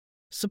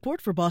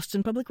Support for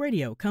Boston Public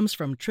Radio comes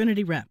from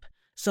Trinity Rep,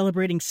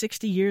 celebrating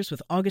 60 years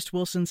with August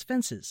Wilson's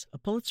Fences, a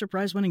Pulitzer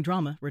Prize-winning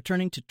drama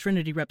returning to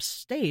Trinity Rep's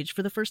stage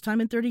for the first time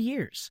in 30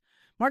 years,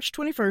 March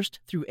 21st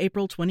through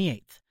April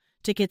 28th.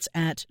 Tickets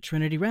at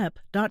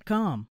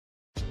trinityrep.com.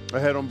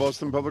 Ahead on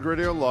Boston Public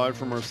Radio, live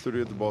from our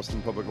studio at the Boston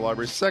Public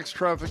Library. Sex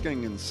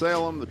trafficking in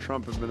Salem, the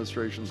Trump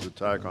administration's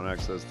attack on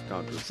access to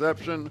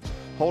contraception,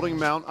 holding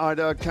Mount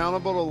Ida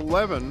accountable at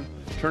 11.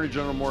 Attorney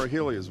General Maura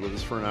Healey is with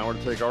us for an hour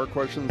to take our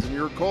questions and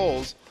your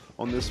calls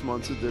on this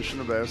month's edition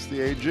of Ask the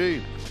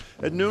AG.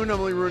 At noon,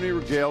 Emily Rooney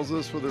regales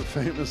us with her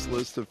famous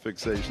list of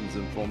fixations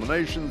and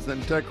fulminations.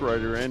 Then tech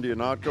writer Andy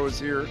Anatko is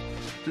here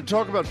to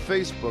talk about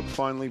Facebook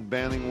finally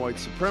banning white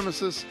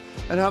supremacists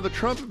and how the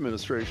Trump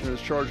administration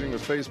is charging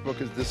that Facebook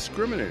is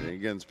discriminating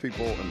against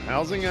people in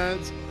housing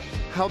ads.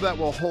 How that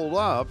will hold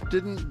up.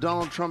 Didn't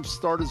Donald Trump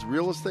start his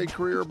real estate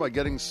career by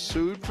getting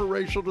sued for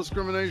racial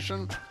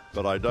discrimination?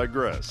 But I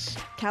digress.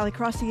 Callie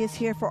Crossy is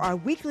here for our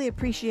weekly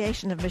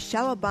appreciation of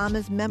Michelle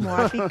Obama's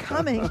memoir,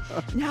 Becoming,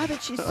 now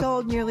that she's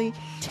sold nearly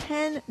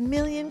 10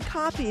 million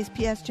copies.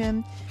 P.S.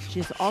 Jim,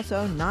 she's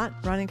also not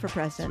running for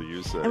president. So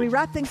you say. And we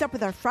wrap things up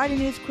with our Friday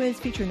News quiz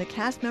featuring the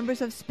cast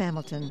members of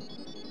Spamilton.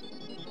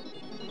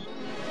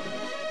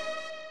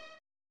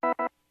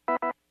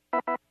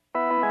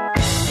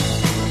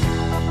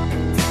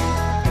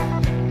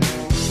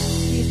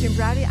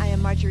 Browdy, I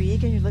am Marjorie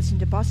Egan. You're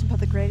listening to Boston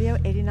Public Radio,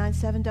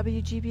 89.7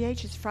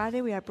 WGBH. It's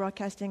Friday. We are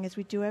broadcasting as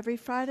we do every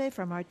Friday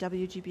from our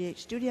WGBH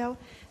studio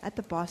at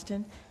the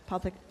Boston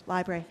Public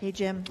Library. Hey,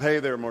 Jim. Hey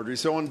there, Marjorie.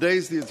 So on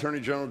days the Attorney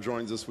General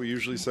joins us, we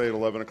usually say at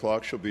 11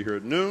 o'clock. She'll be here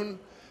at noon,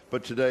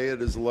 but today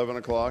it is 11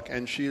 o'clock,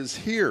 and she is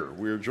here.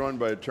 We are joined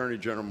by Attorney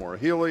General Maura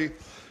Healey.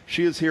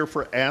 She is here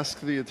for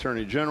Ask the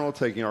Attorney General,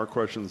 taking our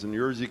questions and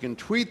yours. You can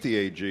tweet the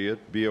AG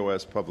at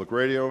BOS Public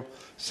Radio,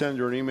 send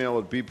her an email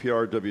at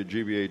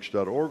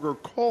bprwgbh.org, or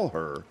call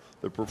her,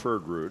 the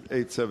preferred route,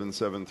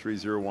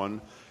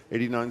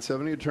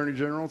 877-301-8970. Attorney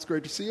General, it's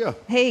great to see you.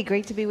 Hey,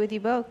 great to be with you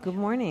both. Good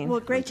morning.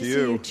 Well, great to see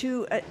you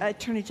too,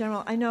 Attorney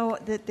General. I know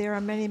that there are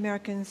many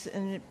Americans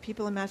and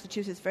people in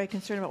Massachusetts very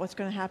concerned about what's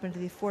going to happen to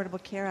the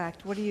Affordable Care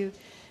Act. What are you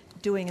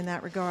doing in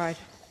that regard?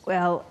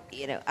 Well,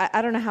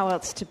 I don't know how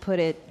else to put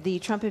it. The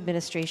Trump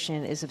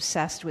administration is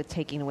obsessed with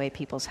taking away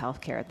people's health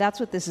care. That's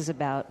what this is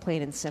about,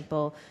 plain and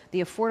simple.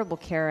 The Affordable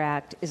Care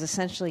Act is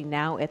essentially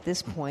now, at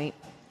this point,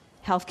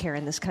 health care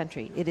in this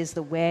country. It is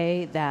the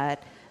way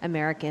that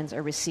Americans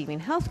are receiving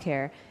health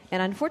care.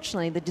 And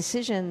unfortunately, the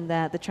decision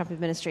that the Trump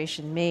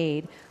administration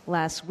made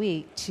last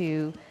week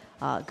to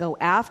go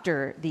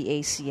after the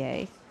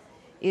ACA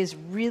is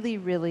really,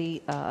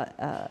 really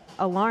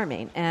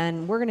alarming.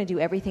 And we're going to do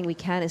everything we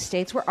can as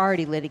states. We're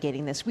already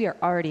litigating this. We are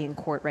already in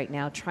court right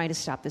now trying to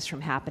stop this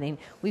from happening.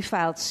 We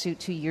filed suit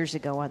 2 years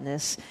ago on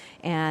this,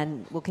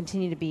 and we'll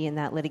continue to be in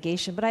that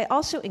litigation. But I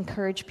also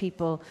encourage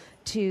people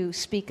to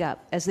speak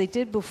up, as they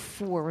did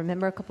before.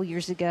 Remember a couple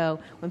years ago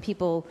when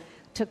people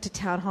took to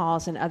town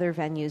halls and other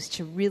venues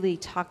to really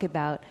talk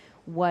about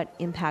what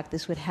impact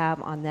this would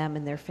have on them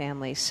and their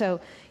families. So,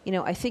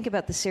 I think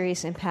about the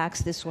serious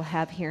impacts this will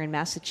have here in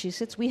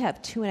Massachusetts. We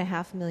have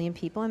 2.5 million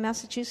people in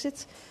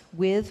Massachusetts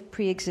with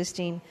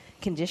pre-existing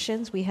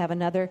conditions. We have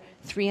another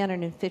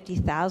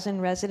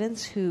 350,000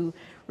 residents who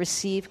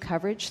receive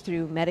coverage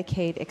through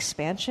Medicaid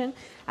expansion.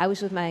 I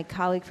was with my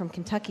colleague from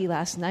Kentucky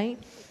last night.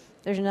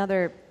 There's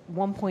another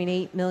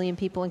 1.8 million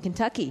people in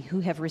Kentucky who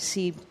have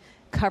received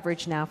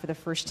coverage now for the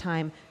first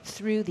time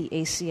through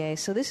the ACA.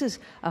 So this is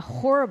a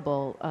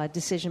horrible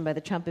decision by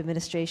the Trump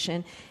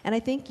administration, and I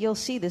think you'll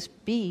see this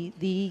be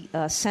the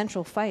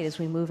central fight as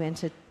we move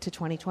into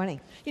 2020.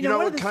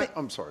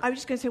 I'm sorry. I was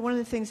just going to say one of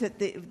the things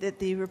that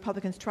the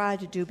Republicans tried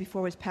to do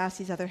before was pass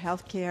these other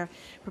health care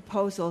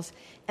proposals,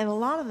 and a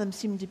lot of them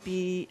seem to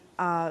be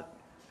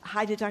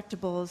high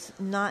deductibles,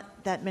 not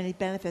that many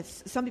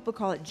benefits. Some people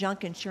call it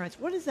junk insurance.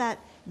 What does that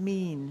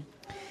mean?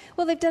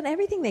 Well, they've done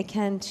everything they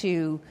can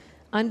to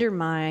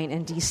undermine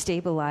and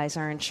destabilize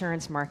our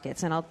insurance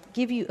markets. And I'll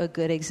give you a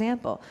good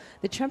example.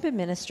 The Trump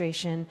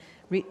administration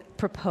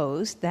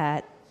proposed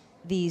that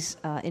these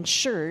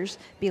insurers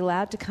be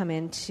allowed to come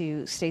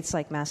into states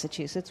like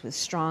Massachusetts with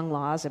strong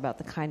laws about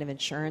the kind of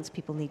insurance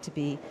people need to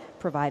be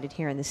provided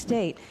here in the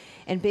state,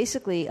 and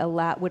basically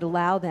would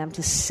allow them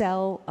to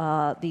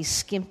sell these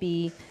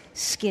skimpy,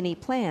 skinny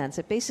plans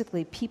that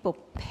basically people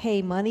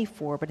pay money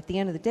for, but at the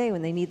end of the day,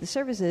 when they need the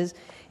services,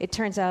 it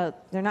turns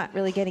out they're not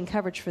really getting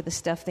coverage for the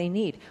stuff they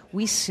need.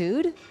 We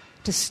sued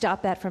to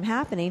stop that from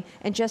happening,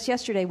 and just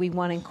yesterday we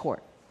won in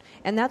court.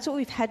 And that's what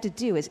we've had to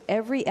do, is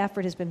every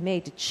effort has been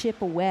made to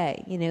chip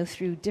away,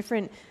 through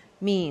different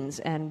means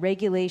and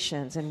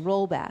regulations and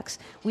rollbacks.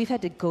 We've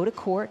had to go to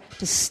court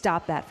to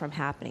stop that from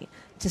happening,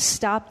 to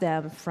stop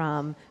them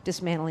from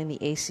dismantling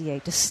the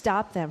ACA, to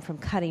stop them from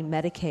cutting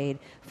Medicaid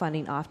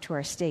funding off to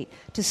our state,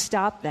 to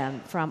stop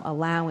them from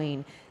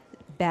allowing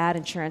bad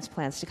insurance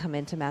plans to come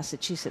into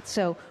Massachusetts.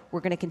 So we're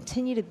going to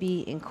continue to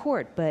be in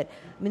court. But,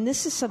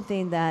 this is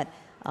something that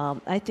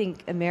I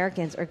think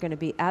Americans are going to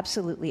be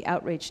absolutely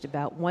outraged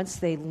about once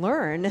they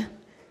learn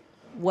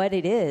what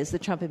it is the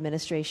Trump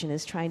administration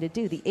is trying to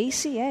do. The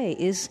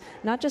ACA is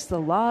not just the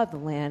law of the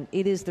land,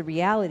 it is the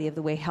reality of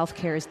the way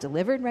healthcare is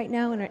delivered right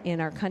now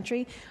in our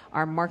country.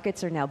 Our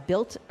markets are now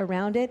built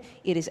around it.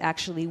 It is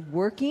actually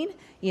working,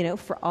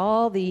 for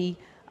all the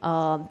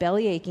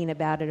belly aching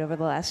about it over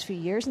the last few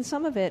years, and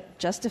some of it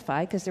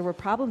justified because there were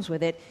problems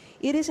with it.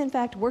 It is, in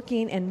fact,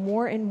 working, and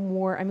more,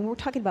 we're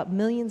talking about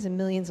millions and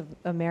millions of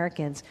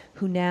Americans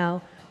who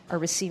now are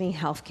receiving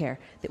health care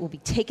that will be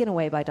taken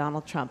away by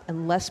Donald Trump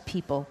unless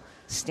people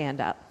stand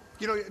up.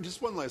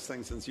 Just one last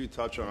thing since you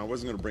touched on it. I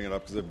wasn't going to bring it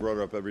up because I brought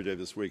it up every day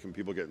this week and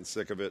people are getting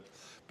sick of it.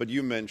 But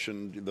you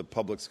mentioned the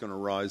public's going to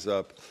rise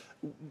up.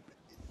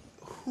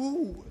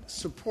 Who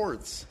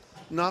supports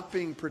not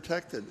being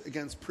protected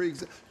against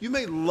pre-existing? You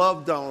may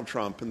love Donald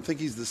Trump and think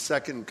he's the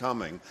second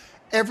coming.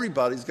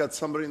 Everybody's got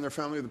somebody in their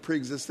family with a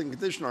pre-existing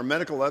condition. Our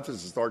medical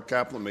ethicist, Art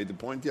Kaplan, made the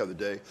point the other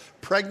day.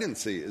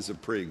 Pregnancy is a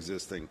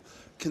pre-existing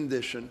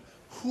condition.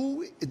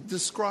 Who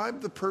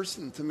describe the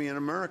person to me in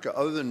America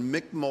other than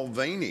Mick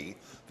Mulvaney,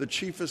 the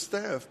chief of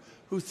staff,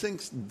 who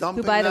thinks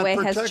dumping that protection... Who, by the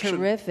way, has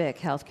terrific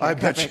health care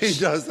coverage. I bet she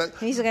does that.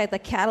 He's got the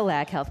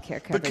Cadillac health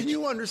care coverage. But can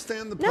you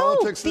understand the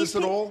politics of this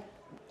at all?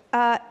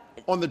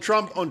 On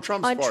Trump's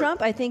part? On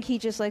Trump, I think he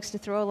just likes to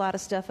throw a lot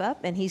of stuff up,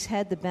 and he's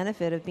had the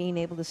benefit of being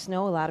able to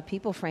snow a lot of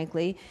people,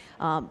 frankly,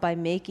 by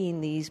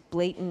making these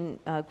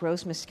blatant,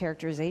 gross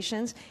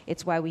mischaracterizations.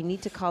 It's why we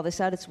need to call this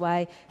out. It's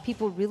why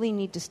people really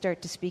need to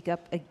start to speak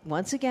up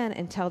once again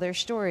and tell their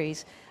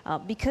stories.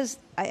 Because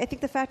I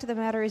think the fact of the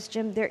matter is,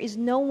 Jim, there is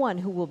no one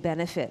who will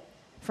benefit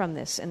from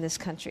this in this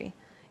country.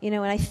 And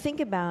I think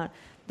about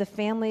the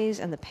families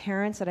and the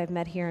parents that I've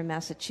met here in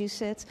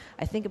Massachusetts.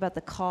 I think about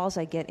the calls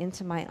I get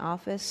into my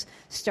office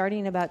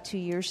starting about 2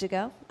 years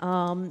ago.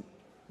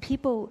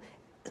 People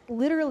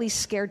literally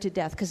scared to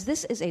death because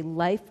this is a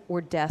life or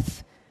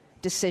death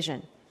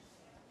decision.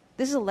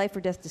 This is a life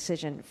or death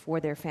decision for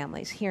their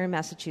families here in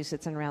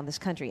Massachusetts and around this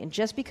country. And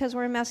just because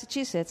we're in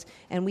Massachusetts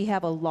and we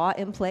have a law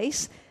in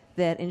place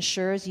that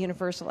ensures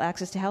universal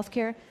access to health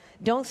care,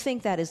 don't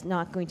think that is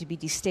not going to be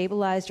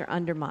destabilized or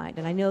undermined.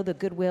 And I know the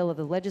goodwill of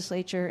the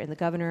legislature and the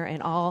governor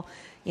and all,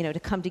 to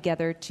come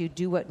together to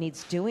do what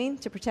needs doing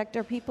to protect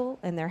our people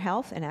and their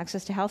health and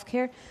access to health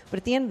care. But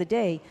at the end of the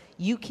day,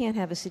 you can't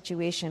have a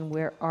situation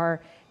where our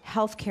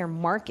health care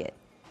market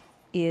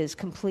is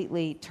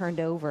completely turned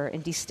over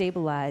and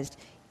destabilized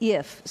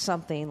if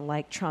something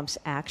like Trump's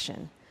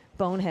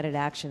boneheaded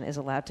action is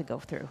allowed to go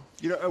through.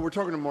 We're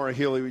talking to Maura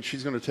Healey.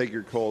 She's going to take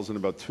your calls in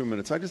about 2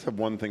 minutes. I just have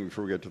one thing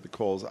before we get to the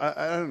calls.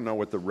 I don't know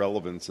what the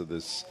relevance of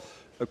this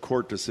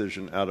court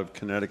decision out of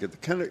Connecticut.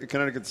 The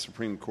Connecticut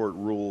Supreme Court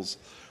rules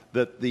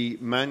that the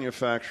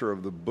manufacturer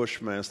of the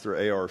Bushmaster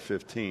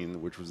AR-15,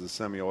 which was the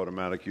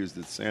semi-automatic used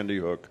at Sandy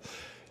Hook,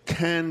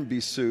 can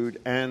be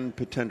sued and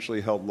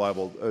potentially held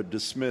liable,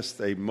 denied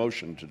a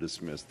motion to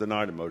dismiss.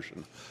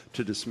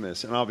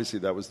 And obviously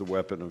that was the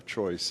weapon of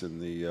choice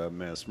in the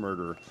mass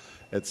murder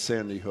at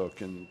Sandy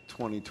Hook in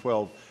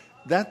 2012.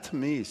 That, to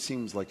me,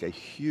 seems like a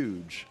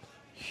huge,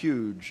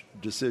 huge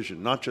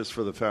decision, not just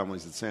for the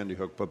families at Sandy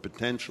Hook, but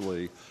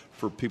potentially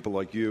for people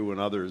like you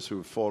and others who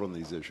have fought on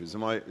these issues.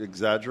 Am I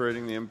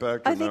exaggerating the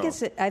impact? I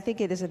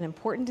think it is an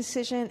important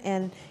decision,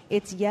 and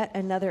it's yet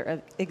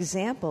another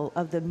example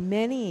of the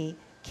many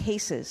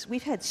cases.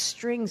 We've had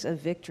strings of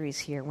victories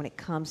here when it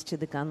comes to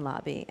the gun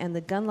lobby, and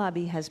the gun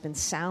lobby has been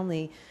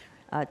soundly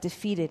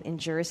defeated in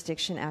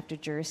jurisdiction after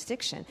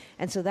jurisdiction.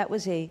 And so that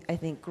was I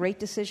think, great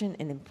decision,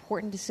 an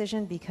important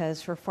decision,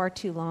 because for far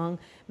too long,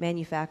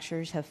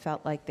 manufacturers have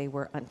felt like they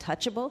were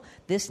untouchable.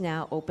 This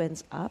now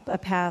opens up a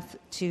path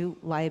to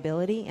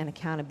liability and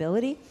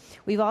accountability.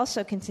 We've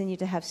also continued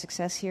to have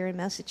success here in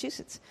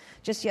Massachusetts.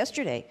 Just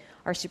yesterday,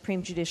 our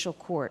Supreme Judicial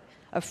Court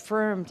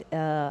affirmed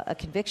a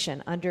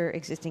conviction under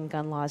existing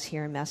gun laws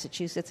here in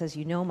Massachusetts. As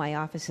you know, my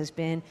office has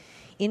been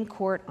in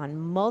court on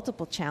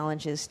multiple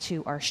challenges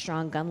to our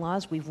strong gun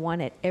laws. We've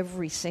won at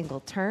every single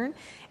turn.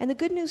 And the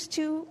good news,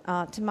 too,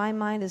 to my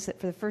mind, is that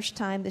for the first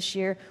time this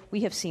year,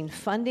 we have seen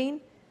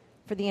funding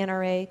for the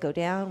NRA go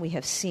down. We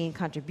have seen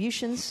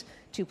contributions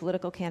to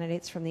political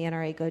candidates from the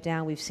NRA go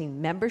down. We've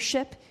seen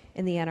membership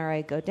in the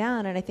NRA go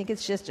down. And I think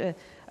it's just a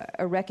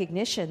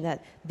recognition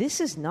that this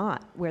is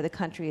not where the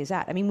country is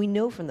at. I mean, we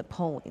know from the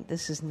polling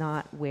this is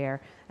not where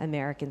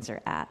Americans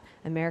are at.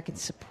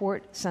 Americans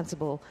support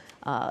sensible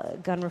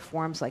gun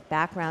reforms like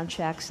background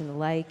checks and the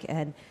like,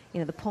 and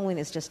the polling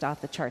is just off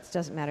the charts. It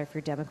doesn't matter if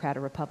you're Democrat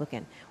or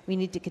Republican. We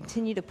need to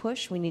continue to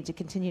push. We need to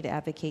continue to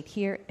advocate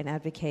here and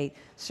advocate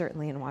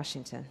certainly in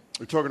Washington.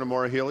 We're talking to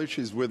Maura Healey.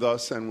 She's with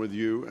us and with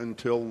you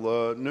until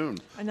noon.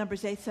 Our number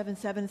is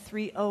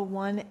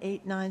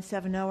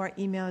 877-301-8970. Our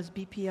email is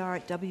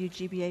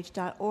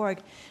bpr@wgbh.org.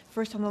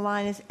 First on the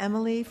line is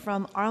Emily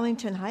from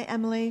Arlington. Hi,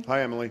 Emily.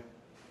 Hi, Emily.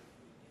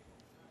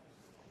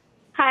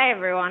 Hi,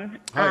 everyone.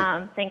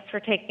 Hi. Thanks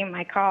for taking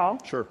my call.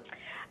 Sure.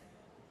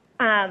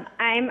 I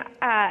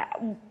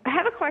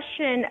have a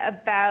question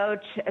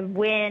about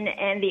Wynn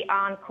and the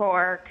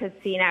Encore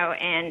Casino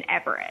in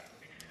Everett.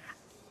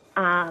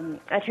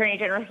 Attorney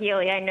General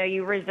Healy, I know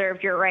you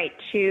reserved your right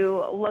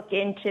to look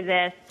into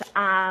this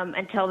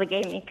until the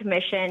Gaming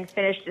Commission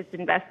finished its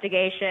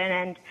investigation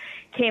and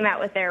came out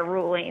with their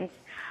rulings.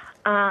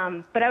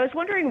 But I was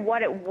wondering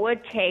what it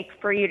would take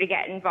for you to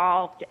get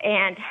involved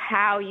and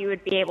how you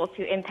would be able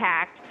to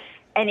impact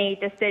any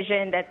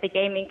decision that the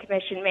Gaming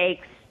Commission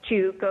makes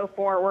to go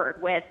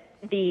forward with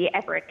the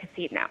Everett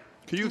Casino.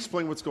 Can you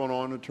explain what's going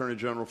on, Attorney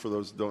General, for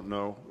those who don't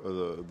know,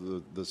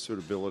 the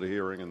suitability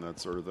hearing and that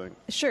sort of thing?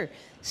 Sure.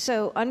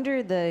 So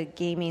under the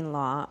gaming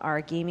law,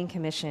 our Gaming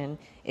Commission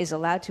is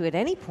allowed to at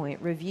any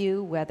point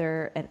review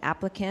whether an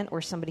applicant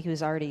or somebody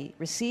who's already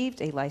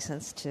received a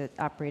license to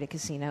operate a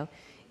casino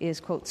is,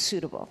 quote,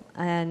 suitable.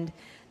 And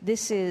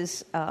this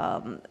is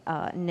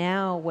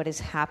now what is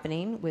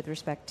happening with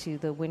respect to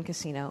the Wynn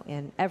Casino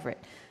in Everett.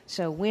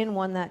 So Wynn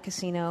won that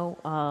casino,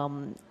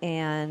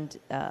 and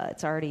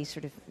it's already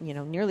sort of,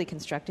 nearly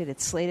constructed.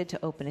 It's slated to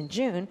open in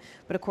June.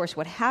 But, of course,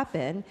 what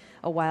happened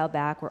a while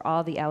back were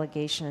all the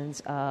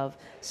allegations of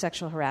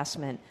sexual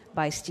harassment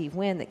by Steve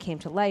Wynn that came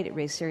to light. It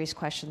raised serious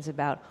questions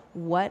about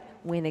what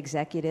Wynn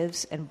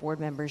executives and board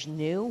members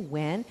knew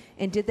when,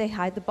 and did they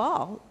hide the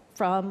ball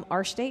from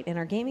our state and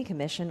our Gaming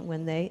Commission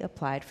when they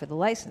applied for the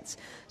license.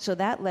 So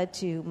that led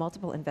to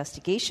multiple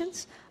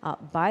investigations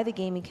by the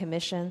Gaming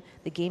Commission.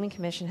 The Gaming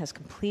Commission has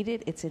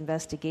completed its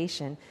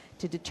investigation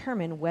to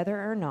determine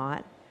whether or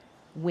not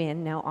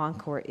Wynn, now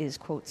Encore, is,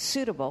 quote,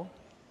 suitable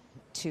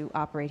to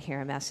operate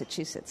here in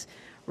Massachusetts.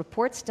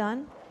 Reports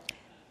done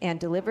and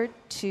delivered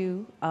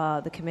to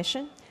the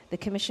Commission. The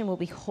Commission will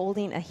be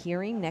holding a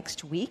hearing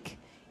next week.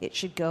 It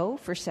should go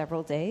for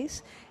several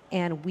days.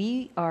 And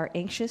we are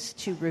anxious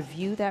to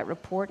review that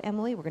report,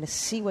 Emily. We're going to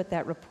see what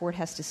that report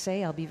has to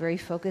say. I'll be very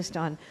focused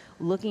on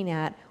looking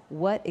at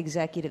what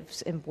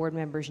executives and board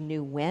members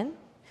knew when,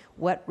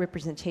 what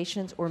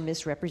representations or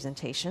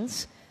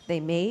misrepresentations they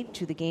made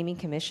to the Gaming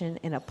Commission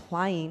in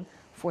applying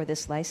for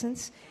this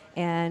license.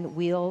 And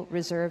we'll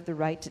reserve the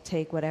right to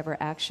take whatever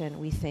action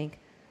we think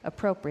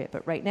appropriate.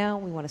 But right now,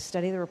 we want to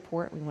study the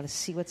report. We want to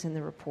see what's in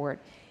the report,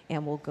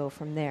 and we'll go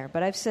from there.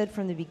 But I've said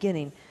from the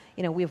beginning,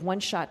 we have one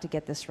shot to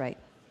get this right.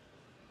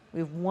 We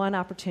have one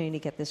opportunity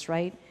to get this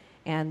right,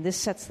 and this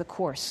sets the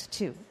course,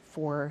 too,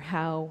 for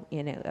how,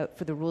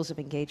 for the rules of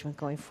engagement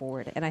going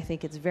forward. And I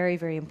think it's very,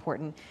 very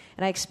important,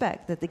 and I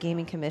expect that the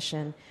Gaming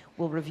Commission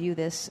will review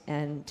this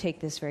and take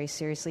this very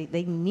seriously.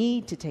 They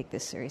need to take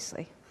this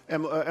seriously.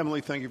 Emily,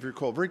 thank you for your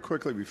call. Very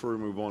quickly, before we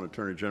move on,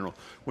 Attorney General,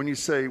 when you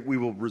say we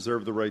will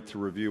reserve the right to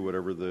review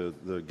whatever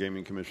the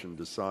Gaming Commission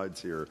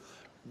decides here,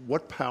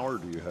 what power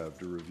do you have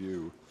to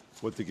review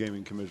what the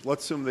Gaming Commission...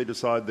 Let's assume they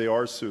decide they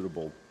are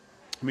suitable.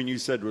 I mean, you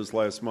said it was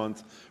last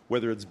month,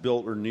 whether it's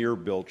built or near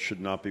built should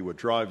not be what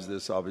drives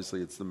this.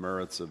 Obviously, it's the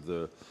merits of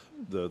the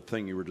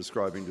thing you were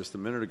describing just a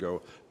minute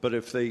ago. But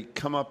if they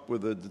come up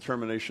with a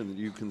determination that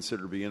you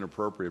consider to be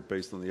inappropriate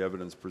based on the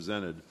evidence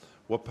presented,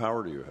 what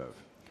power do you have?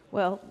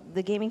 Well,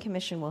 the Gaming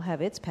Commission will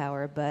have its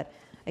power, but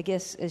I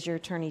guess as your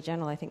Attorney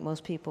General, I think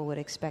most people would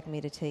expect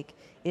me to take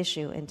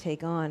issue and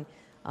take on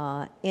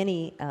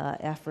any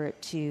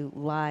effort to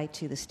lie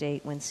to the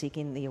state when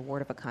seeking the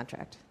award of a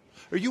contract.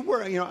 Are you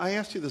worried? I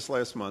asked you this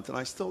last month, and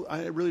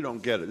I really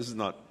don't get it. This is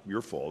not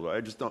your fault.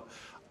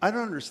 I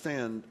don't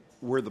understand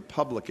where the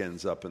public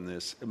ends up in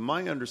this.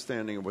 My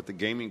understanding of what the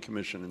Gaming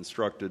Commission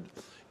instructed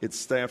its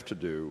staff to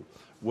do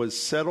was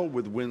settle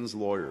with Wynn's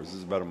lawyers. This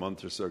is about a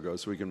month or so ago,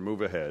 so we can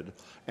move ahead.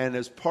 And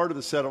as part of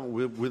the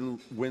settlement with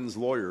Wynn's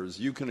lawyers,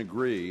 you can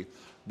agree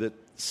that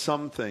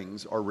some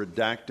things are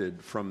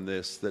redacted from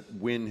this that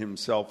Wynn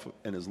himself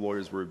and his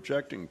lawyers were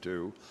objecting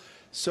to.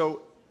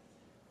 So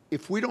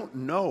if we don't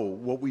know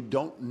what we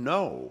don't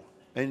know,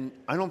 and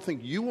I don't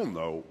think you will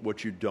know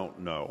what you don't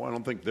know. I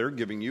don't think they're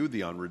giving you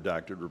the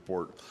unredacted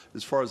report,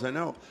 as far as I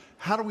know.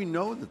 How do we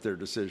know that their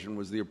decision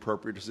was the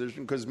appropriate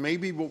decision? Because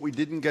maybe what we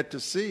didn't get to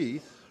see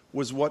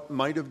was what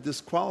might have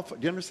disqualified.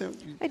 Do you understand?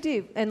 I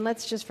do. And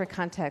let's just, for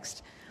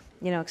context,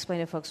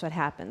 explain to folks what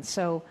happened.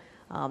 So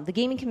the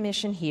Gaming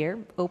Commission here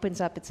opens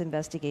up its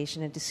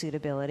investigation into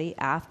suitability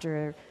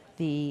after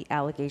the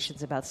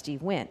allegations about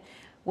Steve Wynn.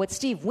 What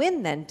Steve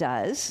Wynn then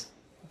does,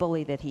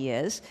 bully that he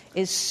is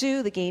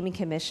sue the Gaming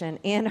Commission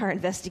and our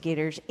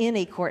investigators in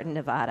a court in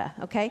Nevada,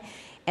 okay,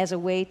 as a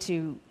way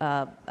to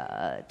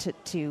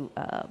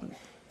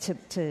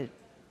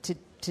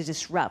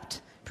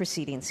disrupt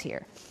proceedings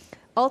here.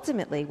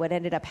 Ultimately, what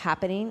ended up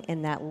happening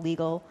in that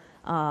legal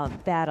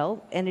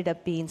battle ended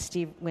up being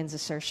Steve Wynn's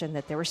assertion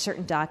that there were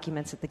certain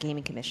documents that the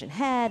Gaming Commission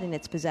had in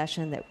its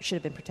possession that should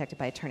have been protected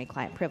by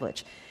attorney-client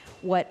privilege.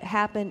 What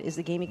happened is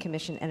the Gaming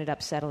Commission ended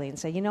up settling and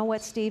say, you know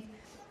what, Steve?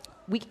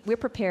 We're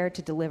prepared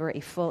to deliver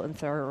a full and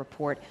thorough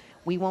report.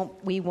 We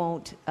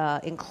won't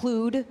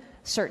include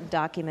certain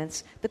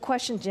documents. The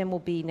question, Jim, will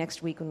be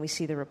next week when we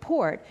see the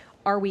report,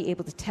 are we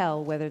able to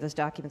tell whether those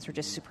documents were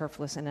just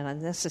superfluous and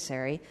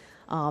unnecessary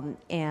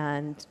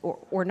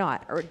or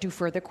not? Or do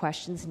further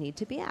questions need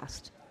to be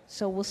asked?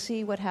 So we'll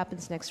see what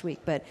happens next week.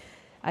 But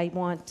I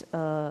want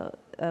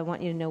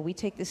you to know we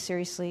take this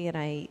seriously, and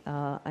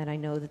I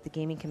know that the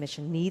Gaming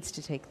Commission needs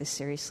to take this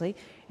seriously,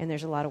 and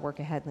there's a lot of work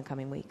ahead in the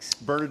coming weeks.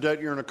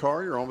 Bernadette, you're in a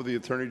car. You're on with the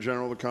Attorney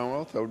General of the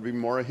Commonwealth. That would be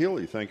Maura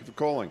Healey. Thank you for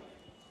calling.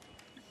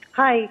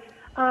 Hi.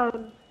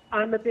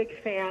 I'm a big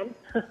fan.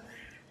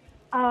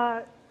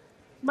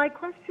 My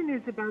question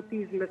is about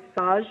these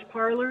massage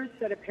parlors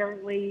that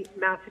apparently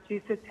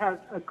Massachusetts has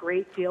a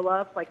great deal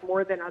of, like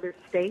more than other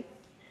states.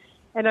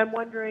 And I'm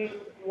wondering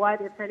what,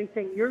 if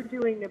anything, you're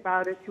doing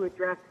about it to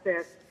address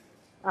this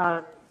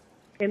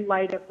in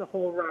light of the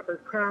whole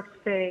Robert Kraft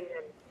thing,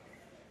 and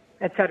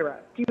et cetera.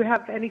 Do you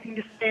have anything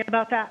to say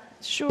about that?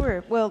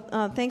 Sure. Well,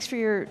 thanks for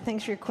your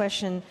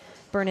question,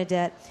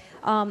 Bernadette.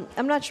 I'm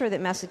not sure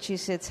that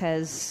Massachusetts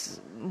has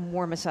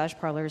more massage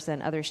parlors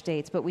than other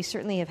states, but we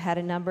certainly have had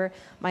a number.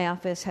 My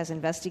office has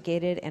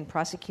investigated and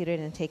prosecuted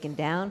and taken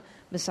down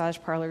massage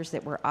parlors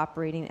that were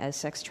operating as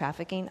sex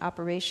trafficking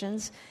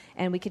operations,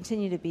 and we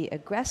continue to be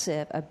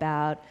aggressive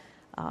about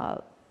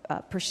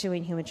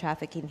pursuing human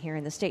trafficking here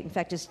in the state. In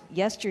fact, just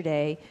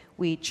yesterday,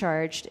 we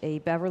charged a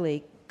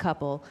Beverly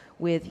couple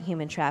with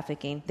human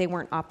trafficking. They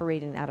weren't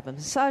operating out of a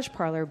massage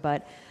parlor,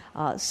 but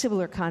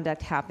similar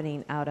conduct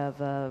happening out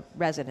of a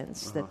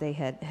residence that they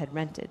had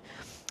rented.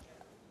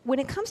 When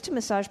it comes to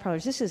massage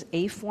parlors, this is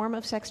a form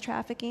of sex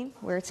trafficking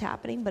where it's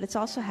happening, but it's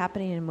also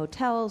happening in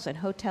motels and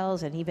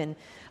hotels and even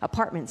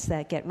apartments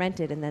that get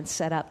rented and then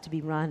set up to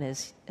be run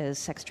as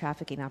sex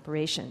trafficking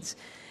operations.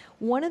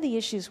 One of the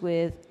issues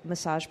with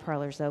massage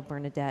parlors, though,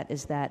 Bernadette,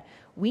 is that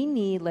we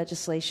need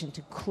legislation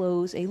to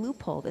close a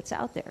loophole that's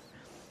out there.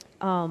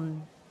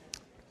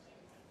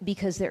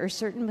 Because there are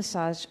certain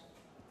massage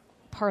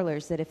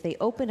parlors that if they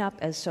open up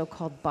as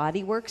so-called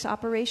bodyworks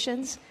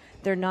operations,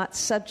 they're not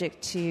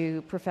subject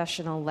to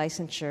professional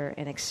licensure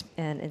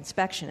and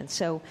inspection. And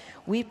so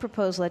we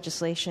propose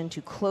legislation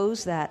to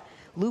close that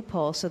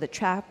loophole so that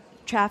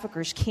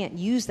traffickers can't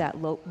use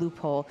that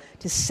loophole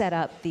to set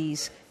up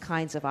these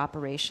kinds of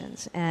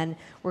operations. And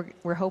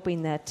we're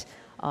hoping that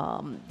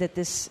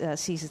this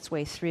sees its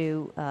way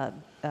through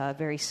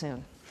very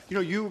soon. You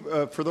know,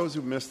 you for those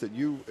who missed it,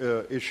 you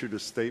issued a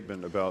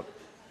statement about,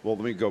 well,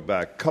 let me go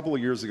back. A couple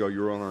of years ago, you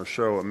were on our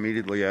show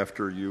immediately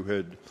after you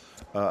had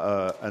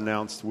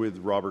announced with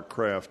Robert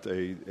Kraft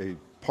a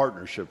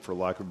partnership, for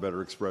lack of a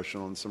better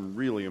expression, on some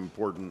really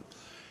important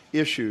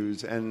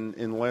issues. And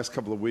in the last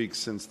couple of weeks,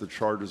 since the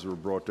charges were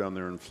brought down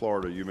there in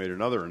Florida, you made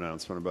another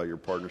announcement about your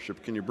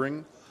partnership. Can you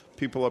bring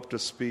people up to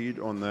speed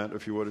on that,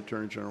 if you would,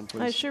 Attorney General,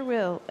 please? I sure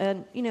will.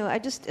 And, you know,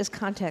 as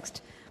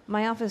context,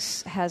 my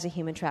office has a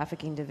human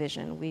trafficking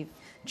division. We've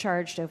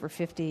charged over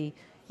 50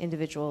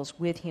 individuals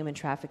with human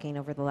trafficking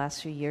over the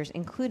last few years,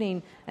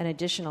 including an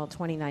additional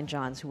 29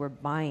 Johns who were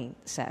buying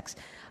sex.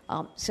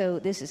 So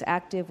this is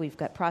active. We've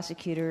got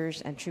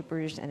prosecutors and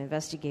troopers and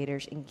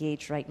investigators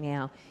engaged right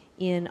now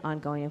in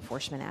ongoing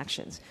enforcement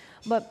actions.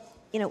 But,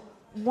 you know,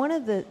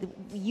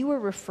 you were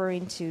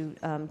referring to,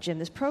 Jim,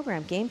 this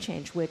program, Game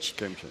Change, which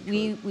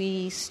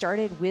we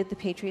started with the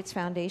Patriots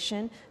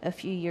Foundation a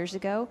few years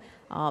ago.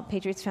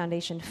 Patriots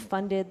Foundation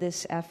funded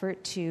this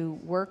effort to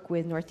work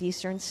with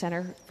Northeastern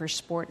Center for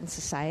Sport and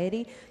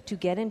Society to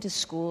get into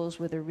schools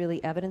with a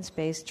really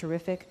evidence-based,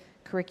 terrific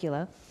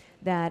curricula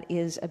that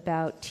is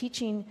about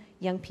teaching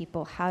young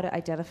people how to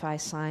identify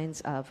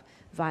signs of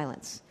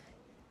violence,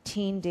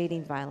 teen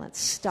dating violence,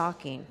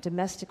 stalking,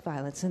 domestic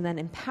violence, and then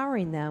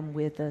empowering them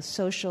with the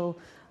social,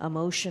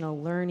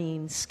 emotional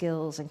learning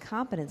skills and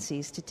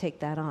competencies to take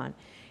that on.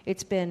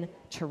 It's been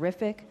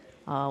terrific.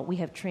 We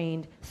have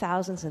trained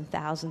thousands and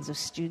thousands of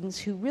students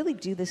who really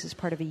do this as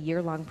part of a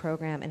year-long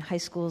program in high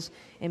schools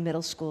and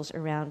middle schools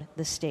around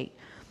the state.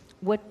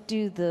 What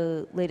do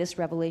the latest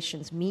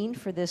revelations mean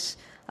for this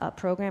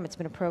program? It's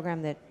been a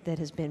program that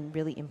has been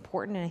really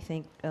important and I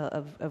think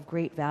of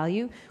great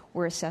value.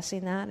 We're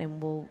assessing that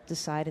and we'll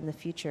decide in the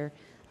future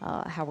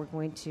how we're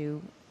going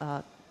to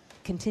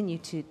continue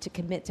to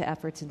commit to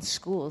efforts in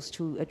schools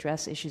to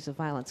address issues of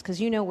violence.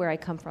 Because you know where I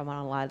come from on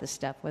a lot of this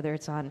stuff, whether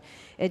it's on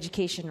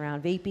education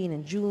around vaping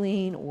and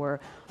juuling or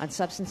on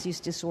substance use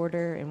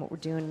disorder and what we're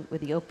doing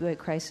with the opioid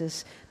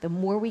crisis. The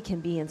more we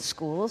can be in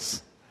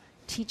schools,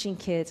 teaching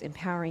kids,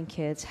 empowering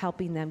kids,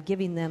 helping them,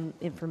 giving them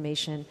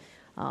information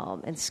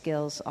and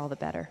skills, all the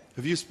better.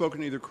 Have you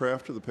spoken to either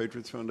Kraft or the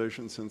Patriots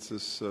Foundation since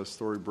this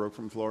story broke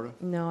from Florida?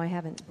 No, I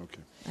haven't. Okay.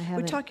 I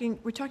haven't.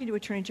 We're talking to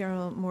Attorney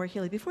General Maura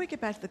Healey. Before we get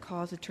back to the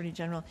cause, Attorney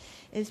General,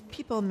 as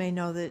people may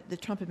know, that the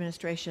Trump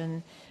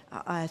administration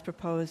has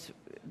proposed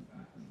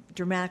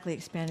dramatically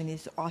expanding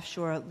these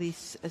offshore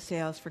lease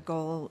sales for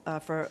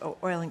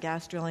oil and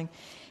gas drilling.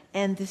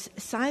 And this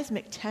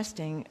seismic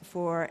testing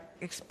for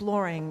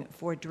exploring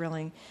for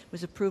drilling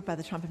was approved by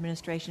the Trump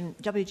administration.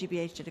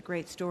 WGBH did a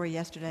great story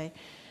yesterday.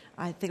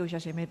 I think it was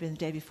yesterday, maybe the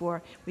day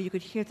before, where you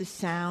could hear the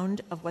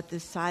sound of what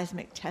this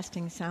seismic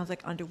testing sounds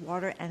like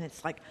underwater, and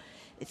it's like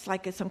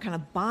some kind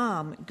of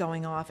bomb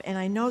going off. And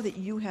I know that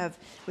you have,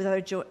 with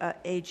other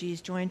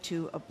AGs, joined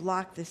to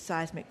block this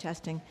seismic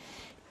testing.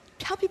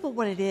 Tell people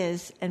what it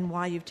is and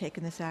why you've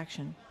taken this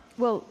action.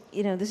 Well,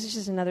 this is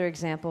just another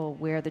example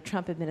where the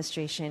Trump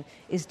administration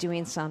is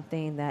doing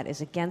something that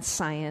is against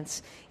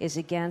science, is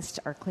against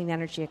our clean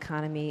energy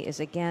economy, is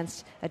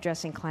against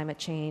addressing climate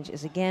change,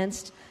 is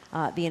against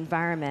the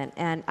environment.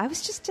 And I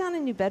was just down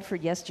in New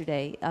Bedford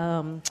yesterday.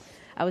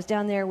 I was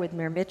down there with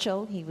Mayor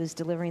Mitchell. He was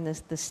delivering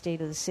the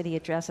State of the City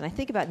address. And I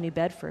think about New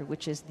Bedford,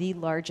 which is the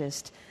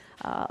largest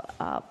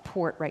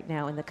port right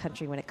now in the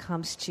country when it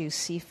comes to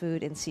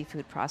seafood and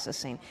seafood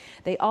processing.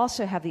 They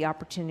also have the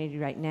opportunity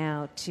right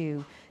now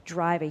to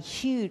drive a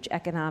huge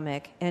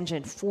economic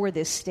engine for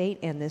this state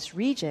and this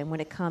region when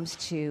it comes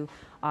to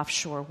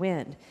offshore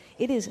wind.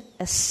 It is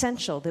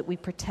essential that we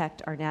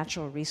protect our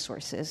natural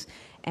resources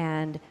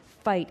and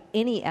fight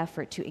any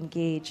effort to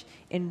engage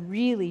in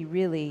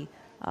really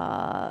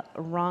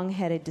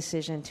wrong-headed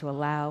decision to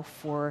allow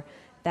for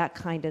that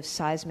kind of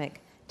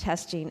seismic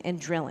testing and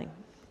drilling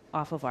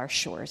off of our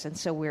shores. And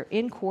so we're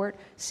in court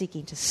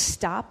seeking to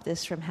stop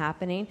this from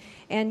happening.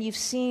 And you've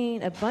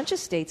seen a bunch of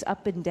states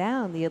up and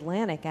down the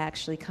Atlantic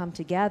actually come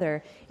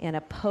together and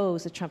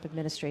oppose the Trump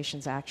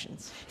administration's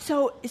actions.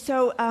 So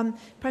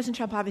President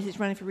Trump obviously is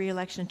running for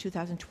re-election in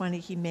 2020.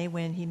 He may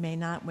win, he may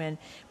not win.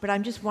 But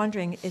I'm just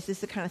wondering, is this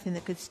the kind of thing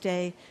that could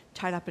stay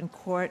tied up in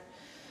court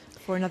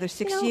for another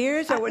 6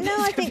 years? Or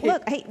I think,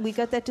 look, we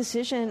got that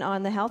decision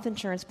on the health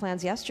insurance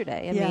plans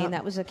yesterday. I mean,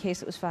 that was a case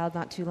that was filed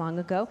not too long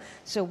ago.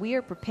 So we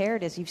are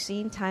prepared, as you've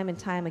seen time and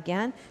time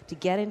again, to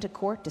get into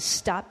court to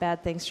stop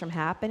bad things from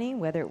happening,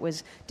 whether it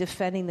was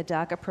defending the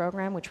DACA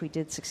program, which we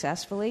did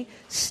successfully,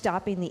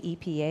 stopping the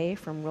EPA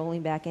from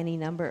rolling back any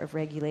number of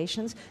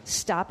regulations,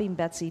 stopping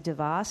Betsy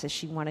DeVos as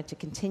she wanted to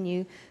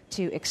continue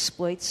to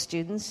exploit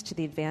students to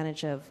the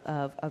advantage of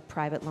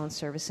private loan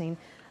servicing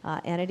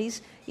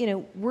entities.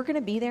 We're going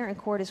to be there in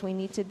court as we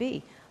need to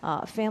be.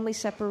 Family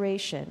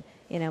separation,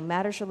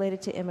 matters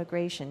related to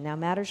immigration, now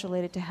matters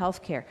related to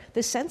health care.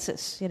 The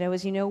census,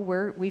 as you know,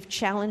 we've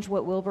challenged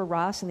what Wilbur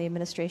Ross and the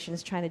administration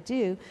is trying to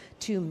do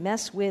to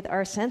mess with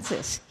our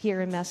census here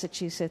in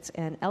Massachusetts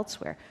and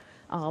elsewhere.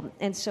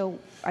 And so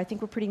I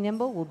think we're pretty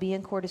nimble. We'll be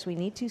in court as we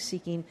need to,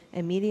 seeking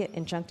immediate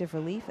injunctive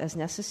relief as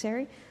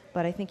necessary.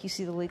 But I think you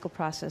see the legal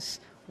process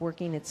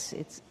working.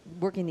 It's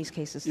working these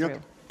cases through.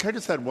 Can I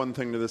just add one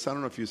thing to this? I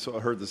don't know if you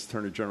heard this,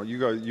 Attorney General.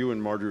 You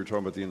and Marjorie were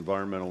talking about the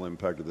environmental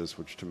impact of this,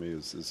 which to me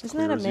is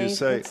clear as you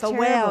say. It's the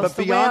whales. But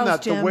beyond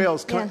that, Jim. the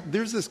whales. Yeah.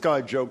 There's this guy,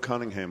 Joe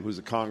Cunningham, who's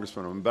a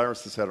congressman. I'm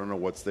embarrassed to say I don't know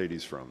what state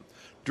he's from.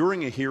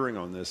 During a hearing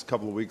on this a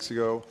couple of weeks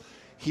ago,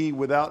 he,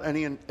 without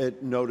any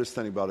notice to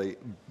anybody,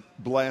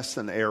 blasts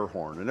an air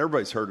horn. And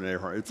everybody's heard an air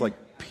horn. It's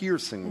like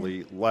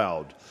piercingly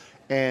loud.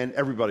 And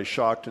everybody's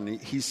shocked. And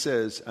he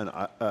says, and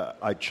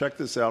I checked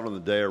this out on the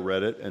day I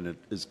read it, and it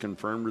is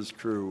confirmed as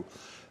true,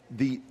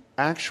 the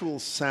actual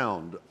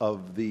sound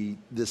of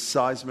this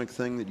seismic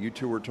thing that you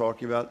two were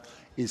talking about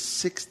is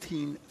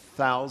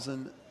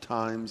 16,000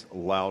 times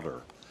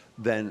louder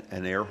than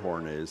an air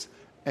horn is.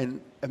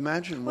 And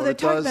imagine what it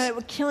does. Well, they're talking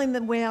about killing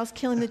the whales,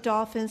 killing the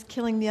dolphins,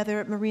 killing the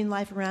other marine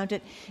life around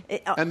it.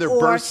 And their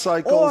birth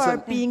cycles. Or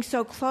being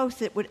so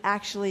close it would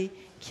actually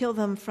kill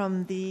them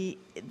from the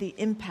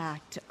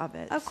impact of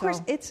it. Of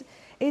course, it's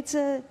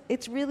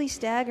really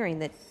staggering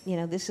that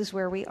this is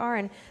where we are.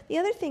 And the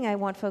other thing I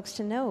want folks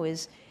to know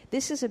is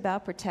this is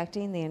about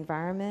protecting the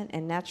environment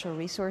and natural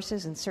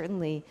resources, and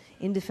certainly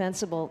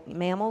indefensible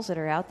mammals that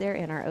are out there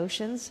in our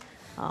oceans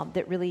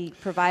that really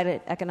provide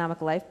an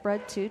economic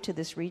lifeblood to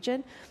this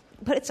region.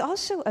 But it's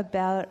also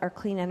about our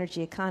clean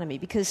energy economy,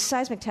 because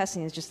seismic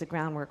testing is just the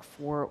groundwork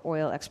for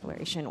oil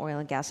exploration, oil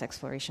and gas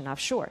exploration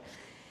offshore.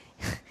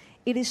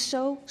 It is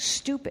so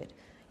stupid.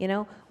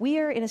 We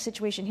are in a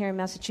situation here in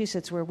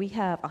Massachusetts where we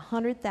have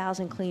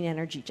 100,000 clean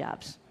energy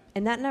jobs,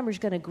 and that number is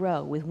going to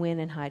grow with wind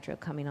and hydro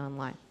coming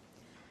online.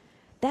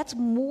 That's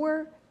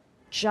more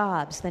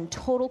jobs than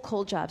total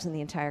coal jobs in the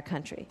entire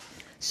country.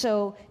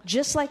 So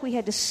just like we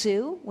had to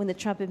sue when the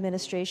Trump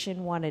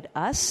administration wanted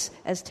us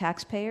as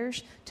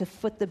taxpayers to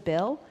foot the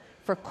bill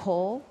for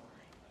coal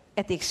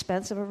at the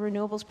expense of a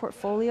renewables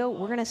portfolio,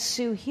 we're going to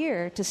sue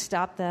here to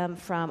stop them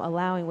from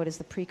allowing what is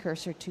the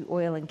precursor to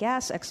oil and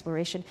gas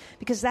exploration,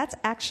 because that's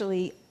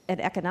actually an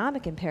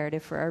economic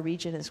imperative for our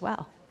region as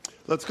well.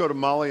 Let's go to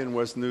Molly in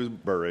West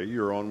Newbury.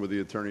 You're on with the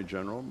Attorney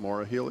General,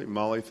 Maura Healey.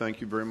 Molly, thank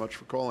you very much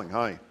for calling.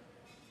 Hi.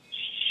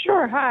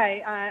 Sure.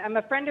 Hi. I'm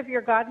a friend of your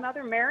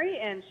godmother, Mary,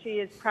 and she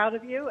is proud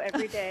of you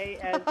every day,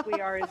 as we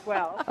are as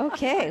well.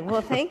 Okay.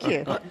 Well, thank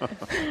you.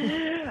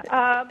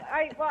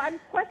 I'm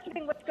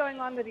questioning what's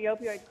going on with the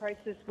opioid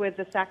crisis with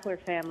the Sackler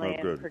family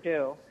in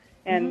Purdue,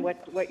 and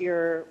what's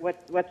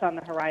on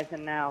the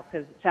horizon now,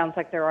 because it sounds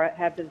like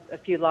have been a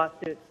few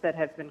lawsuits that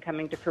have been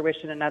coming to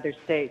fruition in other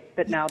states,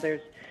 but now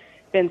there's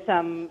been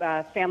some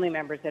family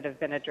members that have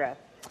been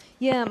addressed.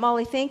 Yeah,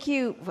 Molly, thank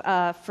you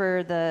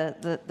for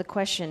the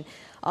question.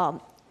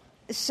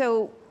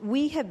 So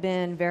we have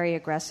been very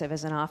aggressive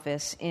as an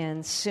office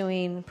in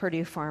suing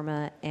Purdue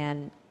Pharma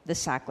and the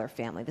Sackler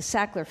family. The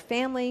Sackler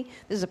family,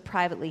 this is a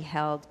privately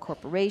held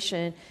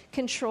corporation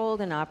controlled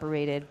and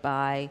operated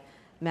by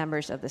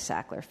members of the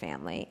Sackler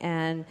family.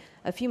 And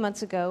a few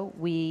months ago,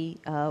 we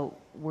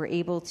were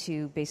able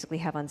to basically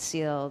have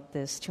unsealed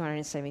this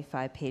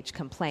 275-page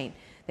complaint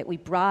that we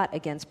brought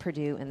against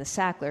Purdue and the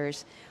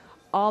Sacklers.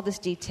 All this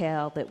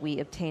detail that we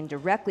obtained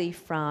directly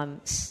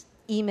from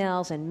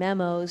emails and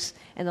memos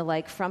and the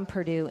like from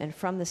Purdue and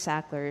from the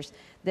Sacklers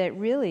that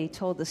really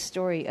told the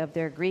story of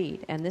their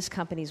greed and this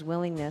company's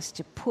willingness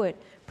to put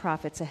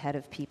profits ahead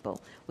of people.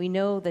 We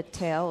know the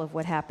tale of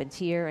what happened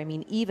here. I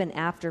mean, even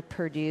after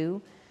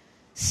Purdue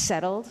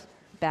settled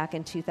back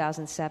in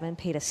 2007,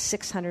 paid a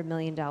 $600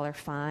 million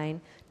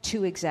fine,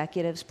 2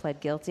 executives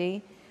pled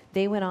guilty.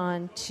 They went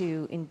on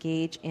to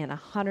engage in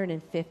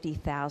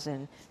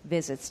 150,000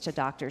 visits to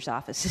doctors'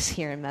 offices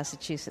here in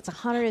Massachusetts.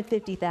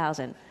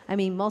 150,000. I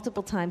mean,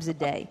 multiple times a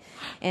day.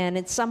 And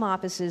in some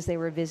offices, they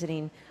were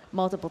visiting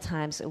multiple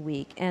times a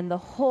week. And the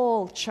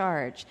whole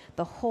charge,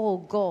 the whole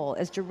goal,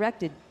 as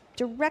directed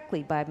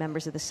directly by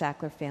members of the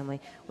Sackler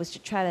family, was to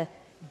try to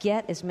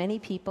get as many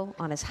people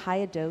on as high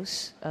a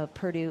dose of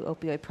Purdue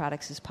opioid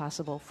products as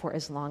possible for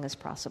as long as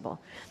possible.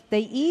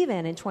 They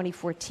even, in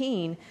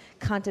 2014,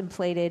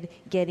 contemplated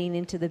getting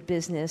into the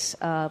business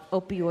of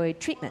opioid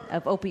treatment,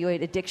 of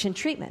opioid addiction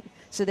treatment.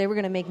 So they were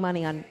going to make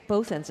money on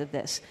both ends of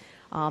this.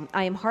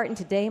 I am heartened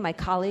today, my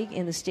colleague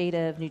in the state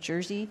of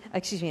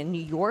in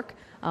New York,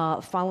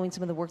 following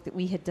some of the work that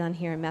we had done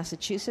here in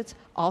Massachusetts,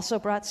 also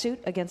brought suit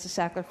against the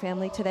Sackler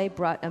family today,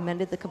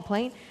 amended the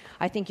complaint.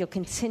 I think you'll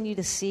continue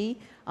to see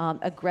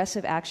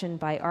aggressive action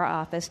by our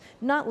office,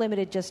 not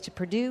limited just to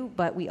Purdue,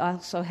 but we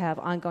also have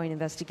ongoing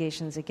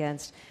investigations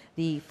against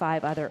the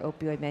 5 other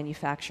opioid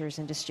manufacturers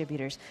and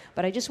distributors.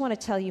 But I just want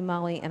to tell you,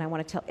 Molly, and I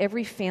want to tell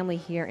every family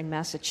here in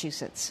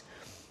Massachusetts,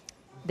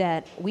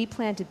 that we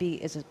plan to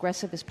be as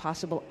aggressive as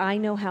possible. I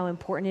know how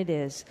important it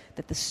is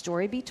that the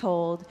story be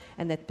told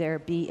and that there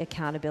be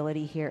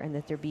accountability here and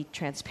that there be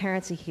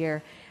transparency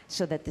here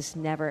so that this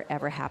never,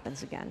 ever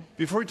happens again.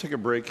 Before we take a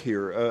break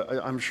here,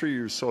 I'm sure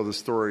you saw the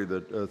story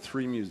that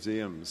 3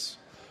 museums,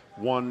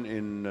 one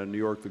in New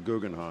York, the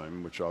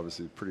Guggenheim, which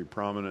obviously is pretty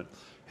prominent,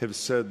 have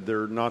said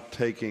they're not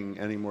taking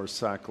any more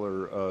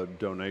Sackler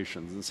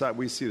donations. In fact,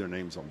 we see their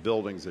names on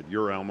buildings at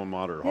your alma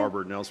mater,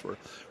 Harvard and elsewhere.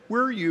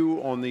 Where are you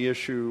on the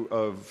issue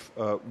of,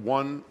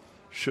 one,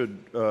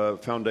 should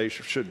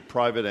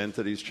private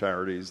entities,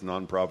 charities,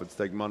 nonprofits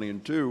take money?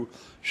 And 2,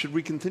 should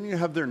we continue to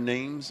have their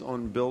names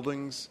on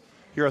buildings?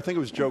 Here, I think it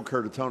was Joe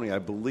Curtatone, I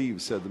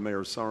believe, said, the mayor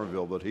of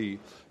Somerville, that he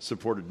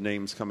supported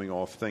names coming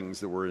off things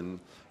that were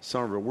in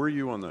Somerville. Where are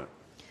you on that?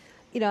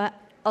 You know,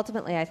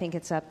 ultimately, I think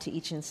it's up to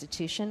each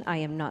institution. I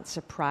am not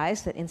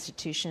surprised that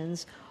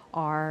institutions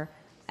are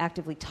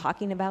actively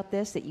talking about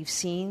this, that you've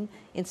seen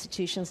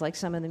institutions like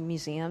some of the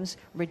museums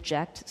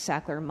reject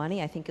Sackler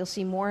money. I think you'll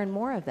see more and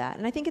more of that.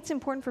 And I think it's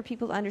important for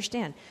people to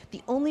understand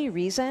the only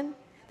reason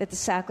that the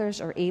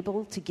Sacklers are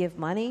able to give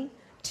money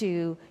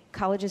to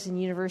colleges and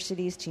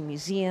universities, to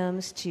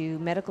museums, to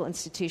medical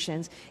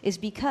institutions, is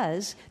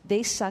because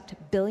they sucked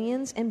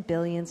billions and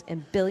billions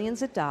and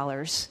billions of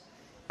dollars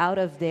out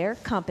of their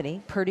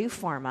company, Purdue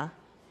Pharma,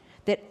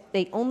 that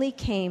they only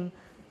came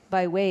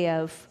by way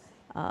of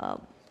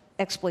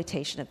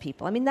exploitation of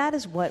people. I mean, that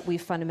is what we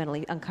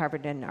fundamentally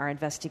uncovered in our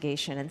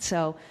investigation. And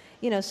so,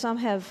 you know, some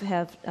have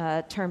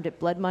termed it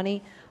blood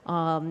money.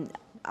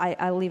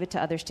 I'll leave it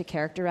to others to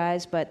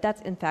characterize, but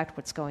that's in fact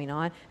what's going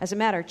on. As a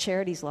matter of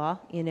charities law,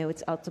 you know,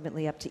 it's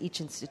ultimately up to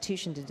each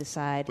institution to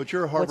decide what's right for it. But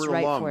you're a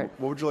Harvard alum.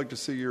 What would you like to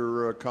see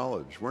your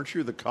college? Weren't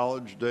you the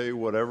college day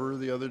whatever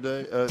the other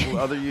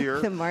year?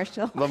 The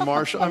Marshall. The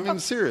Marshall. I mean,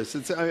 serious.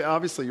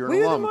 Obviously, you're an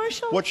Were alum. you the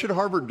Marshall? What should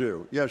Harvard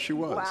do? Yeah, she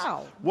was.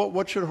 Wow.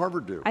 What should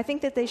Harvard do? I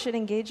think that they should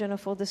engage in a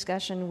full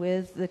discussion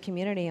with the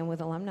community and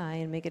with alumni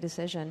and make a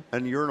decision.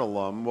 And you're an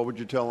alum. What would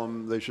you tell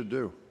them they should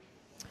do?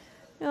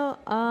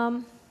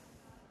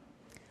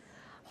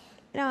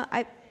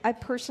 I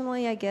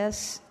personally, I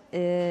guess,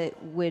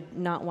 would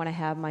not want to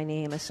have my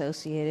name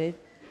associated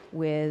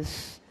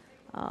with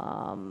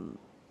a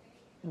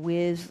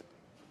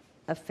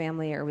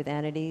family or with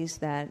entities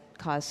that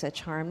cause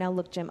such harm. Now,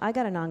 look, Jim, I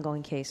got an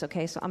ongoing case,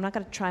 okay? So I'm not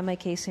going to try my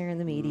case here in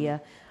the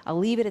media. I'll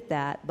leave it at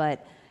that.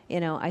 But, you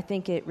know, I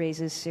think it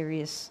raises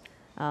serious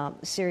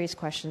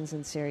questions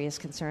and serious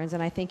concerns.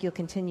 And I think you'll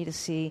continue to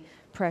see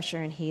pressure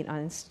and heat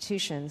on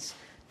institutions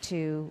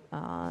to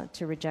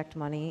reject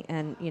money,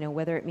 and you know,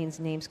 whether it means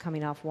names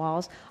coming off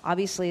walls.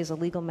 Obviously, as a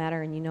legal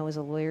matter, and you know, as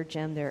a lawyer,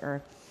 Jim, there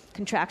are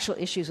contractual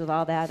issues with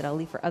all that I'll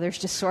leave for others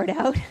to sort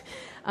out.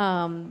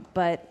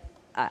 But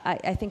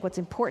I think what's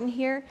important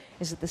here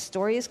is that the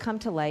story has come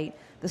to light,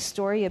 the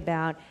story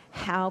about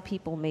how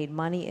people made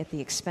money at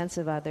the expense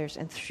of others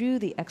and through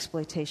the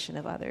exploitation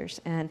of others.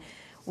 And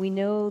we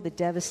know the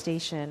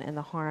devastation and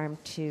the harm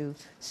to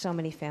so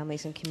many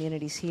families and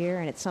communities here,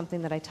 and it's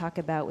something that I talk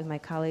about with my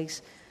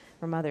colleagues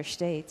from other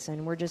states,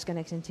 and we're just going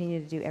to continue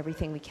to do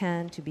everything we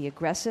can to be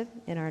aggressive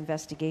in our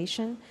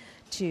investigation,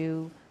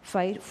 to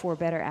fight for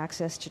better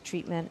access to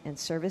treatment and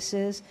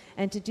services,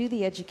 and to do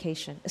the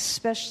education,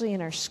 especially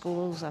in our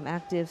schools. I'm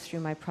active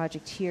through my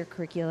Project Here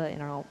curricula in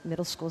our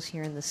middle schools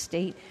here in the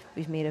state.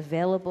 We've made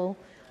available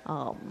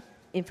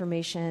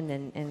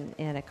information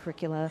and a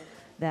curricula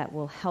that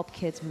will help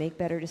kids make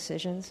better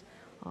decisions.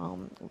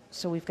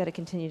 So we've got to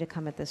continue to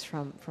come at this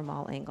from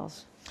all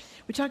angles.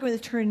 We're talking with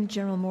Attorney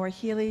General Maura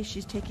Healey.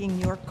 She's taking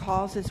your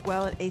calls as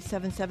well at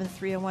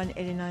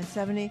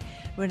 877-301-8970.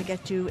 We're going to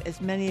get to as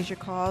many as your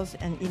calls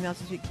and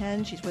emails as we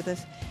can. She's with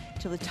us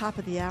till the top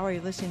of the hour.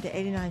 You're listening to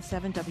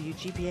 89.7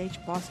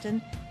 WGBH,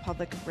 Boston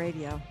Public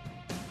Radio.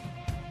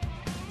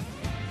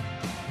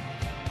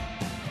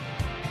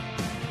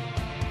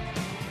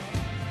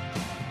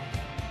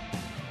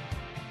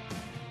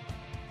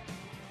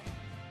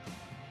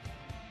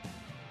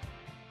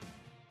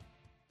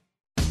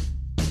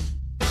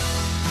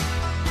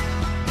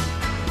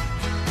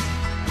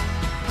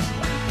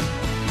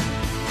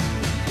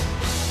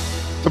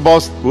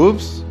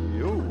 Whoops.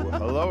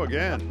 Hello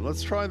again.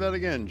 Let's try that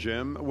again,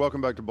 Jim. Welcome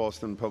back to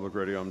Boston Public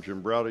Radio. I'm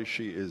Jim Browdy.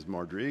 She is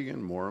Marjorie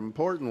Egan. More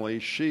importantly,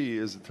 she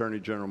is Attorney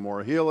General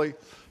Maura Healey.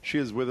 She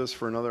is with us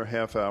for another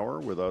half hour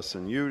with us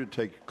and you to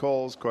take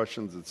calls,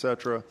 questions,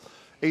 etc.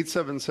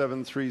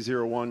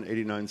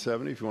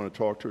 877-301-8970. If you want to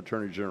talk to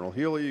Attorney General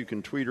Healey, you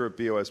can tweet her at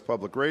BOS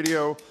Public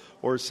Radio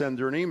or send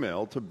her an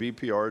email to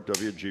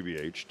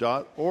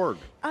bpr@wgbh.org.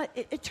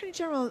 Attorney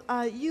General,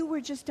 you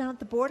were just down at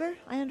the border,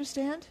 I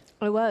understand?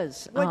 I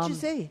was. What did you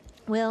see?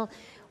 Well,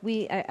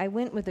 I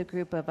went with a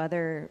group of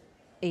other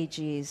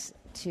AGs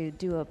to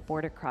do a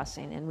border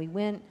crossing, and we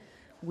went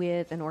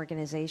with an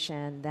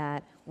organization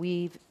that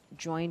we've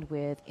joined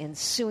with in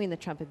suing the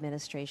Trump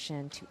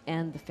administration to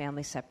end the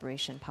family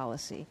separation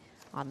policy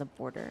on the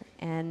border.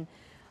 And,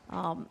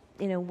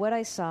 what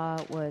I saw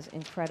was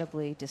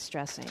incredibly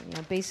distressing.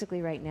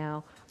 Basically right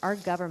now, our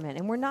government,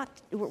 and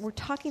we're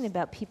talking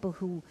about people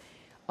who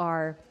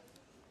are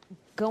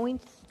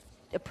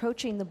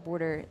approaching the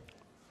border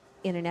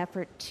in an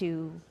effort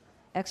to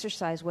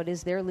exercise what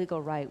is their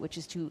legal right, which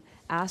is to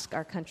ask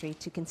our country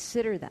to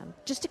consider them,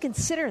 just to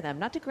consider them,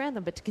 not to grant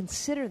them, but to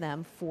consider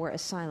them for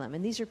asylum.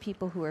 And these are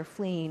people who are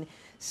fleeing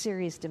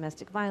serious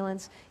domestic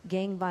violence,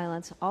 gang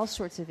violence, all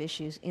sorts of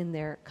issues in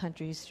their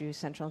countries through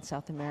Central and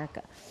South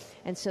America.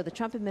 And so the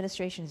Trump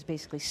administration has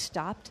basically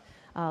stopped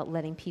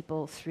letting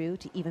people through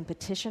to even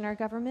petition our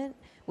government,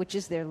 which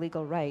is their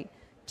legal right,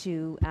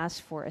 to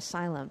ask for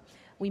asylum.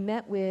 We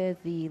met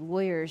with the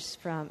lawyers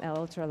from El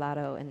Otro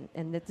Lado,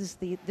 and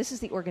this is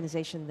the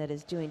organization that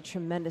is doing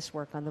tremendous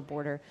work on the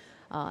border,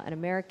 and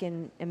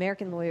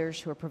American lawyers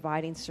who are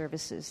providing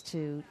services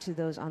to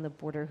those on the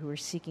border who are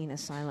seeking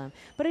asylum.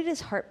 But it is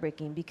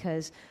heartbreaking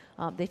because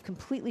they've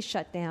completely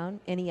shut down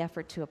any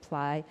effort to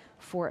apply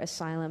for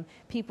asylum.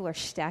 People are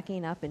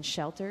stacking up in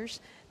shelters.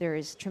 There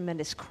is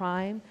tremendous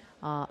crime.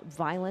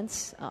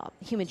 Violence,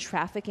 human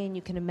trafficking.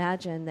 You can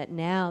imagine that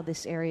now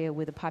this area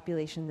with a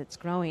population that's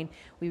growing,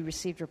 we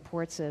received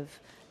reports of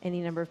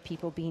any number of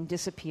people being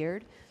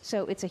disappeared.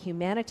 So it's a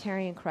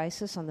humanitarian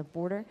crisis on the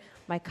border.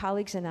 My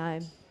colleagues and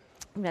I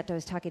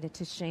was talking to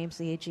Tish James,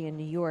 the AG in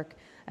New York,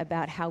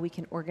 about how we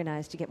can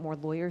organize to get more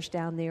lawyers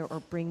down there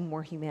or bring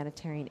more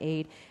humanitarian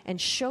aid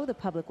and show the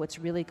public what's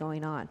really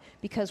going on.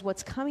 Because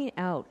what's coming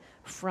out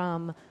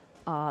from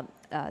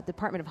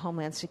Department of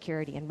Homeland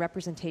Security and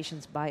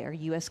representations by our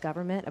U.S.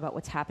 government about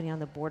what's happening on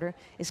the border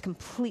is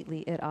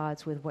completely at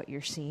odds with what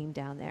you're seeing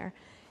down there.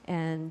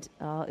 And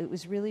it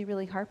was really,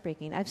 really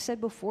heartbreaking. I've said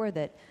before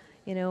that,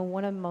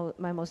 one of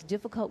my most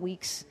difficult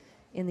weeks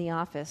in the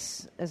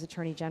office as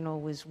Attorney General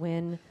was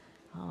when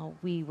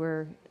we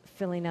were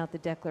filling out the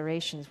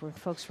declarations, where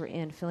folks were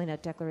filling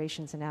out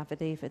declarations and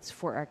affidavits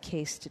for our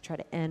case to try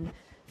to end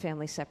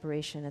family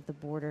separation at the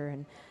border.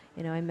 And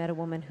I met a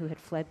woman who had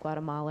fled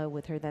Guatemala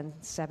with her then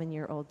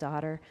 7-year-old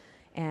daughter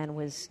and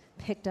was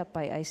picked up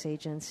by ICE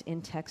agents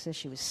in Texas.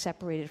 She was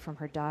separated from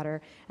her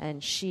daughter,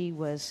 and she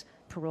was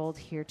paroled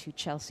here to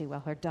Chelsea while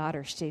her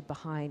daughter stayed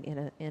behind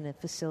in a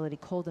facility,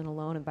 cold and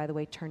alone, and by the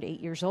way, turned 8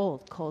 years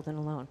old, cold and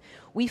alone.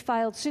 We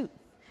filed suit.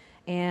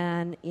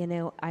 And,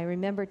 I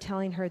remember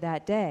telling her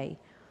that day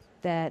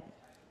that,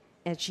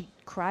 and she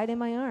cried in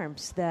my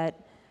arms,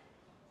 that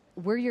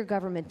we're your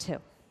government too.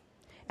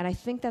 And I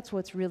think that's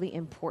what's really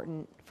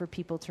important for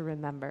people to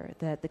remember,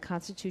 that the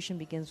Constitution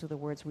begins with the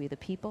words, we the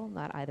people,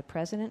 not I the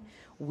president.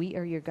 We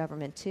are your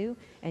government too.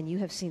 And you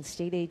have seen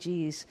state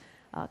AGs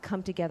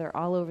come together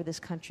all over this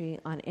country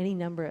on any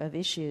number of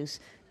issues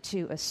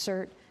to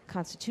assert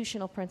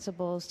constitutional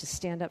principles, to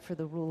stand up for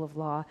the rule of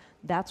law.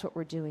 That's what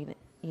we're doing,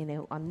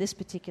 on this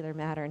particular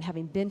matter. And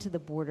having been to the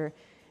border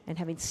and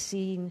having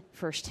seen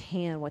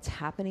firsthand what's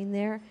happening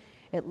there,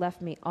 it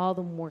left me all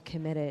the more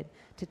committed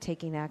to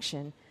taking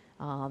action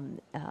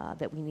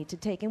that we need to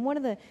take. And one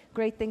of the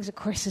great things, of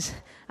course, is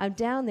I'm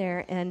down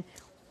there, and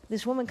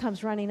this woman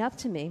comes running up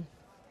to me,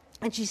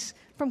 and she's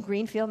from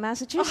Greenfield,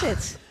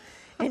 Massachusetts.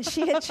 And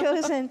she had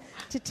chosen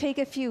to take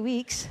a few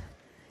weeks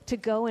to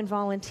go and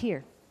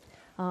volunteer.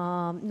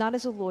 Not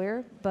as a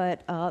lawyer,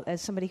 but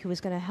as somebody who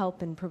was going to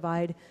help and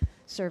provide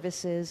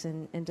services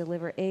and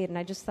deliver aid. And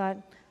I just thought,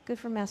 good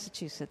for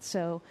Massachusetts.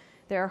 So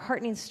there are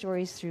heartening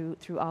stories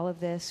through all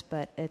of this,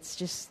 but it's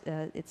just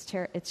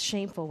it's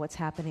shameful what's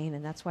happening,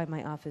 and that's why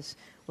my office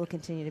will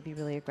continue to be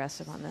really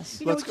aggressive on this.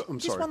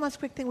 Just one last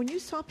quick thing. When you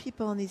saw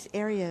people in these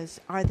areas,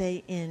 are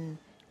they in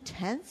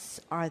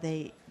tents? Are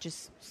they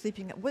just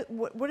sleeping?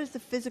 What is the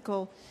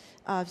physical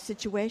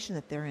situation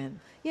that they're in?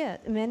 Yeah,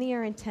 many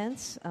are in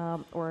tents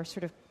or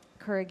sort of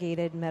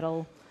corrugated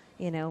metal,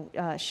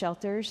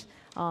 shelters.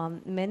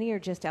 Many are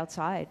just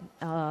outside,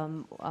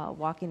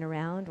 walking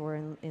around or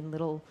in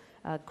little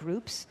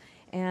groups,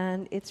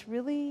 and it's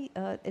really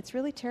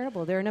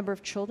terrible. There are a number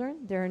of children.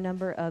 There are a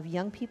number of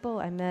young people.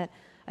 I met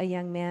a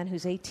young man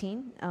who's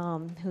 18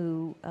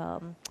 who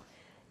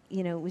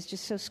was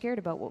just so scared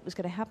about what was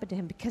going to happen to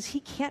him because he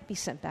can't be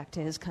sent back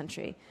to his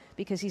country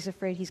because he's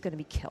afraid he's going to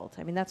be killed.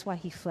 I mean, that's why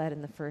he fled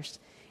in the first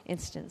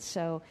instance.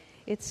 So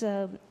it's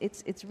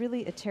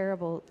really a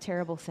terrible,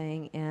 terrible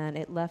thing, and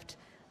it left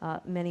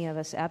many of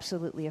us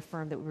absolutely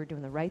affirmed that we were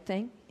doing the right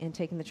thing in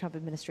taking the Trump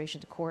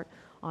administration to court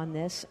on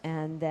this,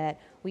 and that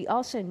we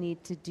also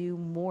need to do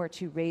more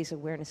to raise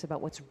awareness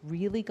about what's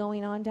really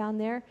going on down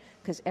there,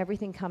 because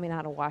everything coming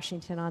out of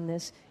Washington on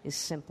this is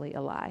simply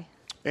a lie.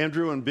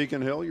 Andrew in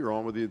Beacon Hill, you're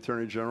on with the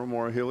Attorney General,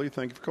 Maura Healey.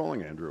 Thank you for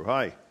calling, Andrew.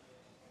 Hi.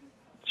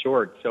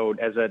 Sure. So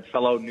as a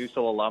fellow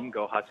Newsel alum,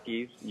 go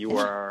Huskies, you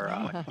were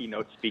our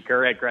keynote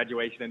speaker at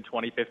graduation in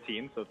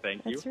 2015, so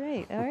thank you. That's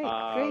right. All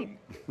right,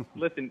 great.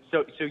 Listen,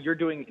 so you're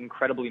doing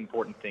incredibly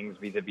important things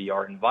vis-a-vis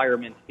our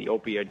environment, the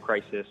opioid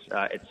crisis,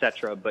 et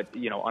cetera. But,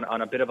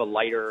 on a bit of a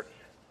lighter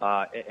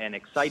and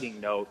exciting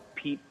note,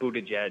 Pete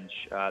Buttigieg,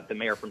 the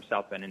mayor from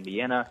South Bend,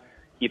 Indiana,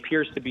 he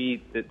appears to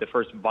be the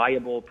first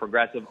viable,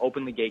 progressive,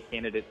 openly gay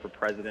candidate for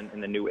president in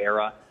the new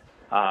era.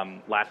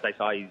 Last I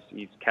saw,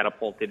 he's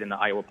catapulted in the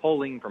Iowa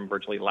polling from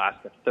virtually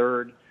last to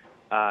third,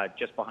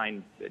 just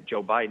behind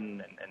Joe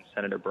Biden and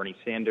Senator Bernie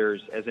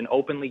Sanders. As an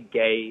openly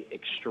gay,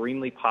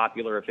 extremely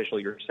popular official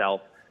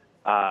yourself,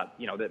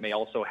 that may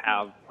also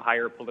have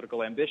higher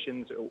political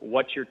ambitions,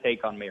 what's your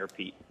take on Mayor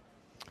Pete?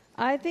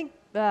 I think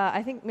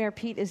Mayor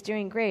Pete is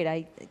doing great.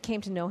 I came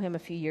to know him a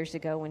few years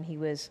ago when he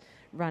was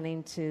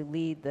running to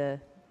lead the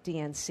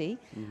DNC,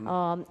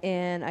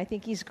 and I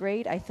think he's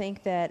great. I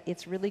think that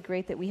it's really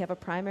great that we have a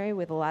primary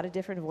with a lot of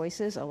different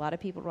voices, a lot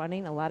of people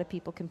running, a lot of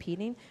people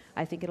competing.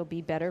 I think it'll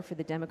be better for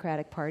the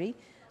Democratic Party,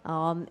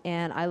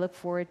 and I look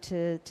forward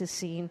to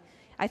seeing.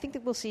 I think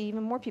that we'll see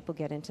even more people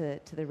get into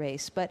the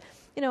race. But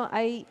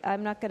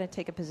I'm not going to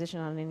take a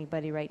position on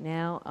anybody right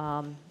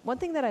now. One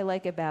thing that I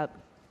like about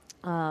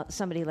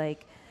somebody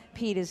like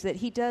Pete is that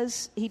he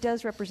does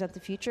represent the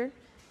future,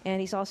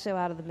 and he's also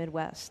out of the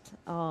Midwest,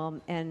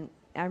 and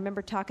I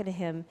remember talking to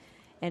him,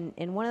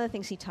 and one of the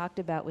things he talked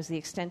about was the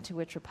extent to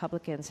which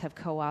Republicans have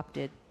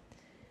co-opted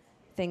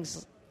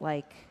things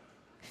like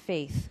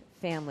faith,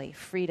 family,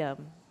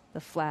 freedom, the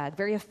flag,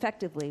 very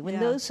effectively, when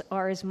those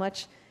are as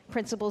much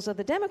principles of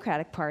the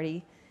Democratic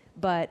Party,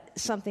 but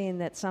something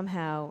that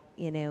somehow,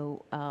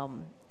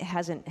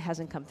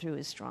 hasn't come through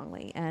as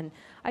strongly. And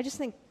I just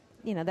think,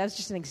 that was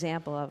just an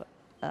example of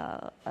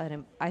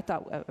I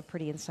thought a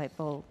pretty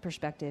insightful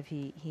perspective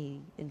he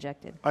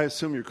injected. I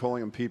assume you're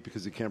calling him Pete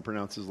because he can't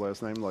pronounce his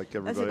last name like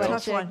everybody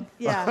else. That's a tough one.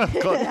 Yeah,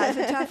 that's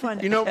a tough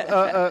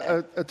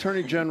one.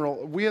 Attorney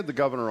General, we had the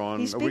governor on.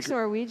 He speaks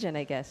Norwegian,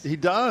 I guess. He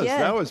does. Yeah,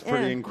 that was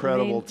pretty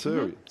incredible, too.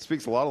 Mm-hmm. He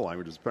speaks a lot of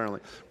languages,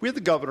 apparently. We had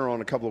the governor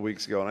on a couple of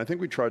weeks ago, and I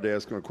think we tried to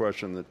ask him a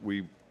question that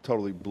we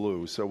totally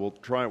blew, so we'll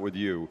try it with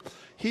you.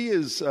 He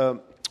is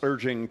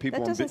urging people...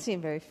 That doesn't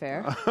seem very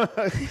fair.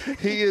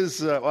 He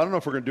is... I don't know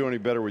if we're going to do any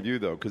better with you,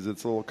 though, because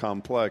it's a little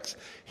complex.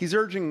 He's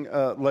urging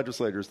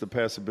legislators to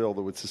pass a bill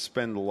that would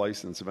suspend the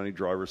license of any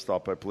driver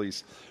stopped by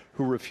police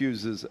who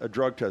refuses a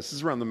drug test. This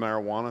is around the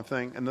marijuana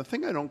thing. And the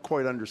thing I don't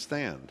quite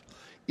understand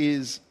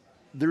is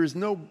there is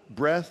no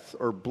breath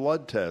or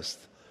blood test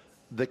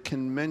that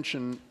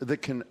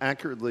can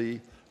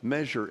accurately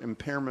measure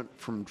impairment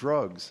from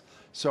drugs.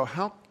 So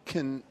how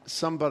can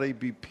somebody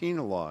be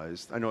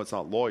penalized? I know it's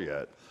not law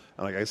yet,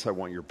 and I guess I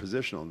want your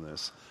position on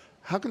this.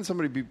 How can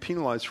somebody be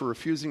penalized for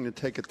refusing to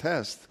take a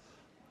test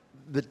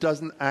that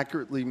doesn't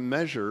accurately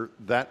measure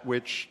that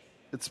which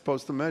it's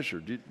supposed to measure?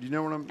 Do you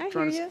know what I'm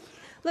trying to say?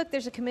 Look,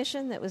 there's a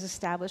commission that was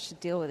established to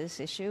deal with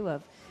this issue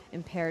of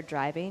impaired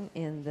driving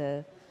in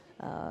the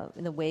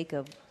wake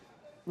of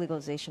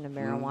legalization of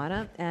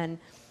marijuana. And,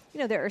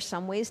 there are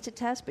some ways to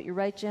test, but you're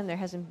right, Jim, there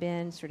hasn't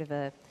been sort of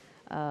a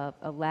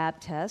lab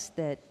test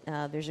that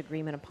there's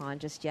agreement upon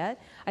just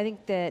yet. I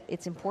think that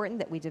it's important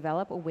that we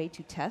develop a way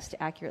to test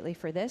accurately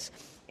for this.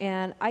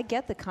 And I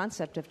get the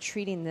concept of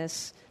treating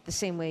this the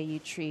same way you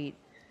treat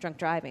drunk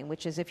driving,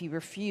 which is if you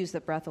refuse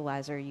the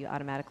breathalyzer, you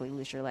automatically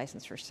lose your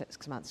license for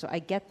 6 months. So I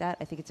get that.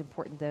 I think it's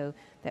important, though,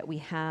 that we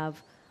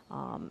have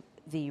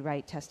the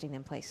right testing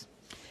in place.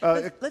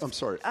 I'm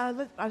sorry. I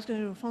was going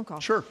to do a phone call.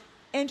 Sure.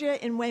 Andrea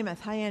in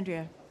Weymouth. Hi,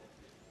 Andrea.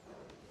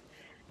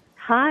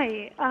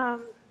 Hi.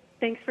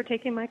 Thanks for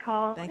taking my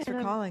call. Thanks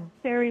for calling. I'm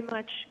very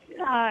much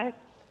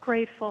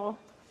grateful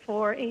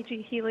for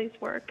A.G. Healy's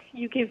work.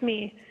 You give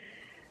me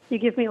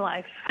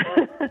life.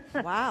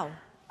 Wow.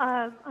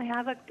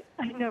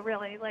 I know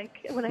really,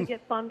 like when I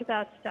get bummed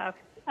about stuff,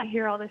 I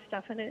hear all this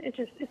stuff, and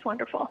it's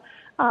wonderful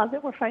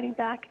that we're fighting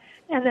back,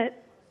 and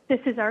that this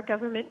is our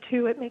government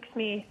too. It makes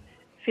me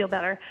feel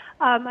better.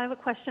 I have a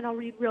question I'll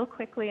read real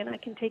quickly, and I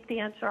can take the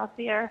answer off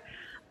the air.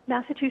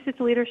 Massachusetts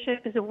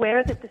leadership is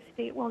aware that the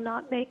state will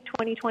not make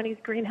 2020's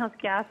greenhouse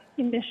gas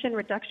emission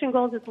reduction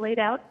goals as laid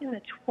out in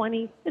the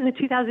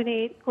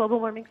 2008 Global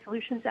Warming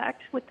Solutions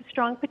Act, with the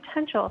strong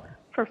potential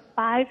for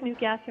 5 new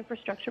gas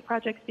infrastructure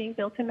projects being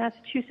built in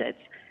Massachusetts.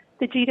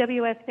 The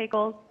GWSA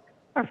goals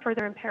are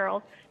further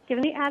imperiled.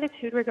 Given the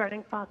attitude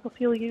regarding fossil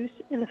fuel use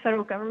in the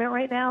federal government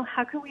right now,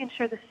 how can we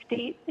ensure the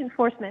state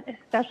enforcement,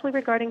 especially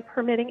regarding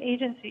permitting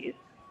agencies,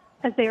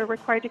 as they are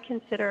required to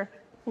consider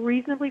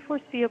reasonably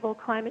foreseeable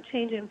climate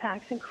change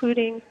impacts,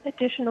 including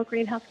additional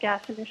greenhouse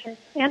gas emissions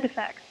and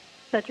effects,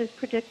 such as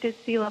predicted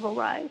sea level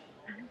rise?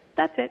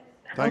 That's it.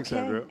 Thanks,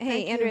 okay. Andrea.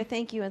 Hey, Andrea,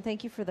 thank you, and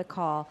thank you for the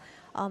call.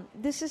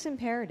 This is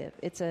imperative.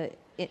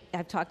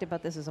 I've talked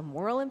about this as a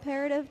moral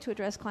imperative to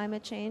address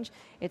climate change.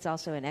 It's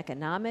also an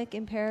economic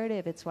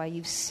imperative. It's why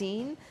you've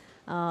seen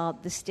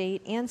the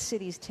state and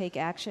cities take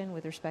action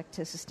with respect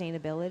to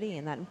sustainability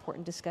and that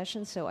important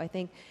discussion. So I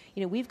think,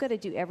 we've got to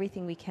do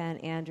everything we can,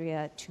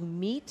 Andrea, to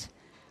meet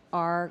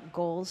our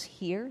goals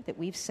here that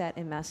we've set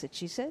in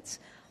Massachusetts.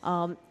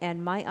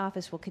 And my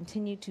office will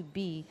continue to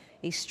be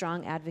a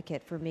strong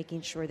advocate for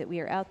making sure that we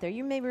are out there.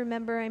 You may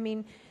remember,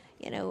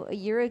 a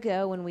year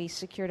ago when we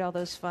secured all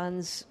those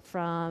funds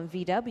from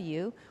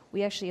VW,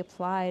 we actually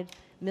applied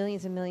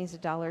millions and millions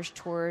of dollars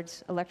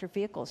towards electric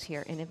vehicles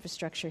here and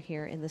infrastructure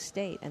here in the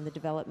state and the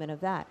development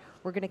of that.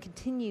 We're going to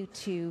continue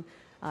to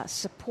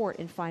support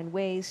and find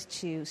ways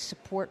to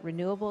support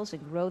renewables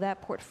and grow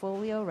that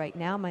portfolio. Right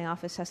now, my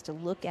office has to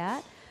look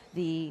at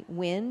the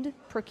wind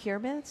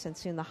procurements and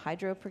soon the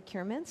hydro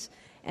procurements.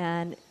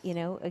 And,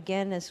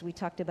 again, as we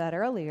talked about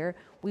earlier,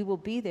 we will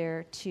be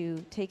there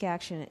to take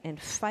action and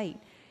fight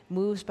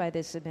moves by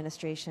this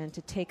administration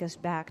to take us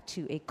back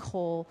to a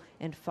coal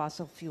and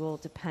fossil fuel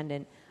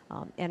dependent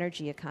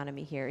energy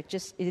economy here. It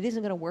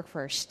isn't going to work for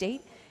our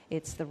state.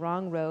 It's the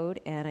wrong road,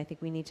 and I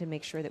think we need to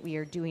make sure that we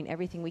are doing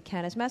everything we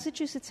can, as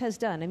Massachusetts has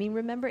done.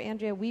 Remember,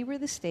 Andrea, we were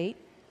the state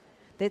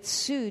that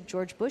sued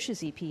George Bush's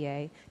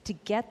EPA to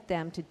get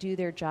them to do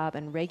their job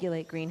and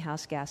regulate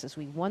greenhouse gases.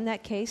 We won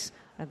that case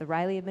under the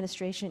Riley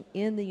administration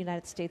in the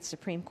United States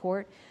Supreme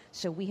Court.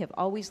 So we have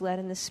always led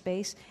in this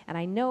space. And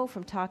I know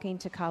from talking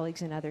to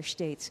colleagues in other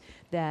states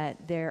that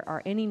there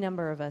are any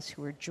number of us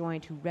who are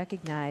joined who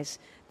recognize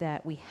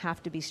that we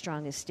have to be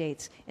strong as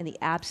states in the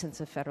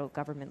absence of federal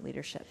government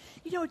leadership.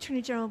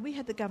 Attorney General, we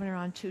had the governor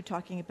on, too,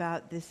 talking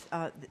about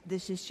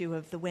this issue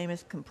of the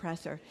Weymouth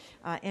compressor.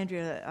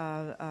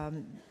 Andrea,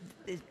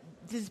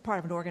 this is part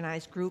of an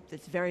organized group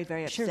that's very,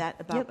 very upset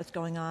about what's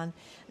going on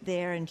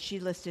there, and she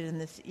listed in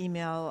this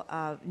email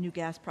new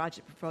gas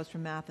project proposed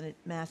from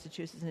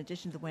Massachusetts in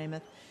addition to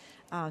Weymouth,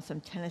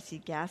 some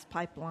Tennessee gas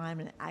pipeline,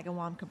 an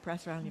Agawam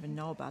compressor, I don't even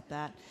know about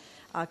that,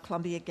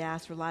 Columbia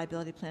Gas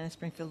Reliability Plan in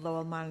Springfield,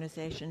 Lowell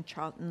Modernization,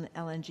 Charlton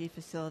LNG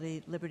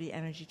Facility, Liberty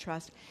Energy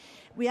Trust.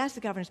 We asked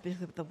the governor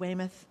specifically about the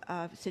Weymouth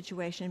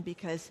situation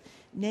because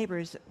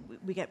neighbors,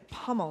 we get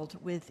pummeled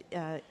with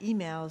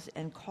emails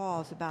and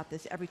calls about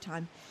this every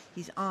time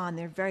he's on.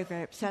 They're very,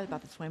 very upset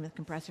about this Weymouth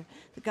compressor.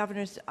 The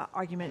governor's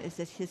argument is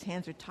that his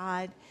hands are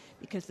tied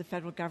because the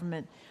federal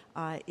government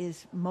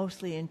is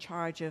mostly in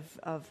charge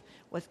of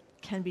what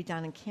can be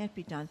done and can't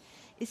be done.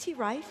 Is he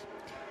right?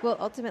 Well,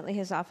 ultimately,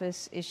 his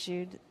office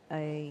issued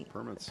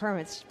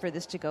permits for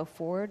this to go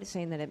forward,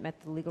 saying that it met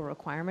the legal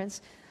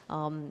requirements.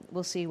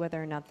 We'll see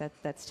whether or not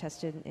that's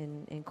tested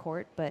in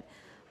court. But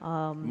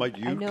might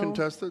you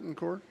contest it in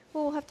court?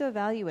 Well, we'll have to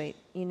evaluate.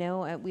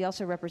 We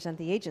also represent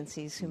the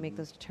agencies who make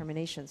those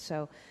determinations.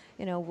 So,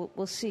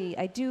 we'll see.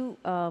 I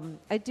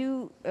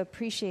do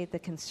appreciate the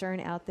concern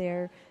out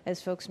there.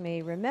 As folks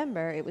may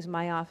remember, it was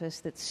my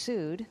office that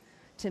sued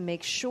to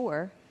make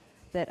sure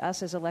that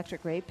us as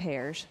electric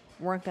ratepayers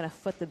weren't going to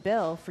foot the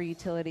bill for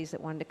utilities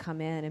that wanted to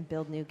come in and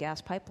build new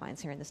gas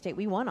pipelines here in the state.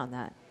 We won on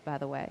that, by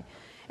the way.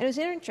 And it was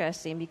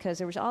interesting because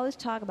there was all this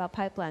talk about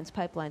pipelines.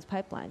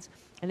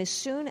 And as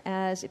soon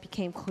as it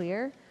became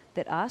clear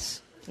that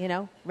us,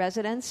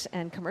 residents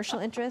and commercial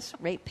interests,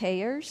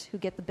 ratepayers who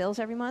get the bills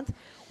every month,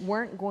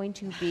 weren't going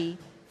to be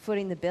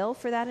footing the bill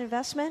for that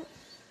investment,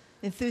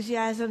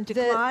 enthusiasm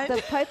declined.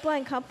 The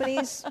pipeline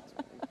companies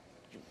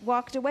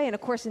walked away. And,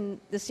 of course,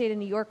 in the state of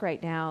New York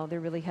right now,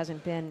 there really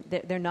hasn't been –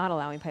 they're not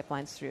allowing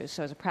pipelines through.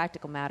 So as a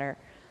practical matter,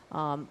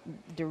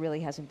 there really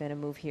hasn't been a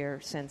move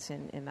here since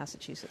in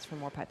Massachusetts for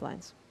more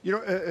pipelines.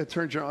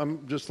 Attorney General,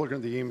 I'm just looking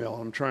at the email.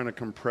 I'm trying to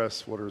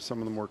compress what are some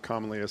of the more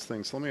commonly asked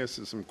things. So let me ask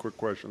you some quick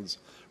questions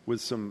with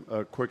some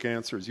quick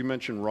answers. You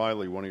mentioned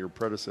Riley, one of your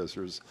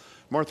predecessors.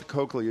 Martha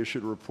Coakley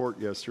issued a report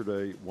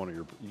yesterday, one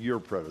of your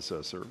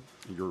predecessor,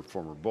 your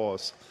former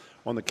boss,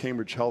 on the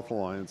Cambridge Health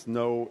Alliance.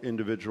 No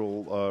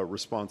individual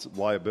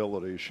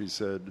liability, she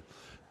said,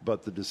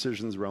 but the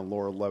decisions around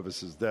Laura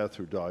Levis's death,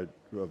 who died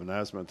of an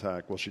asthma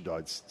attack, well, she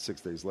died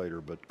 6 days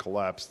later, but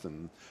collapsed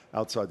and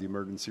outside the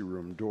emergency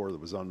room door that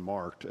was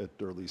unmarked,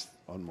 or at least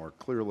unmarked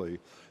clearly,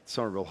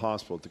 Somerville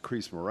Hospital,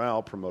 decreased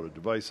morale, promoted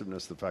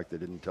divisiveness, the fact they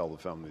didn't tell the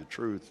family the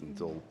truth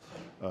until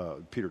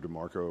Peter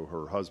DeMarco,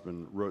 her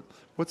husband, wrote.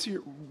 What's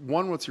your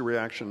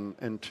reaction?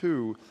 And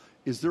two,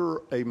 is there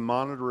a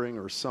monitoring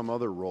or some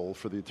other role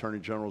for the Attorney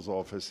General's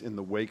office in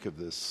the wake of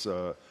this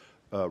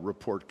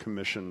report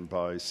commissioned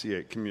by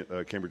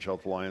Cambridge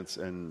Health Alliance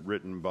and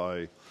written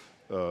by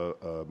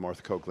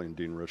Martha Coakley and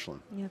Dean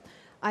Richland? Yeah,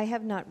 I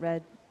have not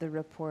read the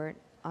report.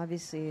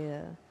 Obviously,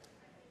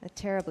 a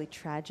terribly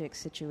tragic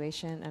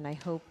situation, and I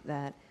hope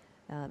that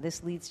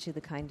this leads to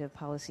the kind of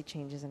policy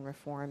changes and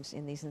reforms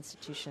in these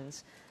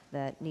institutions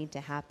that need to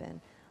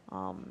happen.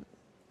 I'll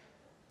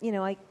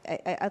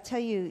tell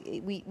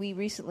you, we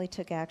recently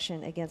took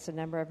action against a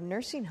number of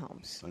nursing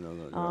homes. I know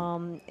that,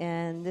 yeah.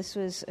 And this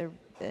was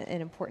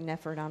an important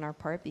effort on our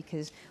part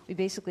because we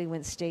basically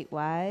went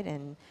statewide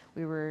and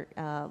we were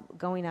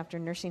going after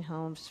nursing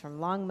homes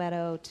from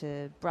Longmeadow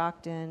to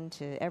Brockton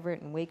to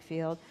Everett and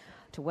Wakefield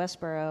to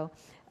Westboro,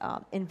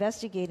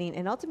 investigating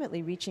and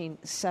ultimately reaching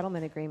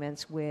settlement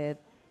agreements with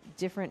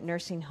different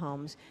nursing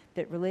homes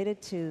that related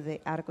to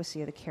the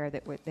adequacy of the care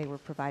that they were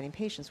providing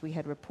patients. We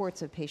had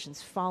reports of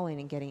patients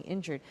falling and getting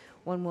injured,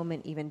 one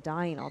woman even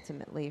dying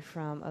ultimately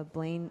from a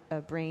brain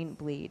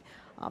bleed.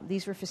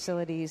 These were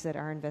facilities that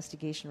our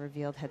investigation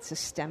revealed had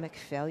systemic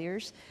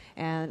failures,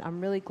 and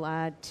I'm really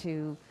glad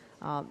to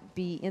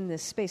be in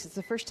this space. It's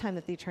the first time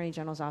that the Attorney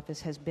General's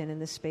office has been in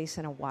this space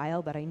in a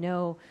while, but I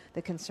know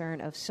the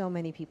concern of so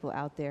many people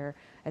out there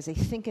as they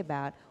think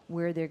about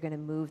where they're going to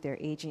move their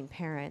aging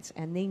parents,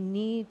 and they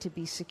need to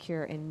be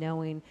secure in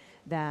knowing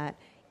that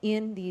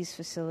in these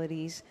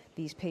facilities,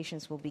 these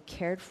patients will be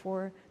cared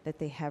for, that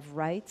they have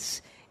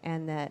rights,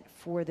 and that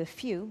for the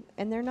few,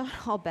 and they're not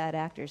all bad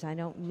actors. I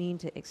don't mean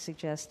to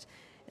suggest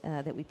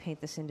that we paint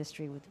this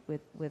industry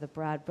with a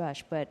broad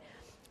brush, but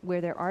where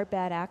there are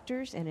bad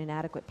actors and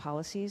inadequate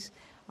policies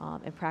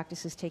and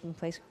practices taking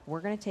place,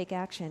 we're going to take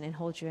action and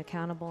hold you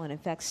accountable. And in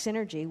fact,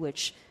 Synergy,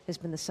 which has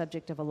been the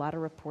subject of a lot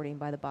of reporting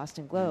by the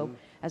Boston Globe,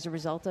 as a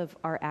result of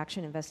our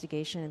action,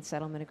 investigation, and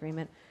settlement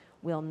agreement,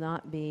 will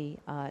not be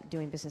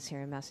doing business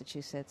here in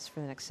Massachusetts for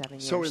the next 7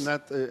 years. So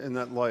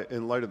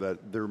in light of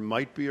that, there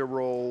might be a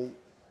role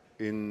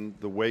in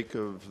the wake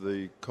of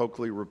the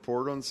Coakley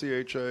report on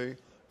CHA?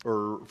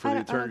 Or for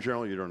the Attorney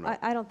General, you don't know?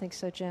 I don't think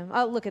so, Jim.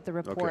 I'll look at the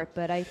report, Okay.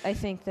 but I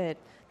think that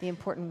the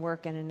important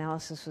work and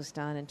analysis was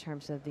done in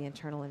terms of the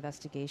internal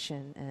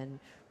investigation and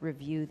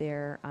review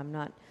there. I'm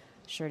not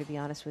sure, to be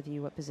honest with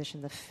you, what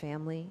position the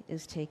family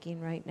is taking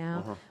right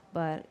now,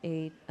 but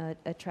a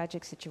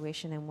tragic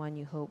situation and one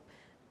you hope,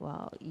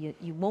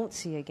 you won't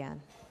see again.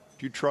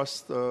 Do you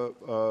trust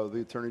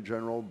the Attorney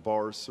General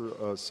Barr's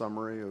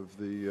summary of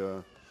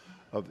the...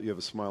 you have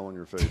a smile on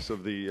your face,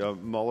 of the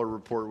Mueller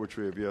report, which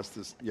we have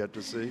yet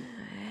to see?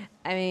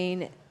 I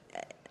mean,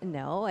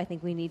 no, I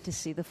think we need to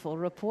see the full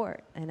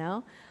report, you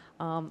know?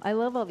 I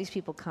love all these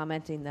people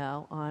commenting,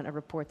 though, on a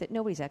report that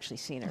nobody's actually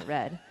seen or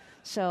read.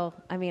 So,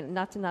 I mean,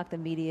 not to knock the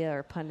media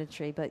or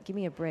punditry, but give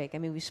me a break. I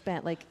mean, we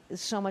spent,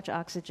 so much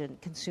oxygen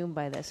consumed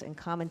by this and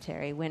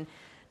commentary when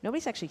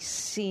nobody's actually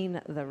seen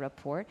the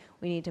report.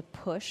 We need to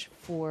push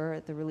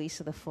for the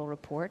release of the full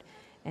report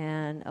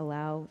and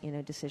allow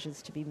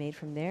decisions to be made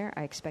from there.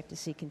 I expect to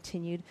see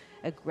continued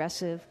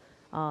aggressive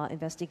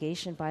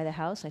investigation by the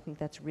House. I think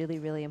that's really,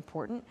 really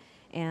important.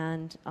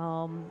 And,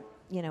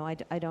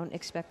 I don't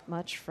expect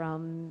much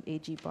from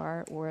AG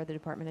Barr or the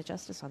Department of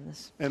Justice on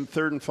this. And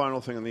third and final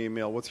thing on the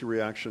email, what's your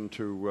reaction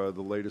to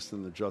the latest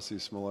in the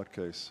Jussie Smollett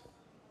case?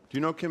 Do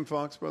you know Kim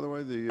Foxx, by the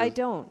way? I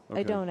don't.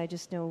 Okay. I don't. I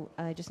just know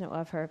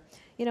of her.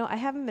 I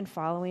haven't been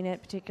following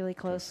it particularly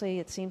closely.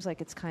 It seems like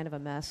it's kind of a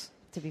mess,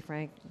 to be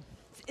frank.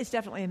 It's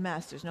definitely a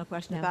mess. There's no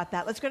question about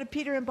that. Let's go to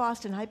Peter in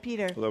Boston. Hi,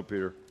 Peter. Hello,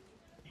 Peter.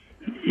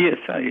 Yes,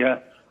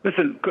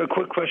 listen, a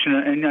quick question,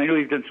 and I know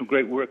you've done some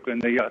great work on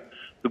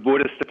the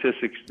border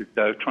statistics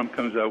that Trump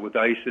comes out with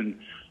ICE and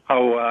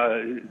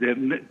how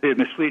they're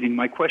misleading.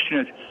 My question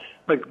is,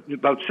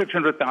 about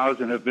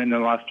 600,000 have been in the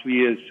last 2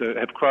 years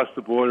have crossed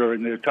the border,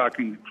 and they're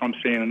talking, Trump's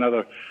saying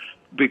another,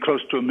 be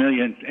close to 1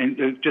 million, and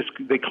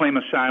they claim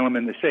asylum,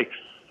 and they say,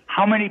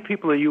 how many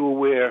people are you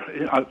aware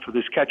for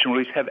this catch and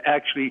release have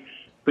actually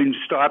been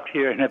stopped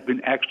here and have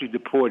been actually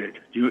deported?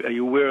 Are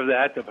you aware of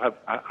that? Of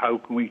how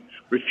can we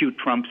refute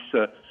Trump's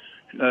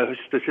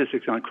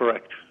statistics aren't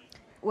correct?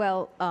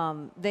 Well,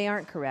 they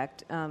aren't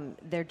correct.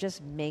 They're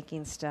just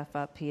making stuff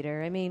up,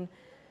 Peter. I mean,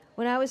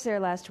 when I was there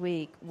last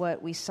week,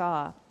 what we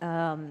saw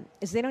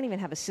is they don't even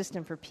have a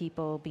system for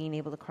people being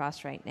able to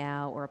cross right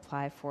now or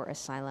apply for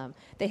asylum.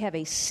 They have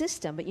a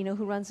system, but you know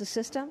who runs the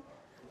system?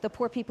 The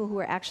poor people who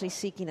are actually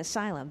seeking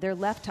asylum. They're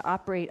left to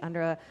operate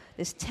under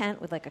this tent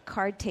with a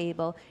card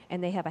table,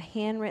 and they have a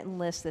handwritten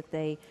list that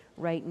they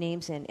write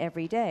names in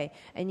every day.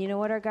 And you know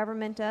what our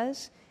government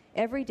does?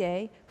 Every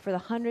day, for the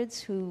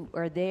hundreds who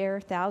are there,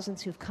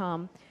 thousands who've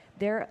come,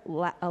 they're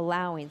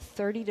allowing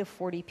 30 to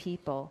 40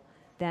 people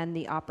then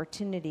the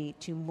opportunity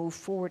to move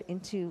forward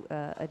into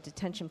a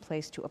detention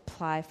place to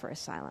apply for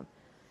asylum.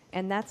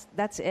 And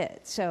that's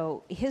it.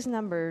 So his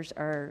numbers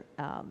are,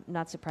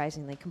 not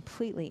surprisingly,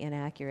 completely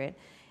inaccurate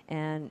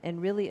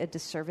and really a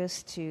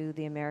disservice to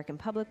the American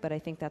public. But I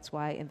think that's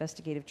why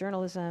investigative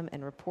journalism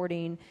and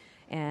reporting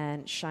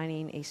and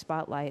shining a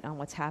spotlight on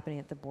what's happening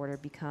at the border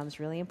becomes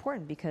really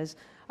important, because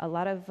a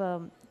lot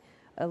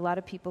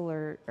of people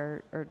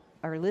are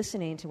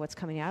listening to what's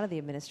coming out of the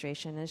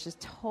administration, and it's just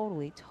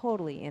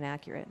totally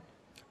inaccurate.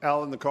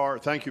 Al in the car.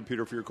 Thank you,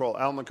 Peter, for your call.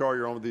 Al in the car,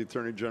 you're on with the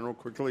Attorney General.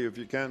 Quickly, if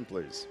you can,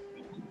 please.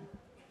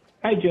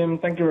 Hi, Jim.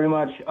 Thank you very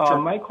much. Sure.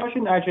 My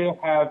question actually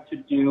have to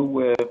do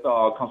with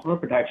consumer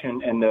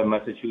protection and the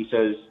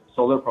Massachusetts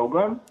solar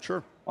program.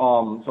 Sure.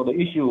 So the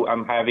issue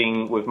I'm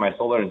having with my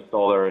solar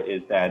installer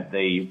is that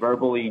they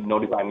verbally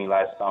notified me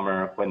last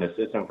summer when the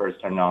system first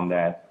turned on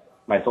that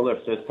my solar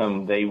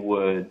system, they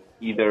would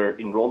either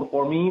enroll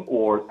for me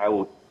or I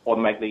would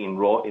automatically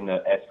enroll in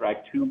the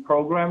SRAC 2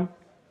 program.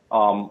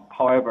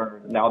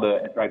 However, now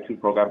the SRAC 2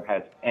 program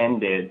has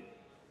ended.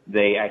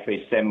 They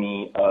actually sent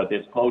me a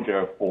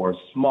disclosure for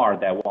SMART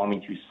that want me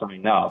to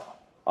sign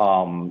up.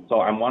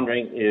 So I'm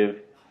wondering if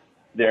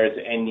there's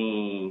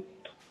any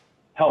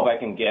help I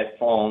can get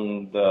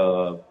from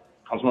the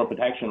consumer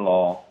protection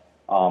law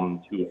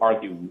to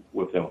argue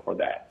with them for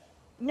that.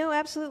 No,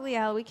 absolutely,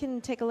 Al. We can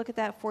take a look at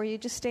that for you.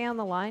 Just stay on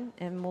the line,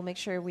 and we'll make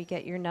sure we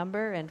get your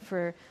number. And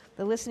for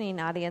the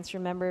listening audience,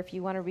 remember, if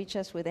you want to reach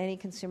us with any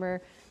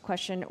consumer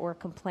question or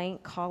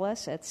complaint, call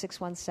us at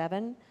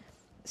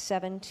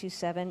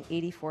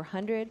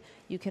 617-727-8400.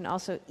 You can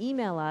also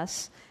email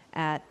us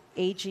at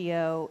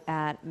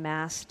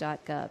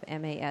ago@mass.gov,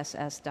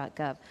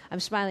 mass.gov. I'm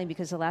smiling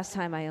because the last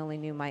time I only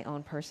knew my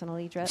own personal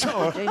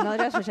email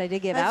address, which I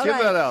did give out. Give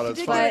that out. You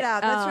did give it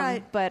out. That's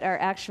right. But our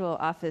actual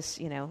office,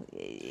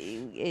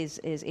 is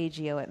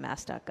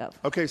ago@mass.gov.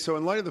 Okay, so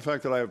in light of the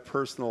fact that I have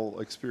personal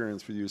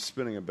experience with you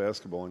spinning a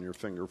basketball on your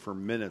finger for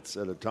minutes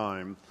at a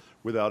time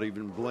without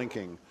even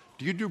blinking,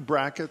 do you do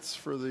brackets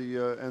for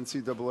the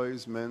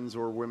NCAAs, men's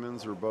or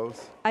women's or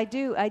both? I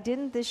do. I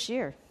didn't this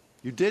year.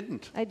 You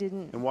didn't? I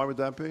didn't. And why would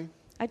that be?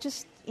 I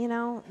just,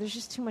 there's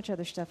just too much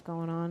other stuff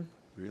going on.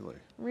 Really?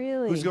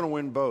 Who's going to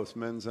win both,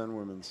 men's and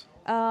women's?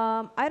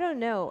 I don't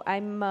know.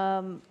 I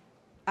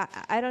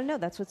don't know.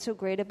 That's what's so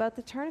great about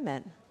the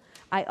tournament.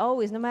 I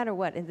always, no matter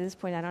what, at this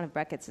point I don't have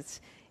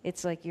brackets.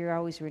 It's like you're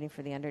always rooting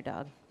for the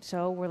underdog.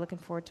 So we're looking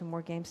forward to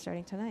more games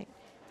starting tonight.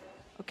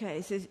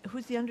 Okay, so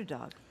who's the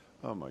underdog?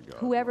 Oh, my God.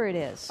 Whoever it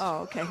is. Oh,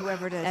 okay,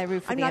 whoever it is. I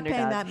root for I'm the not underdog.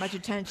 paying that much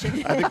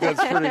attention. I think that's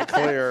pretty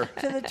clear.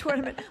 To the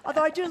tournament.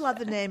 Although I do love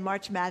the name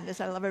March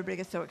Madness. I love everybody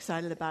gets so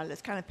excited about it.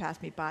 It's kind of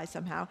passed me by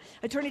somehow.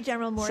 Attorney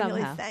General Moore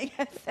Healy,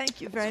 thank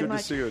you very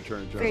much. It's good to see you,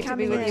 Attorney General. Great to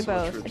be with you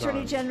both.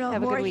 Attorney General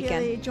Have a Moore good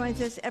weekend. Healy joins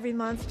us every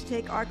month to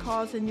take our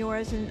calls and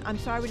yours. And I'm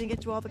sorry we didn't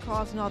get to all the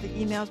calls and all the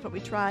emails, but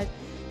we tried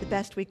the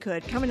best we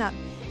could. Coming up,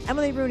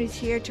 Emily Rooney's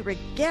here to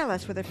regale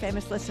us with her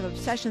famous list of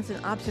obsessions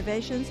and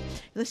observations.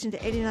 You're listening to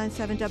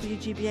 89.7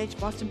 WGBH,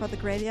 Boston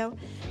Public Radio.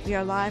 We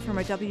are live from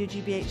our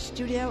WGBH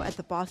studio at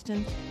the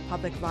Boston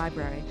Public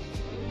Library.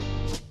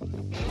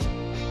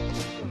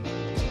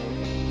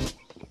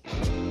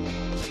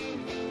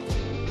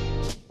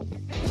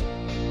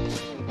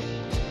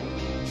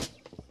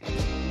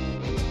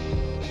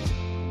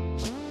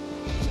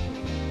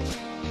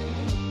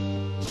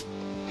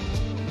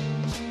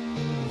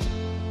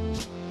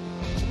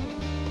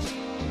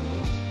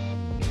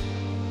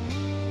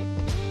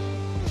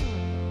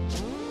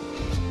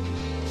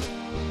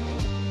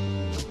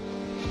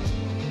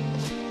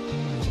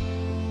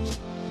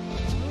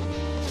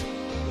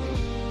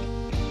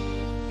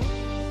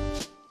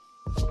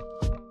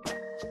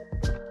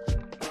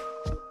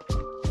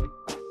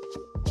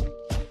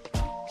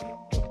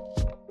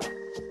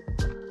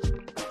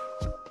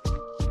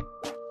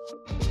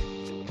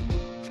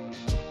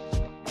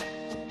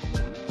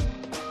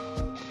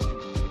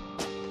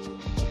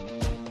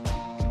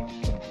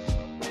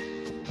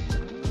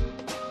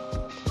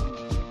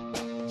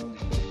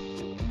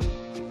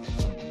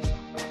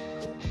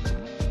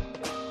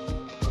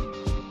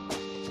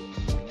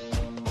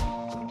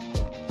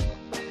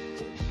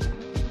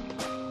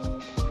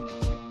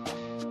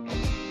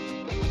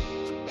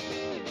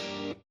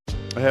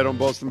 Ahead on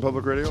Boston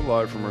Public Radio,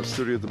 live from our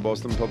studio at the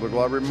Boston Public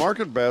Library.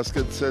 Market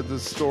Basket said the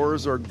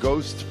stores are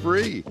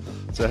ghost-free.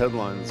 It's a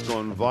headline that's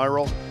gone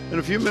viral. In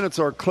a few minutes,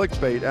 our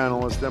clickbait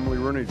analyst, Emily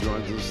Rooney,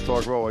 joins us to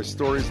talk about why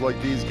stories like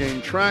these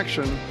gain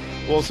traction.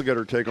 We'll also get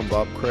her take on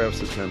Bob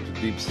Kraft's attempt to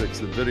deep-six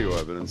the video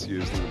evidence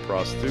used in the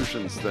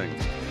prostitution sting.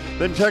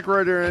 Then tech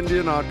writer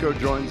Andy Ihnatko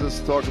joins us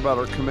to talk about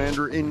our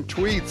commander in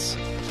tweets.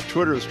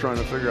 Twitter is trying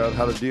to figure out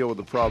how to deal with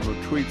the problem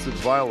of tweets that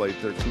violate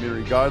their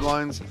community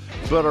guidelines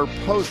but are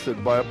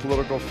posted by a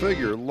political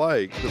figure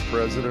like the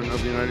President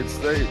of the United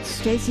States.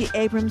 Stacey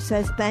Abrams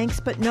says thanks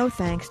but no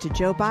thanks to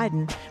Joe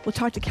Biden. We'll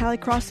talk to Callie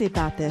Crossley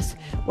about this.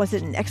 Was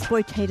it an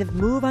exploitative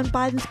move on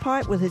Biden's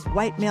part? Will his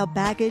white male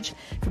baggage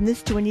from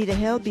this to Anita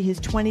Hill be his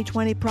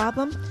 2020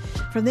 problem?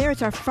 From there,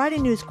 it's our Friday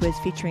News Quiz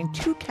featuring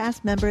 2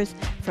 cast members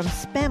from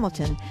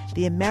Spamilton,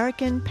 the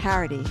American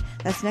Parody.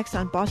 That's next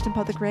on Boston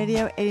Public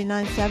Radio,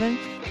 89.7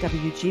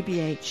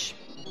 WGBH.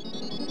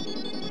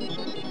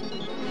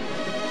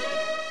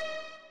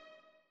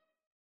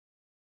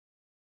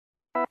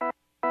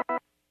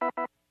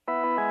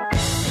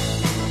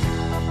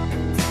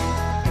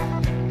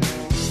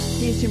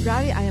 Houston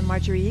Gravity, I am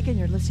Marjorie Egan.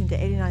 You're listening to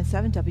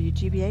 89.7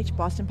 WGBH,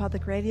 Boston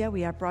Public Radio.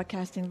 We are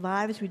broadcasting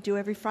live as we do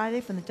every Friday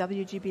from the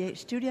WGBH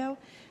studio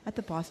at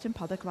the Boston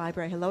Public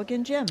Library. Hello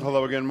again, Jim.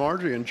 Hello again,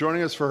 Marjorie. And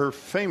joining us for her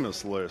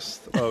famous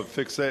list of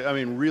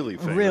really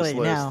famous list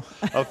now.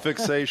 of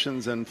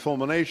fixations and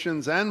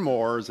fulminations and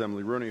more is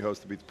Emily Rooney,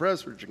 host of Beat the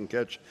Press, which you can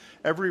catch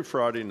every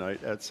Friday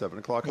night at 7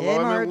 o'clock.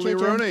 Hello, Hey, Emily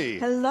Rooney.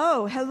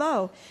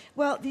 Hello.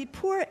 Well, the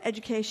poor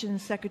Education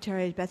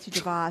Secretary, Betsy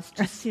DeVos,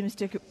 just seems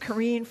to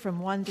careen from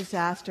one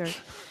disaster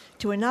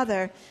to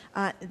another.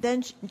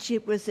 Then she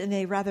was in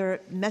a rather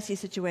messy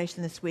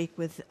situation this week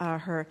with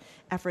her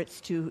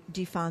efforts to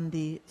defund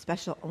the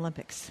Special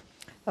Olympics.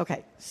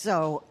 Okay,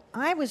 so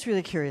I was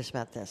really curious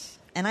about this.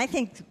 And I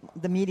think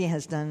the media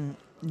has done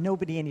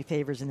nobody any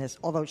favors in this,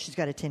 although she's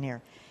got a tin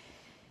ear.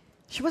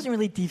 She wasn't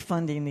really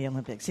defunding the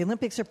Olympics. The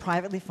Olympics are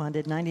privately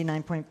funded.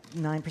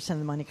 99.9% of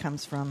the money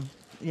comes from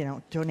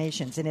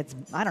donations, and it's,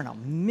 I don't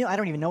know, I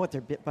don't even know what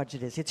their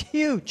budget is. It's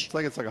huge. It's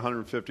like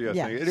 150, I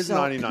think. It is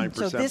 99%,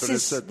 so this but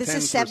is, it's this 10%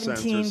 is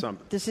 17, or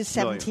something. This is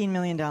 $17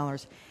 million.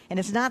 And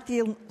it's not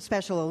the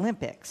Special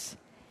Olympics.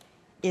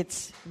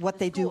 It's what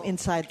they do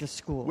inside the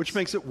schools. Which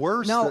makes it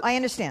worse. No, I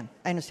understand.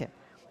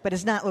 But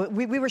it's not,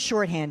 we were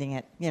shorthanding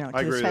it.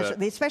 I agree with that.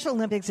 The Special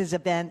Olympics is an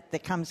event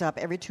that comes up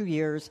every 2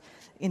 years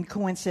in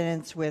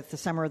coincidence with the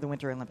Summer or the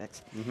Winter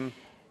Olympics. Mm-hmm.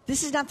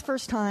 This is not the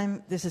first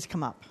time this has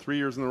come up. 3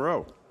 years in a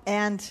row.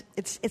 And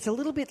it's a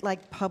little bit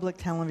like public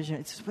television.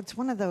 It's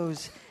one of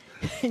those,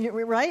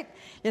 right?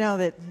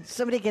 That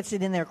somebody gets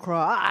it in their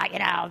craw.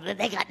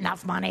 They got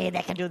enough money.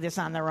 They can do this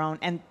on their own.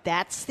 And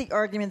that's the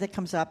argument that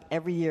comes up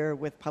every year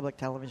with public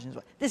television.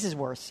 This is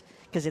worse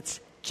because it's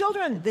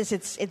children.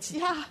 It's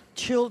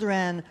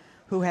children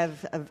who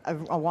have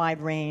a wide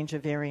range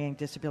of varying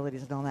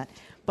disabilities and all that.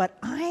 But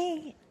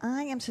I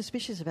am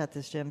suspicious about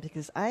this, Jim,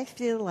 because I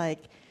feel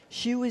like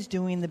she was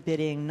doing the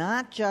bidding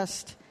not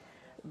just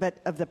but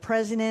of the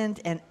president,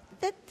 and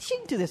that she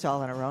didn't do this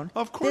all on her own.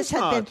 Of course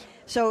not.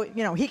 So,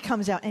 he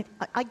comes out, and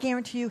I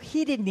guarantee you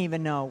he didn't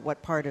even know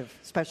what part of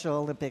Special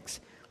Olympics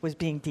was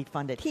being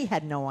defunded. He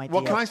had no idea.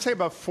 Well, can I say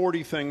about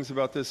 40 things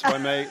about this, if I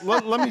may?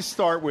 let me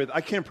start with,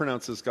 I can't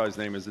pronounce this guy's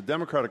name. It's a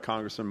Democratic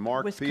Congressman,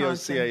 Mark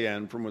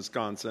Pocan from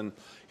Wisconsin.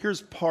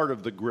 Here's part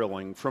of the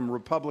grilling from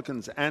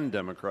Republicans and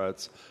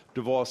Democrats.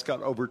 DeVos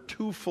got over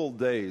 2 full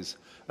days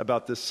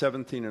about this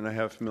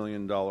 $17.5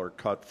 million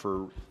cut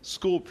for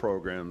school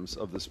programs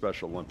of the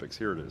Special Olympics.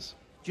 Here it is.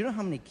 Do you know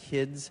how many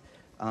kids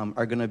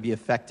are going to be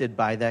affected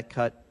by that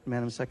cut,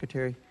 Madam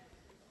Secretary?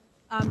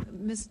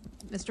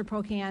 Mr.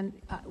 Pocan,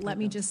 let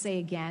me just say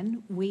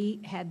again,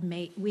 we had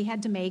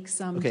to make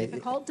some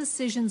difficult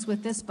decisions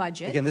with this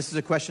budget. Again, this is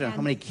a question on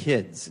how many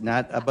kids,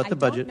 not about the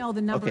budget. I don't know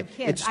the number of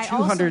kids. It's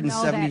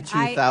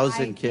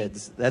 272,000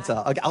 kids. That's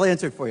all. I'll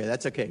answer it for you.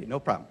 That's okay. No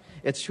problem.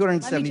 It's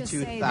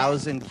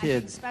 272,000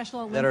 kids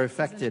that are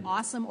affected. Is an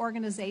awesome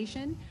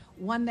organization,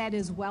 one that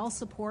is well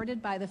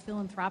supported by the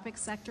philanthropic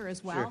sector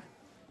as well. Sure.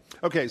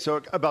 Okay, so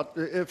about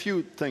a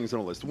few things on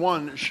the list.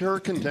 One, her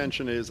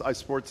contention is, I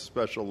support the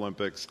Special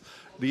Olympics.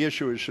 The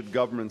issue is, should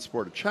government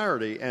support a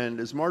charity? And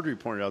as Marjorie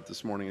pointed out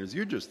this morning, as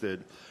you just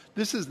did,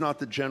 this is not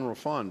the general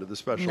fund of the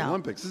Special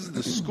Olympics. This is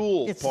the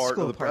school part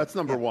of the part. That's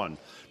number one.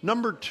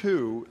 Number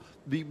two,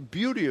 the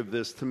beauty of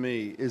this to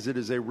me is it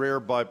is a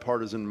rare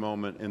bipartisan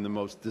moment in the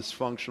most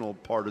dysfunctional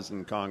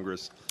partisan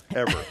Congress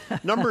ever.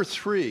 Number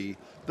three,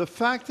 the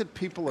fact that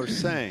people are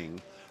saying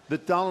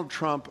that Donald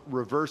Trump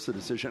reversed the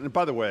decision, and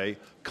by the way,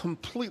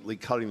 completely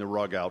cutting the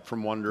rug out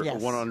from one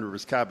under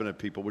his cabinet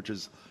people, which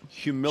is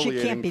humiliating for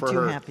her. She can't be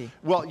too happy.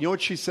 Well, you know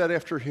what she said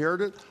after he heard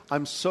it?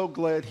 I'm so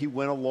glad he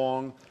went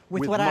along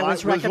with what I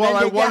was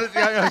recommending.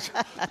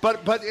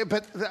 But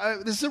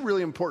this is a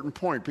really important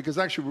point, because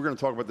actually we're going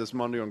to talk about this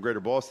Monday on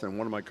Greater Boston.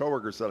 One of my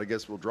coworkers said, I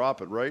guess we'll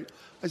drop it, right?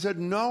 I said,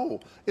 no.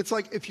 It's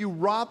like if you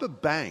rob a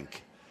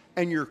bank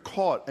and you're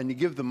caught and you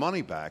give the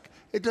money back,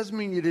 it doesn't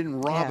mean you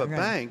didn't rob a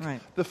bank. Right.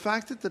 The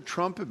fact that the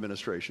Trump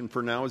administration,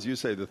 for now, as you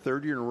say, the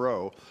third year in a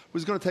row,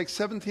 was going to take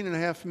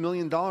 $17.5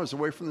 million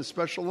away from the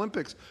Special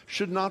Olympics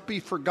should not be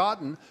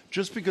forgotten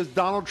just because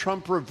Donald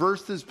Trump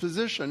reversed his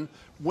position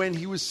when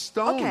he was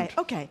stoned.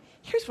 Okay.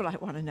 Here's what I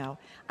want to know.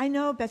 I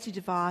know Betsy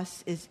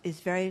DeVos is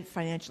very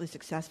financially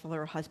successful.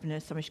 Her husband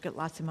is somebody. She's got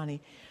lots of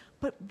money.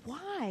 But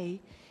why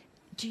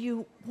do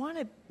you want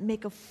to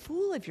make a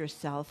fool of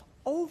yourself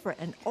over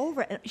and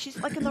over. And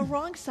she's like on the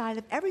wrong side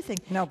of everything.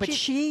 No, but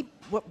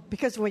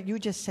because of what you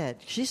just said,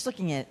 she's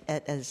looking at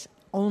as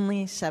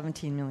only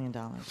 $17 million.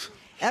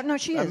 No,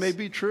 she is. That may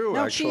be true,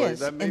 no, actually. She is.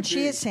 That may and be.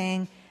 She is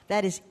saying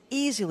that is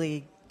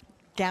easily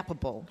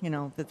gapable,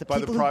 that the by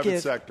people the private who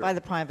give sector. By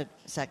the private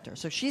sector.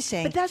 So she's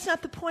saying... But that's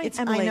not the point,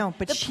 Emily. I know,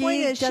 but the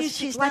point is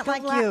she's like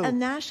not like you. A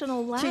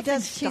national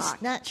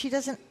laughingstock. She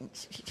doesn't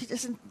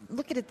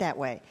look at it that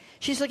way.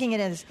 She's looking at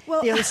it as...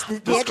 Well,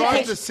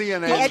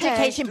 the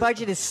education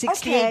budget is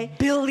 $68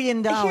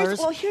 billion. Here's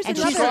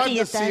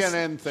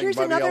CNN thing here's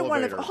by another the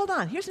one of, elevator. hold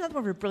on. Here's another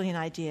one of her brilliant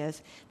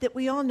ideas that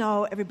we all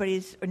know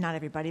or not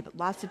everybody, but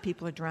lots of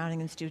people are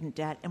drowning in student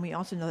debt. And we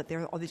also know that there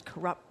are all these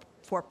corrupt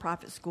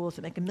for-profit schools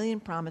that make a million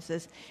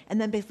promises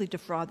and then basically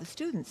defraud the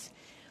students.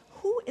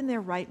 Who in their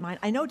right mind?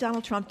 I know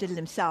Donald Trump did it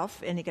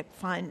himself, and he got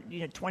fined,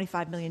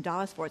 $25 million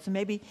for it. So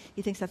maybe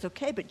he thinks that's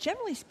okay. But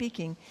generally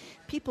speaking,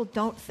 people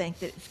don't think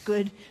that it's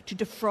good to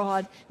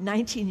defraud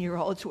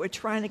 19-year-olds who are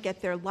trying to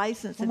get their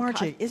license. Well,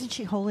 Margie, isn't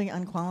she wholly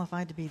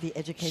unqualified to be the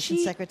education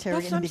secretary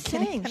in the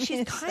beginning? That's what I'm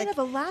saying. She's kind of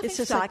a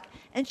laughingstock,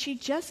 and she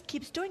just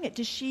keeps doing it.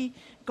 Does she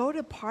go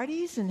to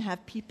parties and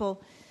have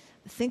people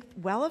think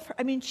well of her?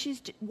 I mean,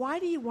 why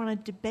do you want to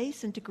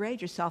debase and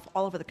degrade yourself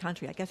all over the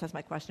country? I guess that's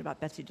my question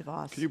about Betsy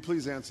DeVos. Can you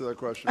please answer that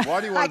question?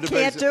 Why do you want to debase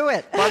I can't do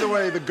it. By the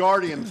way, The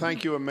Guardian,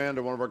 thank you,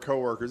 Amanda, one of our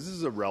coworkers, this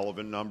is a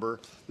relevant number.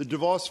 The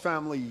DeVos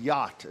family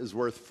yacht is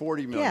worth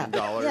 $40 million.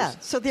 Yeah.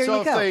 So there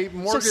you go. If they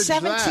mortgage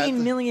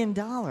 $17 million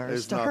to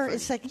nothing. her,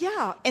 it's like,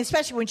 and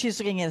especially when she's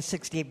looking at a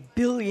 $68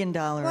 billion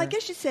Well, I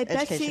guess you'd say,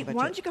 Betsy,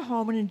 why don't you go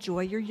home and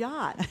enjoy your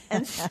yacht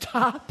and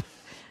stop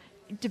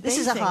debasing. This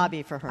is a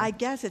hobby for her. I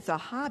guess it's a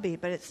hobby,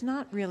 but it's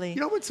not really. You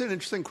know what's an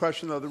interesting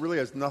question, though, that really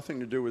has nothing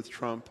to do with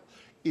Trump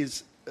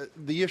is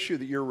the issue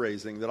that you're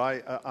raising that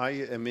I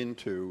am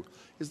into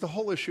is the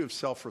whole issue of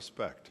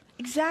self-respect.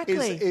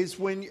 Exactly. Is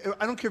when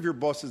I don't care if your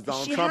boss is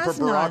Donald She Trump or has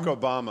Barack none,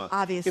 Obama.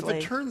 obviously.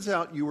 If it turns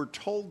out you were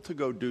told to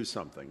go do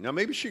something, now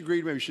maybe she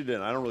agreed, maybe she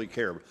didn't. I don't really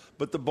care.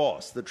 But the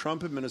boss, the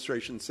Trump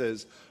administration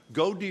says,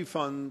 go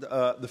defund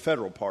the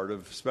federal part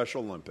of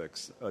Special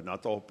Olympics,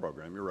 not the whole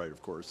program. You're right,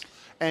 of course,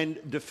 and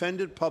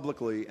defend it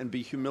publicly and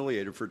be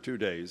humiliated for 2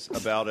 days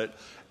about it.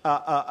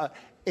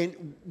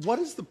 And what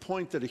is the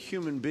point that a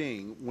human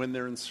being, when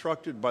they're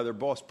instructed by their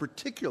boss,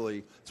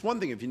 particularly, it's one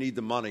thing if you need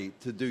the money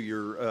to do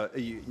you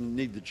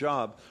need the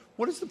job.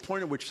 What is the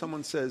point at which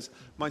someone says,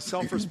 my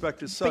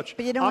self-respect is such,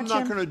 but you know I'm what,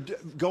 not Jim? going to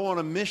go on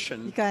a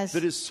mission that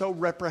is so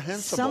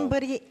reprehensible?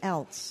 Somebody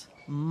else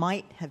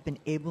might have been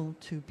able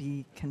to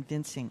be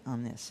convincing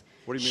on this.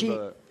 What do you mean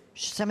by that?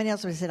 Somebody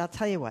else would have said, I'll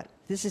tell you what,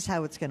 this is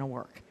how it's going to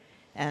work.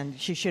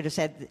 And she should have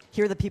said,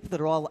 here are the people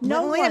that are all...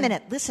 Wait a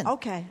minute, listen.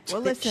 Okay,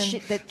 well,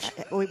 listen.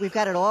 We've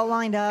got it all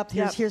lined up.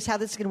 Yep. Here's how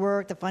this is going to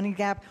work, the funding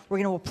gap. We're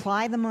going to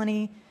apply the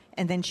money.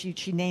 And then she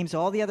names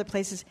all the other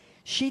places.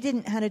 She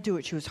didn't know how to do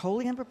it. She was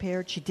wholly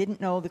unprepared. She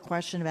didn't know the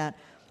question about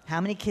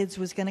how many kids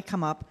was going to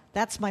come up.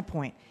 That's my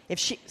point. If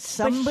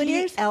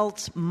somebody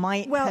else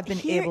might have been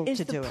able to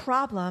do it. Here is the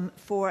problem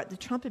for the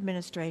Trump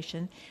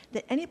administration,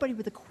 that anybody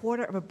with a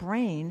quarter of a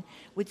brain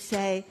would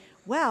say,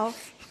 well,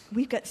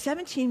 we've got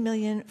 $17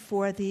 million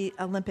for the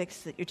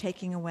Olympics that you're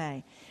taking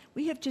away.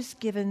 We have just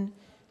given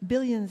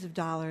billions of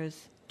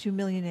dollars to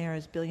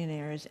millionaires,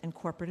 billionaires, and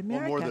corporate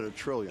America. Well, more than $1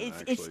 trillion,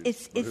 actually.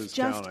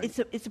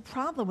 It's a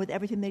problem with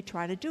everything they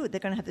try to do. They're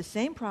going to have the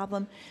same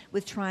problem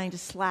with trying to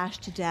slash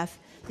to death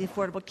the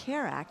Affordable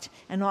Care Act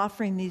and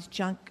offering these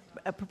junk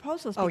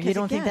proposals. Oh, you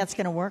don't think that's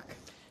going to work?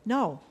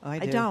 No, I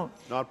don't.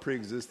 Not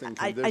pre-existing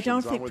conditions. I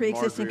don't think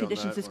pre-existing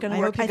conditions is going to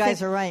work. I hope you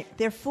guys are right.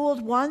 They're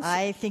fooled once.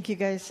 I think you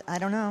guys, I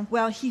don't know.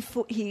 Well, he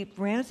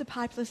ran as a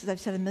populist, as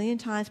I've said a million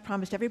times,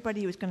 promised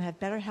everybody he was going to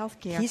have better health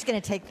care. He's going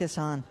to take this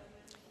on.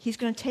 He's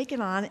going to take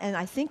it on, and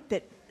I think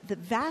that the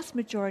vast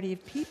majority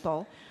of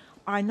people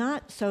are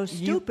not so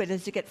stupid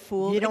as to get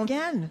fooled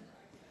again.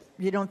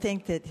 You don't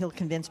think that he'll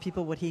convince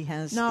people what he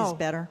has is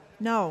better?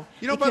 No.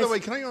 You know, by the way,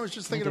 I was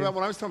just thinking about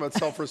when I was talking about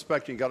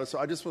self-respect, I just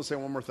want to say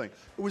one more thing.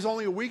 It was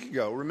only a week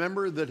ago.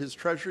 Remember that his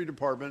Treasury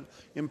Department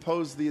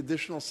imposed the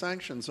additional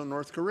sanctions on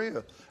North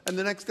Korea. And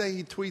the next day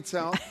he tweets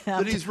out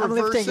that he's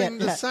reversing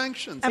the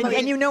sanctions.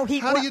 And you know,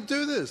 how do you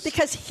do this?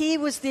 Because he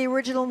was the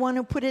original one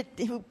who proffered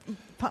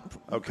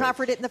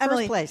it in the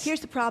first place.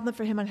 Here's the problem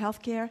for him on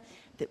health care.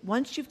 That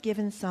once you've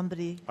given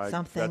somebody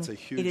something, that's a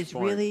huge it is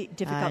point. really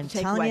difficult to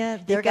take away. I'm telling you,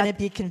 they're going to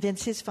be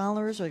convinced, his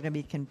followers are going to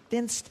be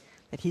convinced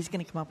that he's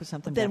going to come up with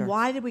something better. Then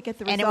why did we get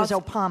the results? And it was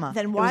Obama.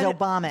 Then why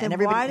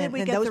did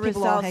we get the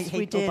results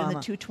we did Obama. in the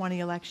 2020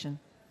 election?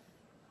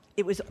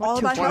 It was all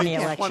about health care.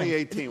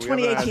 2018. The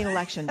 2018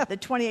 election. The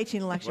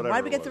 2018 election. Whatever Why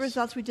did we get the it was.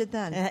 results we did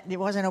then? It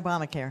wasn't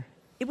Obamacare.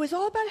 It was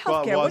all about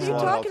health care. What are you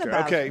talking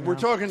about? Okay, we're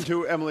talking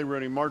to Emily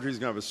Rooney. Marjorie's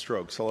going to have a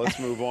stroke, so let's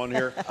move on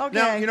here. Okay.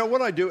 Now, you know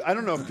what I do? I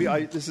don't know if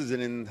this is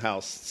an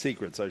in-house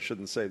secret, so I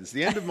shouldn't say this.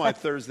 The end of my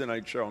Thursday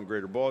night show in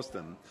Greater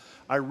Boston,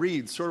 I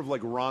read sort of like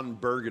Ron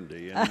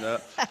Burgundy,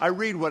 and I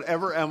read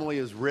whatever Emily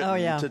has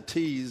written to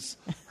tease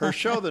her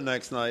show the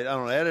next night. I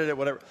don't know, edit it,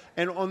 whatever.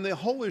 And on the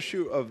whole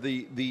issue of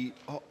the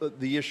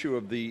issue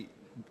of the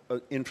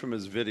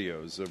infamous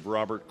videos of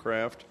Robert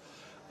Kraft.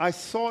 I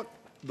thought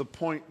the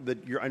point that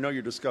I know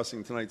you're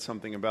discussing tonight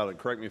something about it,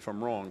 correct me if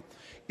I'm wrong,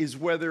 is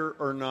whether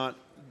or not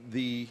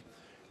the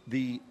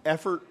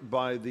effort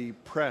by the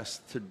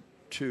press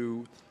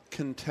to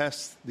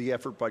contest the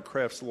effort by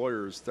Kraft's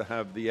lawyers to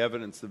have the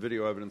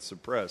video evidence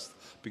suppressed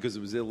because it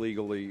was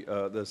illegally,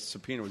 the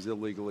subpoena was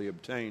illegally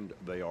obtained,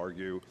 they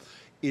argue,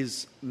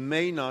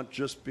 may not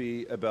just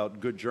be about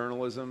good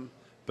journalism,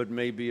 but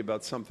may be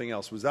about something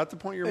else. Was that the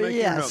point you're making?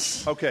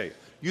 Yes. No? Okay.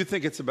 You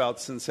think it's about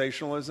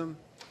sensationalism?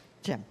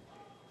 Jim.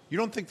 You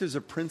don't think there's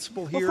a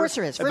principle here of course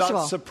there is. First about of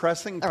all,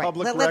 suppressing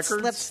public records?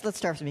 records? Let's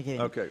start from the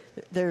beginning. Okay.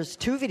 There's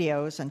 2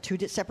 videos on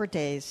 2 separate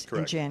days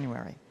in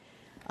January.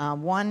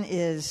 One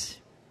is,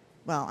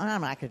 well,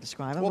 I'm not going to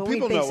describe them. Well, but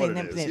people know what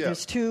it is. Yeah.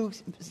 There's 2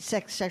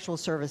 sexual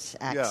service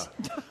acts.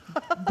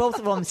 Yeah. Both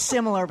of them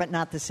similar but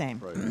not the same.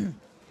 Right.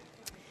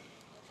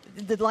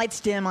 The light's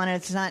dim on it.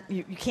 It's not.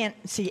 You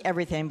can't see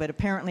everything, but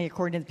apparently,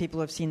 according to the people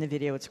who have seen the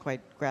video, it's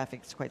quite graphic.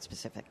 It's quite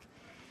specific.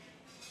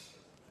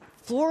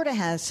 Florida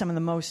has some of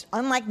the most,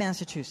 unlike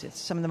Massachusetts,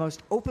 some of the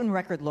most open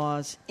record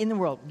laws in the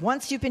world.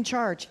 Once you've been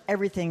charged,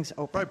 everything's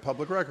open. Right,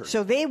 public record.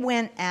 So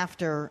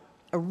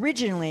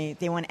originally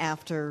they went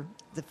after,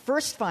 the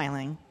first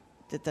filing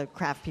that the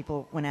Kraft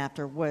people went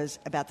after was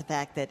about the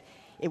fact that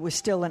it was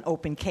still an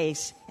open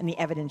case and the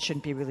evidence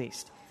shouldn't be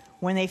released.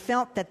 When they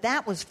felt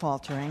that was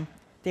faltering,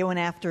 they went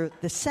after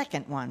the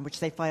second one, which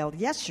they filed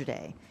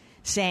yesterday,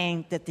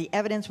 saying that the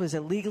evidence was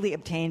illegally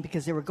obtained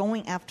because they were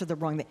going after the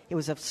wrong. It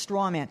was a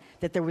straw man,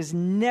 that there was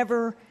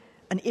never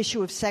an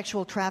issue of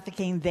sexual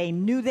trafficking. They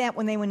knew that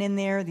when they went in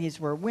there. These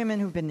were women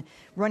who've been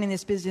running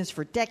this business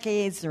for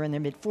decades. They're in their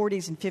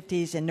mid-40s and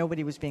 50s, and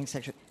nobody was being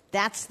sexual.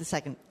 That's the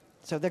second.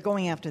 So they're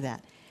going after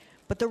that.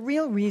 But the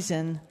real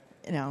reason,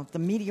 the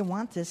media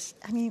want this,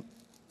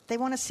 they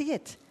want to see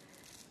it.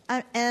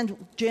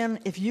 And, Jim,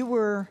 if you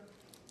were,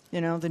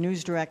 the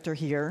news director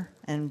here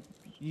and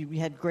you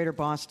had Greater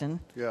Boston.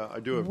 Yeah, I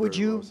do have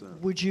Greater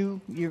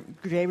Boston.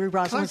 Greater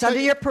Boston was under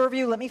your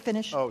purview. Let me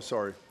finish. Oh,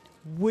 sorry.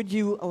 Would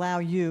you allow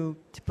you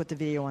to put the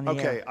video on the air?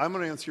 Okay, I'm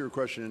going to answer your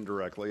question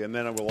indirectly, and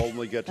then I will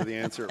only get to the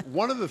answer.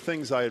 One of the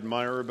things I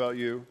admire about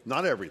you,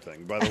 not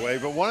everything, by the way,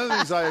 but one of the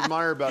things I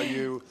admire about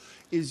you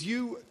is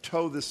you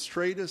toe the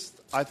straightest,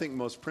 I think,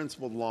 most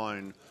principled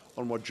line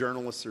on what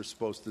journalists are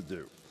supposed to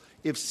do.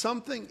 If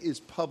something is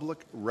public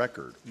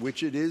record,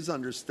 which it is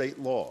under state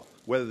law,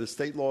 whether the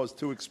state law is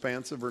too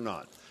expansive or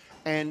not,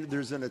 and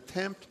there's an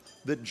attempt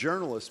that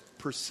journalists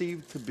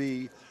perceive to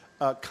be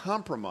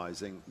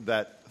compromising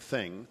that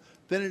thing,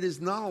 then it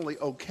is not only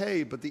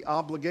okay, but the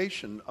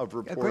obligation of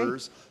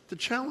reporters to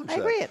challenge that.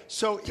 I agree.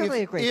 So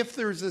totally agree. If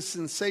there's a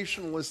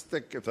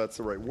sensationalistic, if that's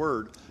the right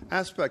word,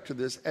 aspect to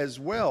this as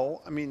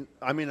well,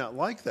 I may not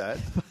like that,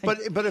 but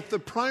if the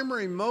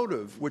primary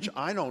motive, which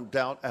I don't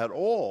doubt at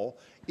all,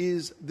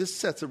 is this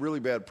sets a really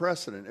bad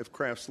precedent if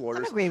Kraft's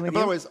lawyers... I agree with you.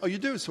 By the way, you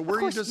do? So where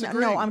are you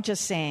disagreeing? No, I'm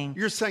just saying...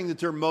 You're saying that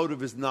their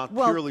motive is not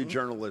purely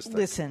journalistic.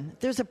 Listen,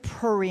 there's a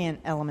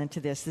prurient element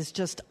to this. It's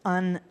just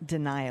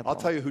undeniable. I'll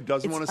tell you who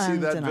doesn't want to see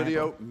that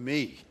video?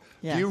 Me.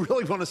 Yeah. Do you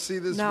really want to see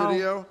this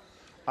video?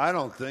 I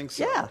don't think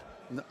so. Yeah.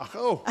 No.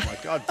 Oh, my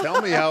God.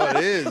 Tell me how it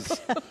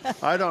is.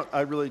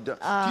 I really don't.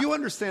 Do you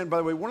understand, by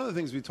the way, one of the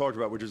things we talked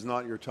about, which is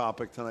not your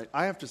topic tonight,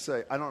 I have to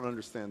say, I don't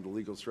understand the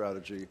legal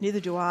strategy.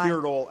 Neither do I. Here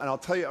at all. And I'll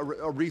tell you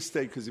a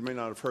restate, because you may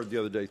not have heard the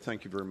other day.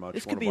 Thank you very much.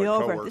 This could be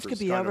over. This could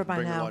be over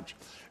by now. Lunch.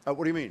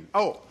 What do you mean?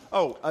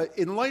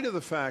 In light of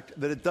the fact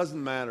that it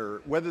doesn't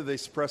matter whether they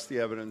suppress the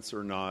evidence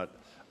or not,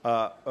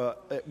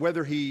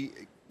 whether he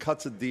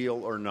cuts a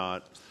deal or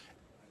not,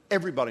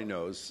 everybody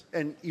knows,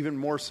 and even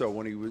more so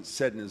when he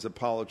said in his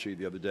apology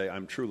the other day,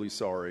 "I'm truly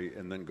sorry,"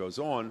 and then goes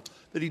on,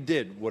 that he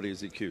did what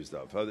he's accused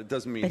of. It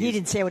doesn't mean he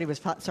didn't say what he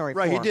was sorry for.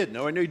 Right, he did.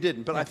 No, I know he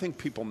didn't, but I think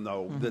people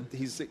know that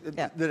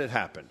that it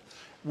happened.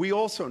 We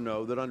also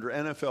know that under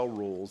NFL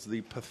rules,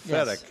 the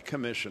pathetic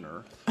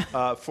commissioner,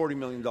 $40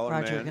 million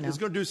man, is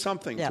going to do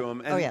something to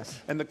him. And,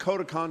 and the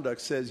code of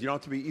conduct says you don't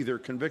have to be either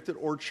convicted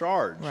or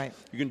charged. Right.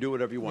 You can do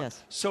whatever you want.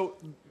 Yes. So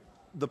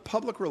the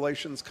public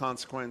relations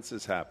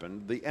consequences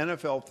happened. The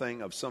NFL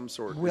thing of some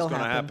sort is going to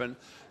happen.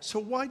 So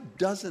why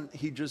doesn't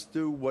he just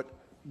do what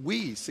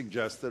we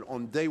suggested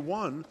on day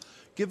one?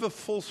 Give a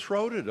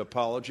full-throated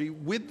apology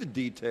with the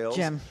details.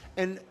 Jim,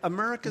 and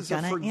America's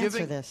a forgiving.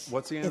 Answer this.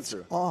 What's the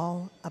answer? It's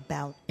all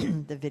about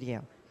the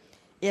video.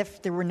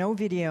 If there were no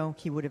video,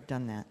 he would have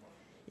done that.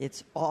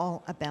 It's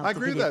all about I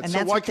agree the video. with that.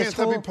 So why can't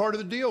that be part of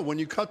the deal? When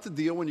you cut the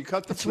deal, when you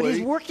cut the plea. That's what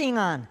he's working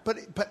on. But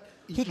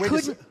he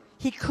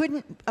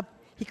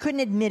couldn't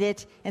admit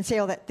it and say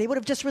all that. They would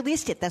have just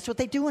released it. That's what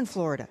they do in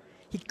Florida.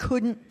 He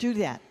couldn't do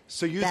that.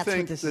 So you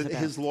think that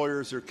his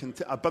lawyers are...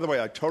 by the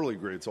way, I totally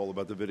agree it's all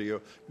about the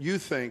video. You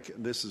think,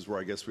 this is where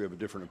I guess we have a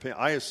different opinion,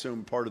 I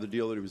assume part of the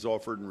deal that he was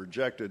offered and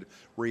rejected,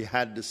 where he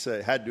had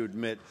to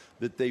admit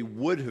that they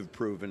would have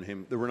proven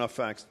him, there were enough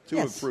facts to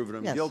have proven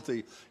him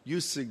guilty.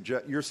 You're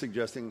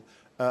suggesting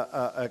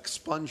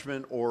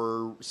expungement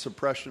or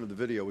suppression of the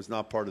video is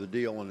not part of the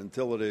deal, and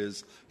until it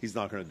is, he's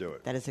not going to do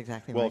it. That is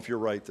exactly well, right. if you're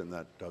right, then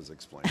that does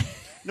explain it.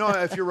 No,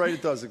 if you're right,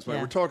 it does explain.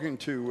 Yeah. We're talking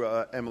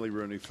to Emily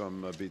Rooney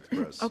from Beat the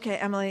Press. Okay,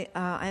 Emily,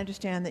 I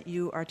understand that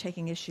you are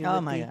taking issue Oh,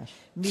 with my the gosh.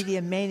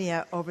 media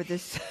mania over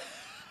this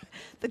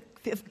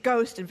the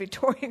ghost in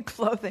Victorian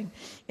clothing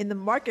in the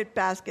Market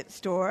Basket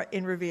store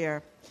in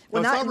Revere.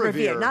 Well, No, it's not in not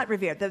Revere. Revere. Not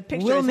Revere. The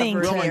picture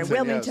Wilmington. is of Revere.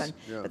 Wilmington, yes.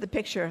 Yeah. But the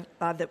picture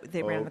that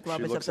they ran on the Globe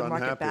she is of looks the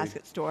Market unhappy.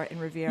 Basket store in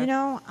Revere. You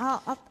know,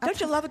 Don't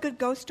you love a good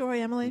ghost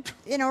story, Emily?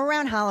 You know,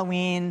 around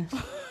Halloween,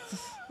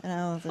 you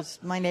know,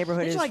 my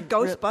neighborhood Don't is you like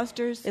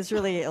Ghostbusters? It's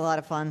really a lot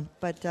of fun.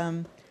 But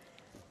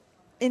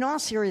in all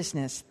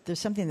seriousness, there's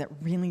something that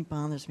really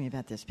bothers me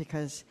about this,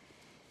 because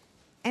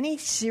any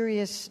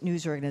serious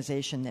news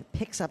organization that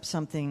picks up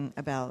something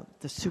about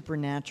the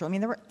supernatural, I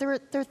mean, there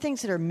are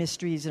things that are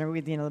mysteries, and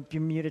the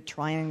Bermuda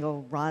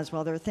Triangle,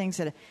 Roswell. There are things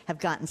that have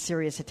gotten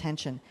serious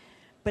attention,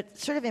 but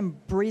sort of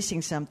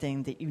embracing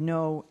something that you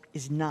know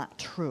is not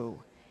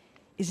true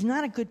is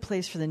not a good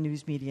place for the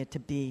news media to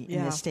be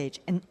in this stage.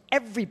 And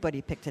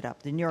everybody picked it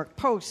up. The New York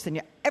Post,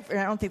 I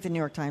don't think the New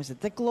York Times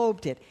did. The Globe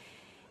did.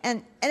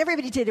 And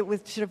everybody did it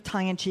with sort of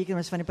tongue-in-cheek, and it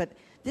was funny. But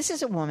this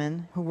is a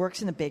woman who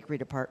works in the bakery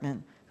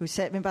department who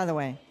said, and by the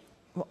way,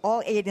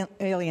 all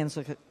aliens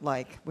look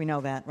like. We know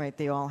that, right?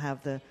 They all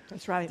have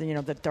That's right.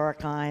 the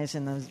dark eyes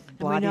and the And we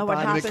bloody know what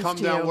bodies. When happens they come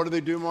to down, you. what do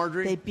they do,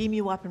 Marjorie? They beam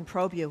you up and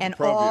probe you. And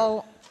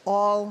Probe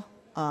all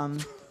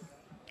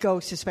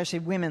ghosts, especially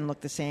women,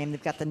 look the same.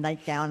 They've got the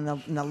nightgown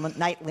and the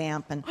night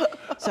lamp, and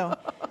so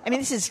I mean,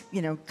 this is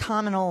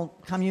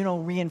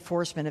communal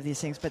reinforcement of these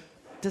things. But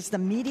does the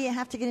media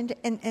have to get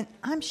into? And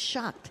I'm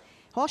shocked.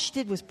 All she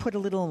did was put a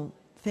little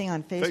thing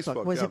on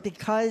Facebook. Was it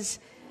because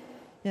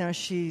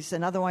she's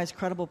an otherwise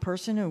credible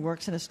person who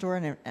works in a store?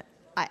 And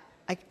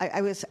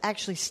I was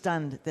actually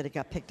stunned that it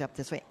got picked up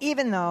this way,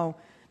 even though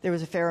there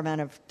was a fair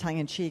amount of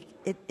tongue-in-cheek.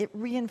 It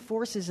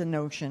reinforces a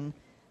notion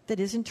that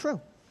isn't true.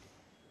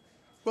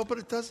 Well, but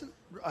it doesn't.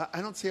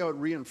 I don't see how it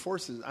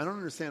reinforces. I don't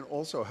understand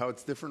also how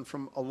it's different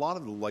from a lot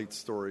of the light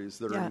stories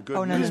that are in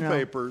good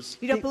newspapers.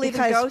 You don't believe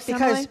in ghosts,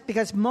 Emily?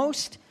 Because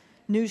most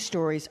news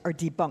stories are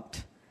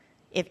debunked.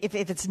 If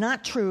it's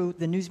not true,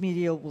 the news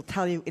media will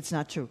tell you it's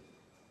not true.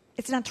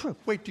 It's not true.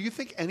 Wait, do you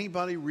think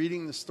anybody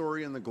reading the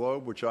story in the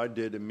Globe, which I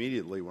did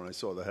immediately when I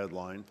saw the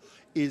headline,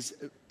 is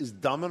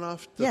dumb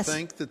enough to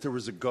think that there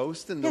was a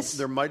ghost and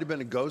there might have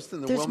been a ghost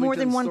in the There's Wilmington more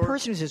than one store?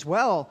 person who says,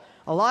 well,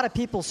 a lot of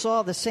people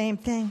saw the same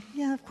thing.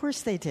 Yeah, of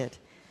course they did.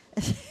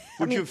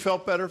 Would you have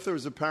felt better if there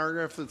was a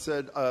paragraph that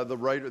said the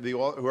writer,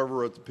 whoever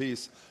wrote the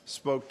piece,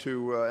 spoke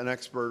to an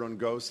expert on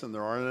ghosts and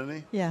there aren't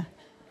any? Yeah.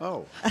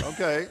 Oh,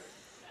 okay.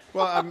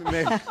 Well, I mean,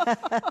 maybe.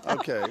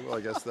 Okay. Well,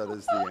 I guess that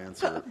is the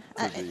answer.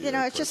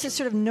 It's just a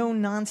sort of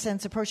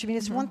no-nonsense approach. I mean,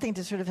 it's one thing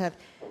to sort of have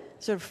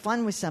sort of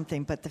fun with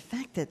something, but the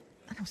fact that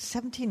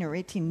 17 or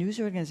 18 news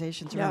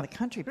organizations around the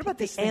country. What about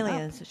the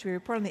aliens? Should we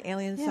report on the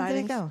alien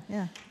sightings? There you go.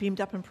 Yeah.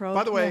 Beamed up and probed.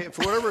 By the way,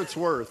 for whatever it's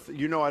worth,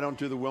 I don't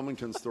do the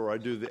Wilmington store. I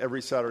do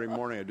every Saturday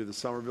morning. I do the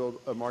Somerville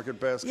Market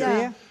Basket.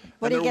 Yeah.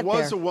 What do you there get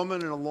was there? a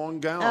woman in a long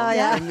gown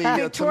in the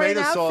Victorian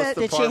tomato sauce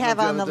outfit. department. Did she have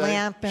the on the other day.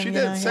 lamp? And, She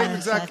did. Same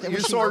exactly. You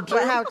saw her too?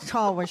 How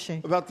tall was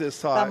she? About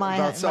this high. About my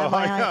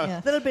height.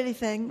 Yeah. Little bitty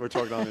thing. We're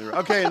talking on the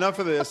Okay, enough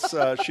of this.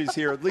 She's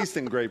here, at least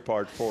in great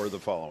part, for the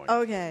following.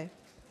 Okay.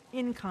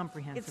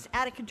 Incomprehensible. It's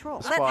out of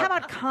control. How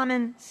about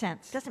common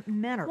sense? Doesn't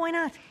matter. Why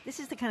not? This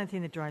is the kind of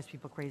thing that drives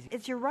people crazy.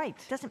 It's your right.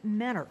 Doesn't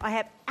matter. I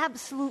have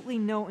absolutely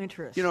no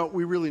interest.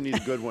 We really need a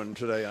good one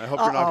today. I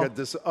hope you're not going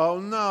to Oh,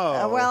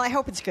 no. Well, I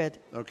hope it's good.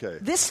 Okay.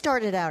 This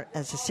started out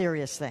as a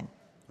serious thing.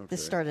 Okay.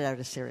 This started out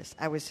as serious.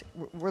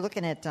 We're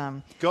looking at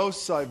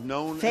Ghosts I've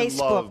Known Facebook and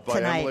Loved by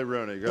tonight. Emily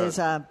Rooney. Go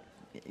ahead.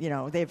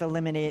 They've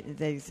eliminated.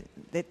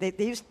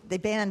 They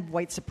banned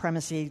white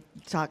supremacy,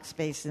 talk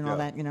space, and all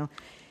that.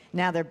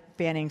 Now they're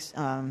banning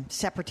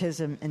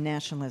separatism and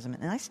nationalism.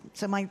 And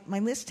so my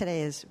list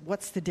today is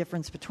what's the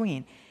difference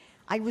between.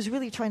 I was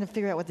really trying to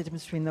figure out what the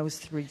difference between those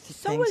three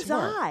things were. So was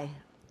I.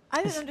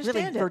 I didn't understand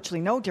really it.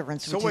 Virtually no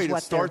difference. So wait,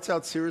 it starts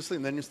out seriously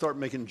and then you start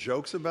making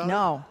jokes about it?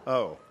 No.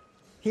 Oh.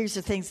 Here's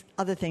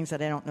other things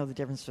that I don't know the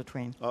difference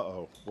between.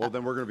 Uh-oh. Well,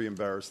 then we're going to be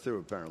embarrassed too,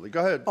 apparently.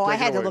 Go ahead. Oh, I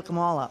Take it had to away. look them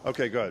all up.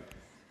 Okay, go ahead.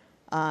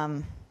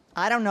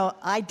 I don't know.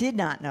 I did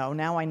not know.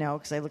 Now I know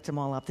because I looked them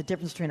all up. The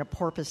difference between a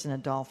porpoise and a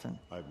dolphin.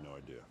 I have no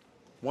idea.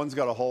 One's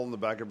got a hole in the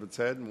back of its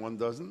head and one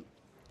doesn't?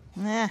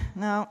 No.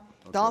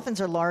 Okay.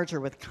 Dolphins are larger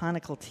with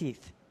conical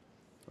teeth.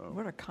 Oh.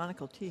 What are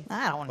conical teeth?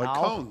 I don't know. Like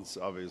cones,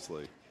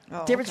 obviously.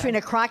 Oh, Difference between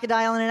a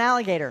crocodile and an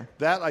alligator.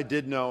 That I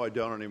did know. I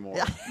don't anymore.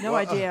 No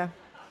idea.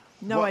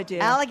 No idea.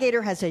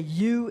 Alligator has a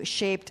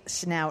U-shaped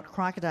snout.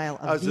 Crocodile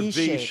a It's a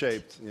V-shaped.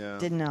 V-shaped, yeah.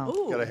 Didn't know.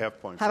 Ooh. Got a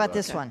half point How for about that.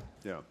 this one?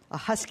 Yeah. A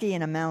husky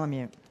and a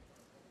malamute.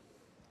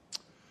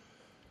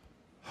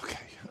 Okay.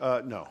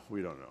 No,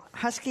 we don't know.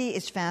 Husky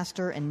is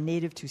faster and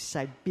native to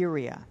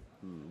Siberia.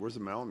 Where's the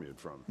Malamute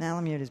from?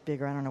 Malamute is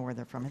bigger. I don't know where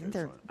they're from.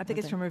 I think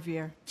it's from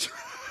Revere.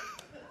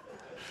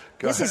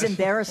 This is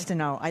embarrassed to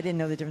know. I didn't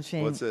know the difference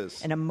between What's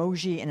this? an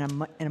emoji and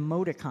an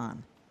emoticon.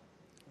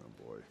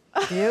 Oh, boy.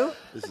 You?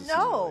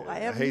 No, I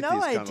have hate no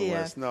these kind of idea.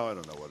 lists. No, I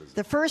don't know what it is.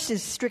 The first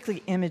is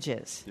strictly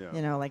images,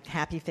 Yeah. like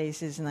happy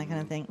faces and that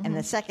kind of thing. And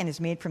the second is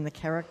made from the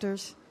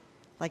characters,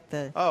 like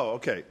the... Oh,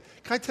 okay.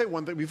 Can I tell you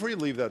one thing? Before you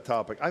leave that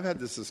topic, I've had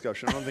this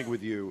discussion, I don't think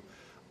with you.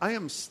 I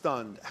am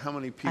stunned how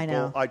many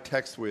people I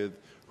text with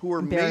who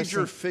are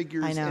major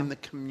figures in the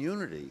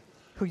community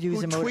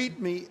who tweet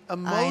me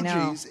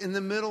emojis in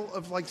the middle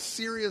of like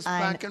serious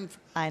back and forth.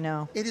 I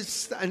know. It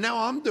is, and now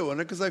I'm doing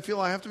it because I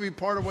feel I have to be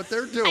part of what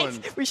they're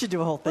doing. We should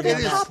do a whole thing.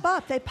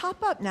 Well, they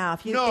pop up now.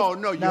 If you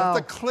you have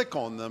to click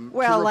on them to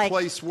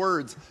replace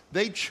words.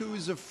 They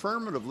choose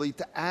affirmatively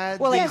to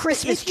add. Well, a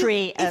Christmas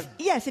tree.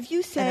 If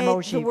you say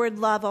the word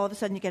love, all of a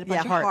sudden you get a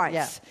bunch of hearts.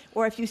 Yeah.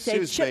 Or if you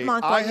say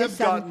chipmunk, I have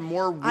gotten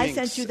more winks I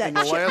sent you that in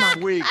the last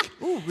week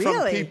Ooh,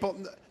 really? from people.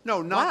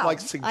 No, not like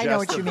suggestive I know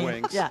what you mean.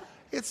 winks. Yeah.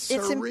 It's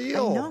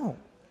surreal. I know.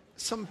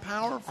 Some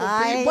powerful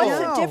people. What's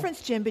the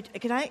difference, Jim?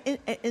 Can I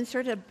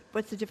insert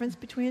what's the difference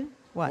between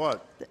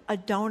what? A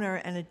donor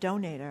and a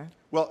donator?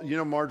 Well,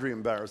 Marjorie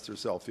embarrassed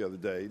herself the other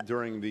day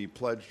during the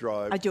pledge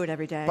drive. I do it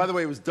every day. By the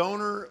way, it was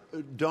donor,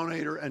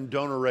 donator, and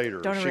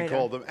donorator. Donorator. She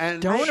called them. And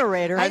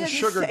donorator? And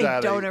sugar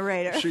daddy.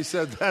 Donorator. She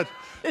said that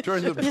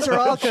during the These are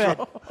all good.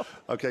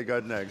 Okay, go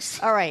ahead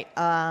next. All right.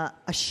 A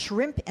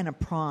shrimp and a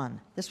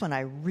prawn. This one I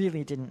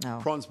really didn't know.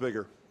 Prawn's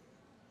bigger.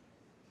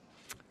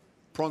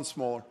 Prawn's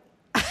smaller.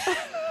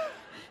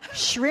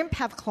 Shrimp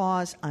have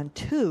claws on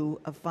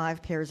 2 of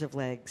 5 pairs of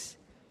legs.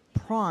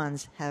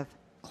 Prawns have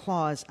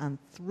claws on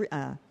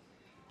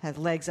have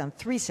legs on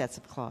 3 sets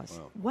of claws.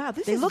 Wow,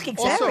 they look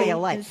exactly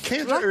alike.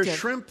 Can't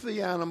shrimp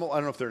the animal? I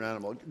don't know if they're an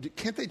animal.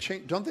 Can't they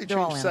change? Don't they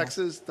change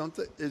sexes? Don't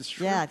they? Is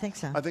shrimp? Yeah, I think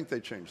so. I think they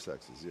change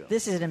sexes. Yeah.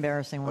 This is an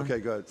embarrassing one. Okay,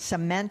 good.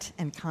 Cement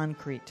and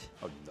concrete.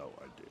 Oh, no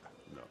idea.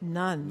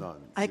 No.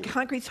 None.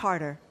 Concrete's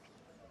harder.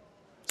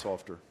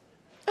 Softer.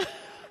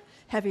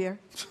 Heavier.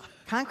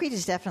 Concrete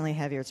is definitely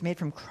heavier. It's made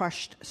from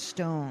crushed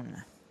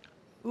stone.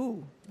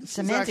 Ooh.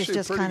 Cement is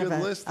just kind of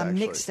a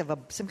mix of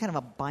some kind of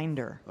a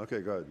binder. Okay,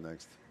 go ahead.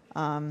 Next.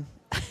 A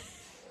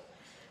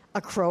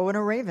crow and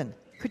a raven.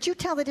 Could you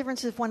tell the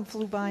difference if one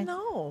flew by?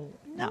 No.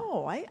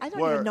 I don't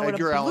even know Edgar what a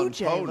blue Allan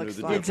jay Poe looks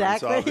knew the like.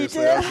 difference,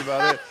 obviously. That's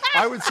about it.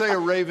 I would say a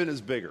raven is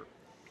bigger.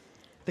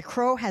 The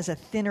crow has a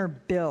thinner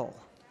bill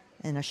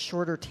and a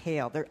shorter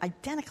tail. They're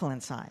identical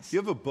in size. You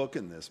have a book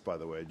in this, by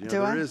the way.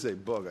 There is a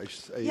book,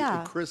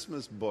 a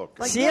Christmas book.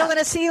 Seal and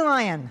a sea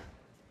lion.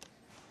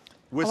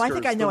 Whiskers, I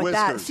think I know what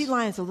that. whiskers. Sea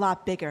lion's a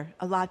lot bigger.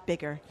 A lot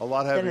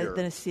heavier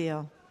than a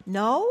seal.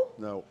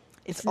 No.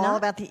 It's all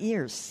about the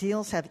ears.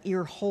 Seals have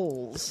ear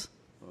holes.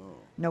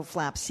 No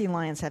flaps. Sea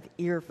lions have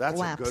ear flaps.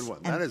 That's a good one.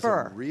 And that is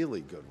fur. a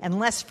really good one. And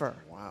less fur.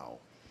 Wow.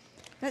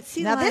 That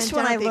sea now, lion this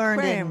one I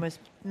learned in was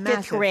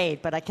 5th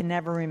grade, but I can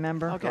never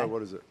remember. Okay.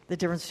 What is it? The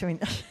difference between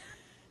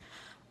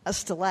a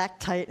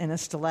stalactite and a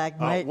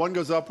stalagmite. One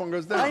goes up, one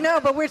goes down. I know,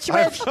 but which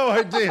I have no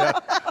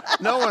idea.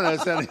 No one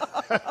has any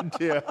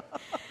idea.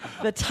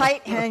 The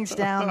tite hangs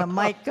down, the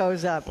mite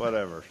goes up.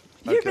 Whatever.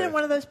 Have you ever been in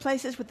one of those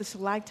places with the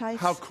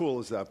stalactites? How cool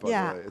is that, by the way?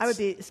 Yeah, I would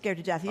be scared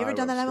to death. Have you ever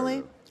done that,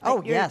 Emily?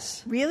 Oh,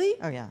 yes. Really?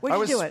 Oh, yeah. Where'd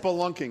you do it? I was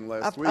spelunking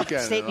last weekend.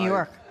 Upstate New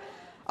York.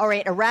 All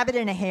right, a rabbit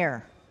and a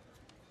hare.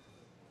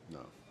 No.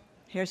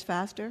 Hare's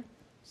faster?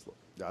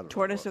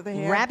 Tortoise of the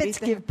hare? Rabbits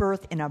give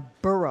birth in a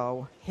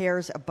burrow,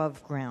 hares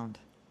above ground.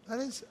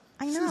 This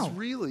know. is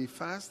really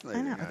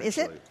fascinating. I know. Actually. Is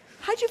it?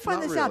 How'd you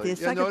find this out? The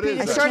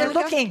encyclopedia? I started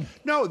looking.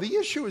 No, the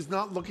issue is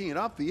not looking it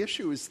up. The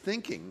issue is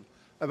thinking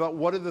about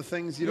what are the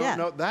things you don't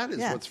know. That is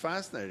what's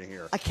fascinating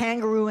here. A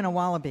kangaroo and a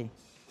wallaby.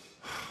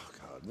 Oh,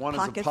 God. One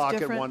is a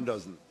pocket, one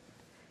doesn't.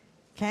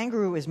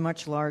 Kangaroo is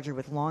much larger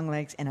with long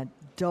legs and a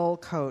dull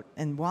coat.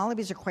 And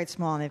wallabies are quite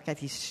small, and they've got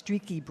these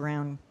streaky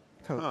brown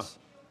coats.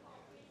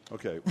 Huh.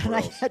 Okay. And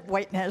I had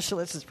white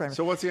nationalists as premise.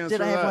 So what's the answer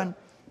to that? Did I have one?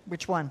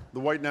 Which one?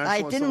 The white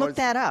nationalists? I didn't look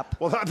that up.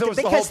 Well, that was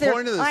the whole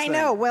point of this I thing.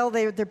 know. Well,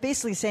 they're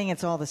basically saying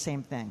it's all the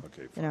same thing.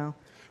 Okay. You know.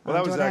 Well,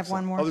 that was do I excellent. have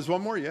one more? Oh, there's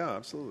one more? Yeah,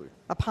 absolutely.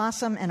 A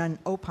possum and an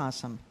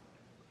opossum.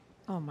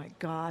 Oh, my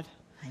God.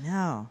 I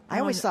know. I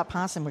always thought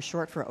possum was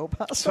short for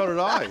opossum. So did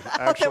I, actually.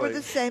 I thought they were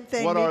the same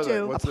thing. What Me are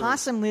too. they? A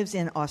possum lives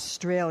in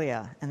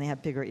Australia, and they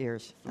have bigger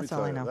ears. That's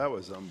all I know. That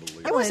was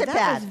unbelievable. It wasn't that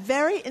bad. was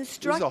very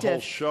instructive. There's a whole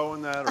show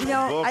in that, or a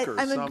book, or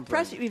I'm something.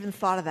 impressed you even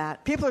thought of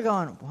that. People are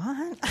going,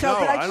 what? So, No,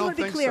 but I I just don't want to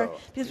be think clear, so.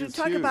 because we It's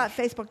talk huge. about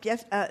Facebook in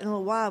a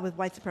little while with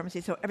white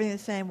supremacy. So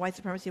everything's the same: white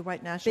supremacy,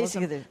 white nationalism.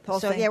 Basically, the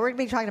whole so thing. yeah, we're going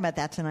to be talking about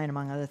that tonight,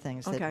 among other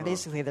things. Okay. That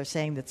basically, they're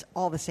saying that's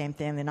all the same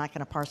thing. They're not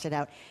going to parse it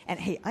out. And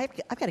hey, I've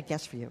got a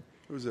guess for you.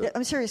 Who's it?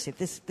 I'm seriously.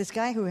 This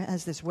guy who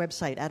has this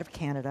website out of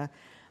Canada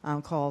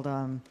called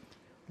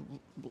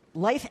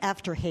Life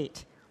After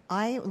Hate.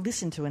 I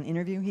listened to an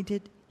interview he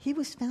did. He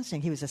was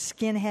fascinating. He was a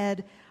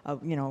skinhead, a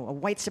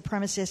white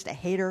supremacist, a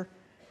hater.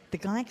 The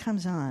guy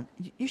comes on.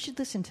 You should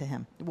listen to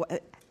him.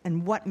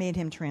 And what made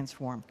him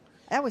transform?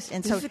 That was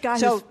and This so. is a guy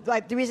So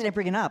the reason I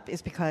bring it up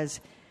is because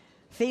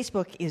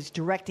Facebook is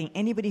directing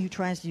anybody who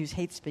tries to use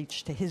hate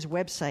speech to his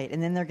website,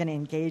 and then they're going to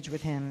engage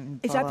with him. And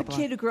Is that the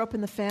kid who grew up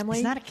in the family?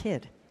 He's not a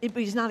kid.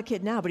 He's not a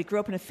kid now, but he grew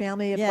up in a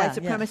family of white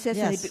supremacists,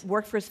 and he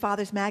worked for his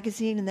father's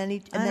magazine, and then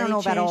he I don't know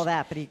about all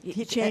that, but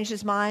he changed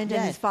his mind,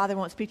 and his father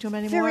won't speak to him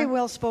anymore. Very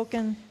well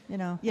spoken, you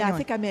know. Yeah, anyway. I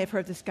think I may have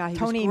heard this guy. He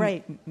Tony was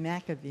great.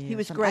 McAvee. He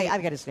was great.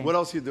 I've got his name. What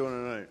else are you doing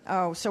tonight?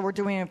 Oh, so we're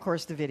doing, of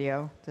course, the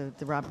video, the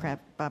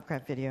Bob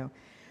Kraft video.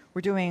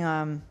 We're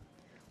doing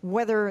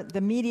whether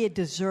the media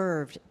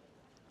deserved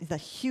the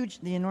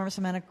enormous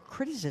amount of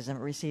criticism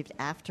it received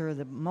after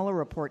the Mueller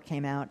report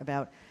came out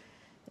about,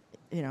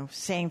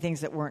 saying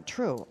things that weren't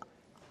true.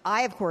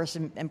 I, of course,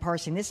 am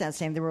parsing this out,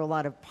 saying there were a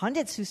lot of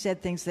pundits who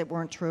said things that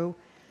weren't true.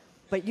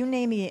 But you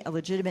name me a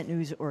legitimate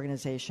news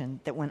organization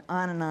that went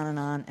on and on and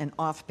on and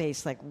off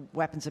base like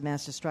weapons of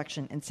mass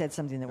destruction and said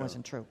something that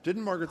wasn't true.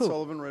 Didn't Margaret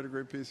Sullivan write a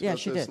great piece about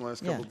this in the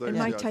last couple of days? And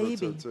Mike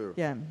Taibbi. Too.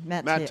 Yeah,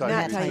 Matt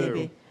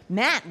Taibbi.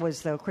 Matt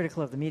was, though,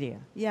 critical of the media.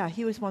 Yeah,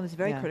 he was one who's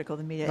very critical of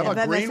the media. How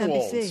about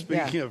Greenwald?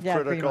 Speaking of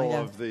critical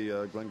of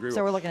the Glenn Greenwald.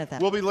 So we're looking at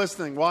that. We'll be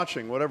listening,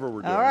 watching, whatever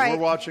we're doing. All right.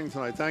 We're watching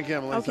tonight. Thank you,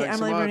 Emily. Okay, Thanks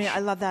Emily so much. Rooney, I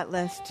love that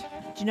list.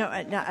 Do you know,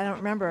 I don't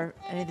remember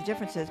any of the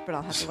differences, but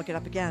I'll have to look it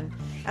up again.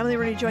 Emily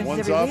Rooney joins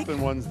us every week. One's up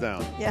and one's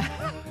down.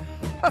 Yeah.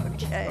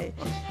 Okay.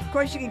 Of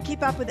course, you can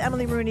keep up with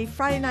Emily Rooney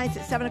Friday nights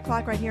at 7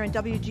 o'clock right here on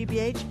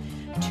WGBH.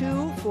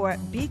 2 for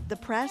Beat the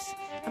Press.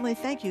 Emily,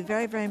 thank you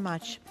very, very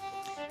much.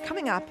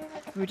 Coming up,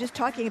 we were just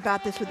talking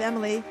about this with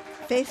Emily.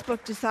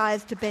 Facebook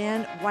decides to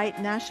ban white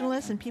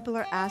nationalists, and people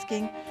are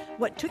asking,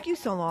 what took you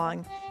so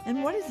long?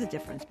 And what is the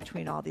difference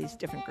between all these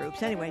different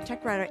groups? Anyway,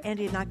 tech writer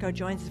Andy Ihnatko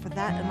joins us for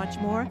that and much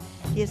more.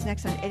 He is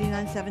next on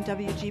 89.7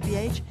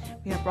 WGBH.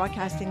 We are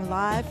broadcasting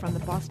live from the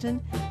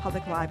Boston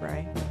Public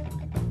Library.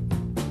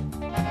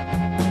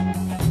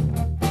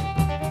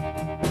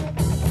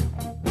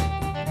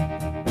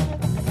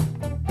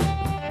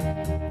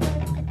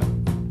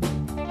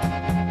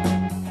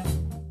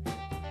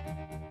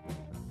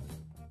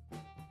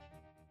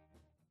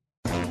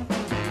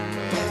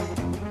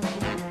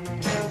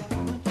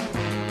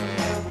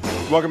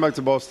 Welcome back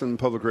to Boston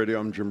Public Radio.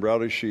 I'm Jim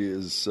Browdy. She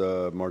is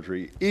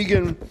Marjorie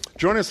Egan.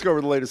 Join us to go over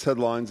the latest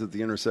headlines at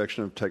the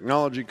intersection of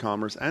technology,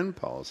 commerce, and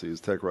policy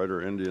is tech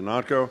writer Andy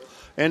Ihnatko.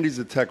 Andy's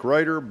a tech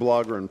writer,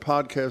 blogger, and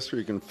podcaster.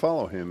 You can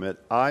follow him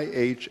at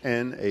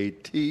IHNATKO.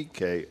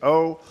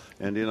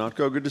 Andy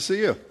Ihnatko, good to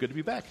see you. Good to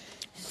be back.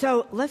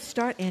 So let's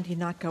start, Andy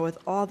Ihnatko, with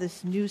all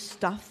this new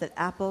stuff that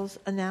Apple's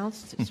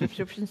announced,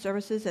 subscription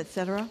services, et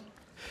cetera.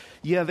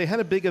 Yeah, they had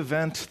a big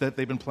event that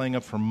they've been playing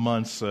up for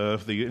months.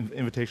 The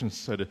invitation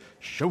said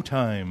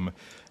Showtime,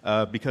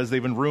 because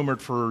they've been rumored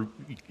for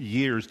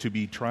years to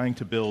be trying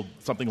to build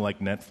something like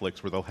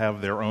Netflix, where they'll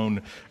have their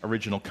own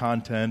original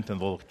content and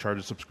they'll charge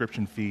a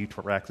subscription fee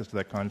for access to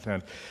that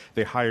content.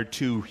 They hired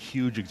 2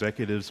 huge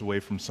executives away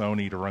from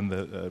Sony to run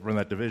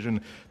that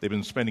division. They've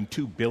been spending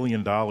 $2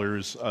 billion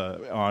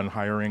on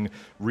hiring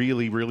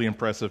really, really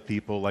impressive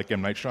people like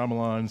M. Night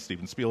Shyamalan,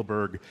 Steven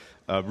Spielberg,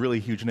 really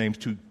huge names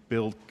to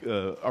build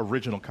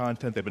original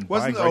content. They've been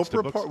buying rights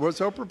to books. Was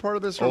Oprah part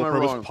of this, or am I Oprah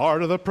wrong? was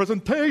part of the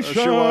presentation.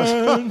 She was.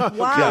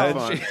 Wow.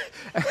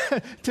 Yeah,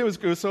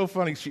 it was so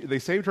funny. They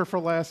saved her for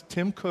last.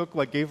 Tim Cook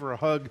gave her a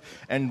hug,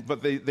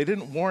 but they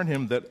didn't warn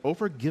him that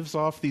Oprah gives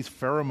off these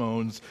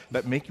pheromones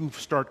that make you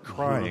start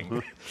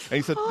crying. And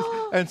he said,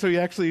 and so he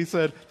actually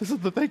said, "This is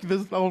the thing.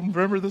 I'll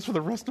remember this for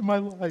the rest of my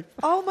life."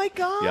 Oh my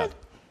God. Yeah.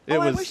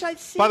 I wish I'd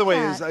seen By the way,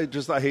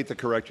 that. I hate to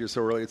correct you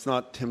so early. It's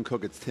not Tim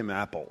Cook, it's Tim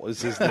Apple is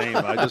his name.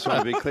 I just want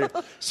to be clear.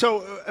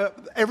 So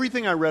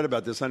everything I read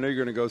about this, I know you're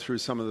going to go through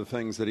some of the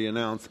things that he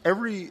announced.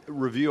 Every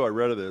review I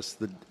read of this,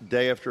 the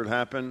day after it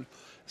happened,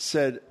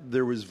 said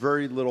there was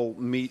very little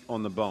meat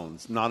on the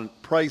bones.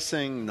 Not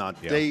pricing,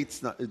 not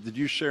dates. Did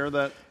you share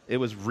that? It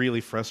was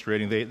really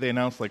frustrating. They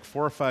announced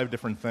 4 or 5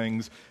 different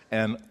things,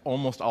 and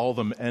almost all of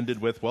them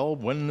ended with, well,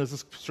 when is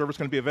this service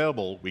going to be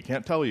available? We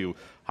can't tell you.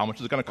 How much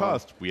is it going to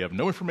cost? We have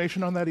no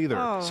information on that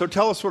either. So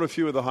tell us what a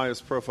few of the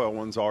highest profile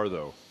ones are,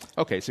 though.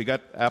 Okay, so you got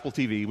Apple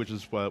TV, which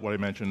is what I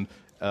mentioned.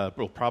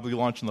 Will probably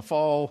launch in the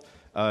fall.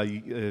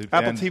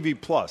 Apple TV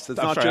Plus. It's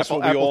not just Apple,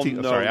 what we all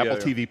know. Sorry, Apple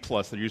TV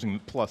Plus. They're using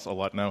Plus a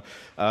lot now.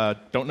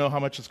 Don't know how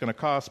much it's going to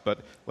cost, but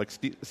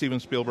Steven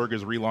Spielberg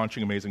is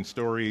relaunching Amazing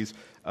Stories.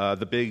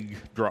 The big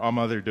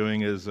drama they're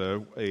doing is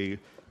a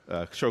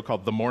show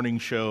called The Morning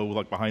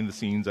Show, behind the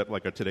scenes at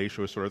a Today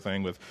Show sort of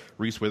thing with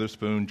Reese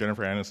Witherspoon,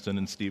 Jennifer Aniston,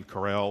 and Steve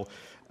Carell.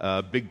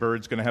 Big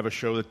Bird's going to have a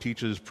show that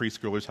teaches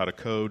preschoolers how to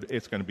code.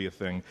 It's going to be a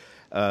thing.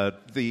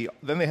 Then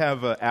they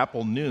have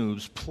Apple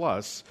News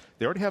Plus.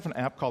 They already have an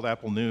app called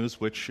Apple News,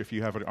 which if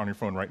you have it on your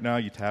phone right now,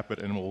 you tap it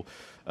and it will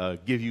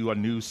give you a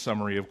news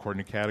summary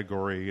according to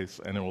categories,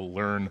 and it will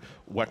learn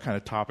what kind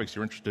of topics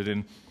you're interested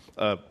in.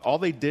 All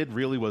they did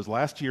really was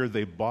last year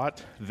they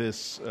bought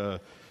this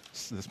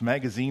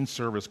magazine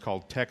service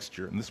called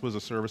Texture, and this was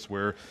a service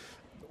where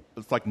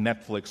it's like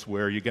Netflix,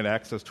 where you get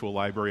access to a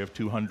library of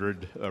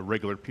 200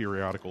 regular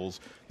periodicals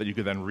that you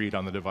could then read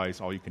on the device,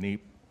 all you can eat.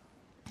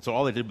 So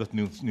all they did with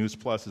News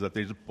Plus is that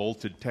they just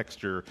bolted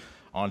Texture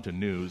onto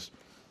News.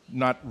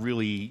 Not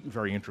really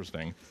very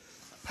interesting.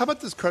 How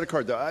about this credit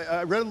card, though?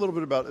 I read a little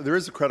bit about there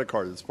is a credit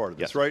card that's part of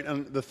this, right?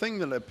 And the thing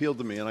that appealed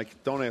to me, and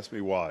don't ask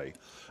me why,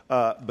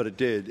 but it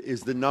did,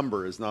 is the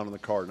number is not on the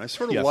card. And I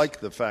sort of like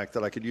the fact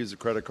that I could use a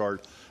credit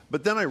card.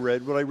 But then I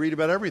read what I read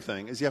about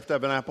everything is you have to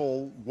have an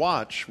Apple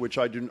Watch, which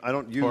I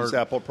don't use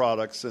Apple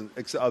products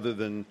other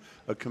than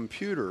a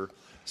computer.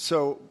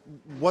 So,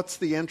 what's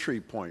the entry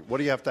point? What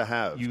do you have to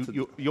have?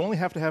 You only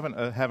have to have an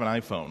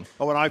iPhone.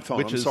 Oh, an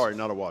iPhone. Sorry,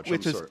 not a watch.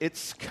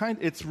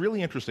 It's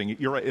really interesting.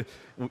 You're right.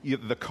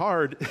 The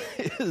card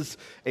is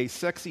a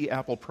sexy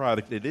Apple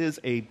product. It is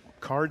a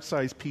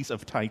card-sized piece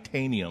of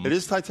titanium. It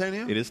is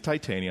titanium? It is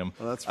titanium.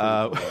 Well, that's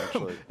pretty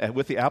cool, actually.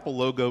 With the Apple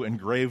logo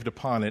engraved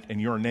upon it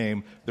and your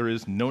name. There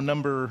is no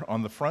number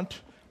on the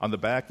front. On the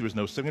back, there is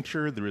no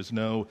signature. There is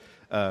no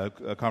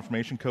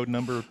confirmation code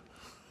number.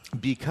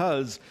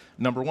 Because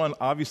number one,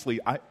 obviously,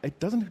 it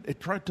doesn't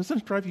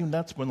drive you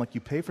nuts when you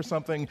pay for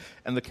something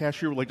and the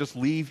cashier will just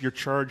leave your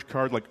charge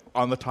card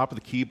on the top of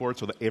the keyboard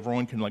so that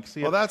everyone can see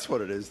it. Well, that's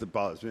what it is that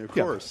bothers me, of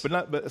course.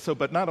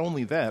 But not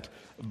only that,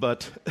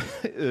 but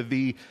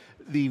the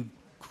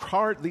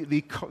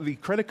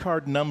credit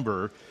card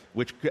number,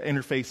 which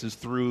interfaces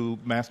through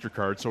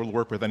MasterCard, so it'll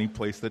work with any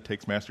place that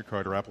takes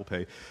MasterCard or Apple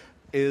Pay,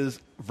 is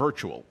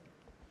virtual.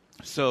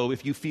 So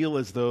if you feel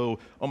as though,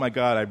 oh my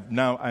God,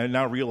 I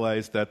now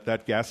realize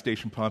that gas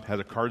station pump has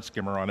a card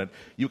skimmer on it,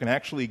 you can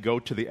actually go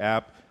to the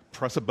app,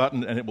 press a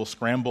button, and it will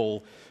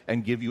scramble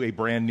and give you a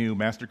brand new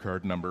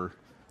MasterCard number.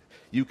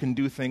 You can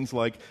do things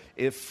like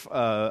if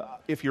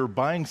you're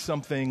buying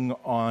something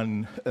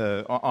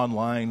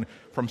online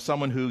from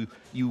someone who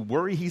you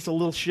worry he's a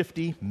little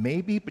shifty,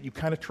 maybe, but you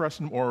kind of trust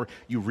him, or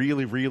you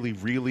really, really,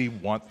 really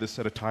want this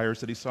set of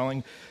tires that he's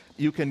selling,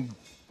 you can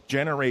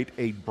generate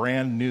a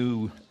brand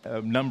new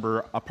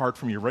number apart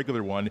from your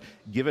regular one,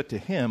 give it to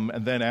him,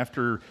 and then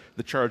after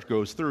the charge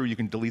goes through, you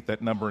can delete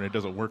that number and it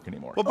doesn't work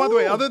anymore. Well, by the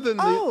way, other than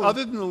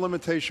the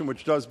limitation,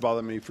 which does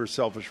bother me for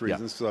selfish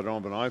reasons because I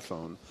don't have an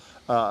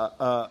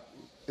iPhone,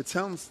 it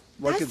sounds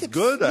like it's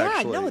good,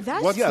 actually. No,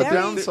 that's What's the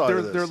downside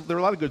of this? There are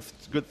a lot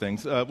of good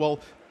things.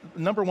 Well,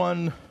 number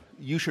one,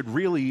 you should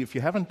really,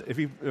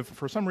 if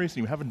for some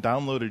reason you haven't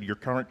downloaded your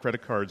current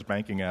credit card's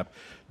banking app,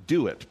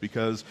 do it,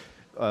 because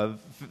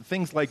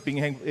things like being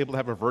able to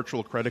have a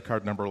virtual credit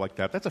card number like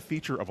that's a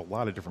feature of a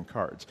lot of different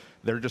cards.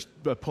 They're just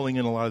pulling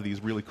in a lot of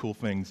these really cool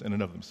things in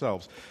and of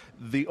themselves.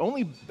 The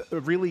only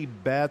really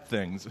bad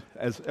things,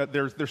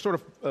 they're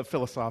sort of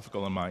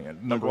philosophical on my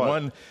end. Number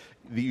one,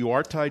 you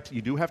are tied.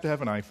 You do have to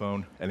have an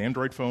iPhone. An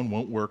Android phone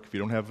won't work if you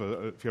don't have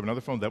if you have another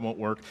phone. That won't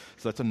work.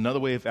 So that's another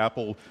way of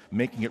Apple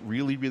making it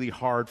really, really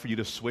hard for you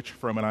to switch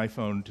from an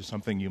iPhone to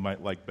something you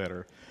might like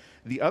better.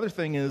 The other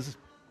thing is,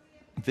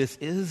 this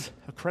is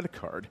a credit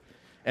card.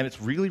 And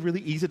it's really,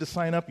 really easy to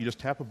sign up. You just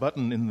tap a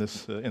button in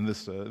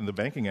the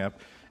banking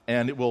app,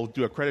 and it will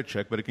do a credit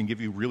check, but it can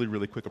give you really,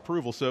 really quick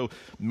approval. So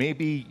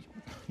maybe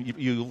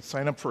you'll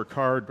sign up for a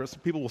card. Some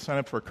people will sign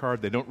up for a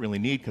card they don't really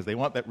need because they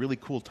want that really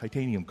cool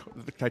titanium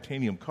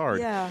card.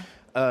 Yeah.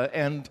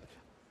 And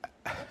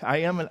I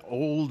am an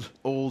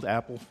old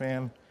Apple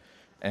fan.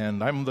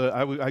 And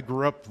I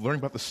grew up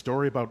learning about the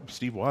story about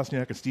Steve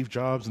Wozniak and Steve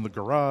Jobs in the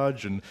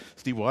garage, and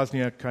Steve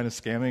Wozniak kind of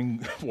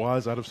scamming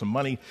Woz out of some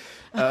money,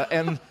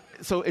 and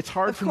so it's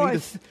hard for me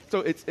to.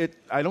 So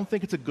I don't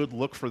think it's a good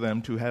look for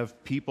them to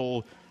have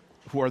people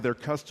who are their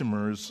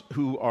customers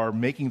who are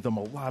making them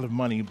a lot of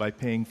money by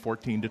paying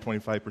 14 to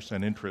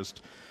 25%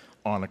 interest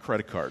on a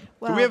credit card.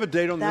 Well, do we have a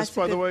date on this,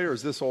 by the way, or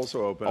is this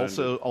also open?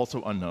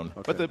 Also unknown.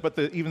 Okay. But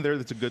even there,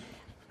 that's a good.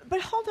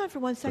 But hold on for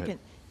 1 second.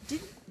 Did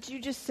you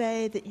just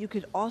say that you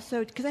could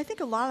also, because I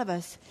think a lot of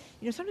us,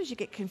 sometimes you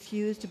get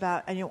confused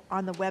about,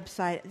 on the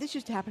website, this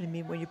used to happen to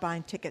me when you're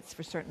buying tickets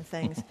for certain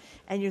things,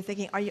 and you're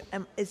thinking,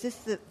 is this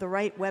the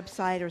right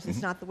website, or is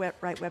this not the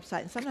right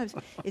website? And sometimes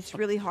it's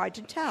really hard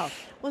to tell.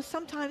 Well,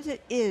 sometimes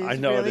it is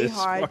really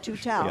hard to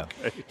tell.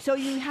 Yeah. So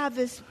you have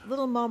this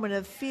little moment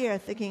of fear,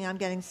 thinking I'm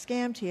getting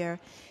scammed here.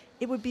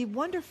 It would be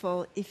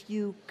wonderful if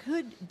you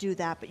could do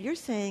that, but you're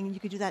saying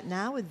you could do that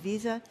now with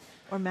Visa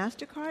or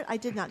MasterCard? I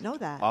did not know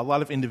that. A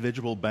lot of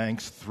individual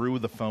banks through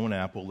the phone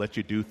app will let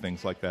you do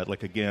things like that.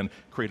 Like, again,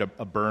 create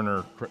a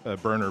burner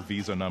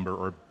Visa number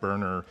or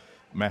burner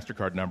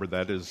MasterCard number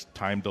that is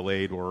time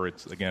delayed, or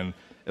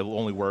it'll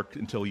only work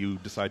until you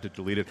decide to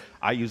delete it.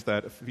 I use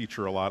that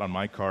feature a lot on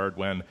my card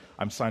when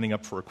I'm signing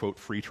up for a, quote,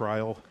 free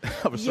trial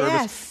of a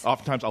service.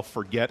 Oftentimes I'll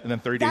forget, and then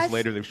 30 days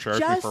later they've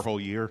charged me for a whole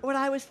year. What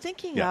I was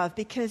thinking of,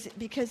 because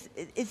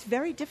it's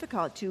very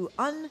difficult to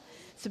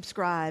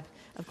unsubscribe,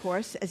 of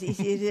course, as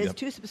easy as it is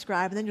to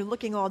subscribe, and then you're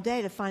looking all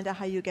day to find out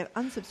how you get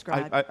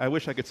unsubscribed. I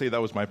wish I could say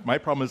that was my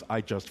problem is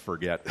I just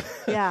forget.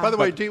 Yeah. By the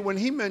way, Dee, when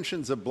he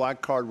mentions a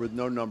black card with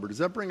no number, does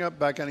that bring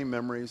back any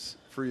memories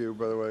for you,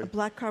 by the way? A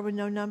black card with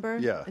no number?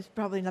 Yeah. It's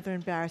probably another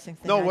embarrassing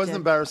thing. No, it wasn't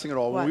embarrassing at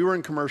all. What? When we were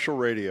in commercial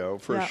radio,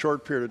 for a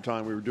short period of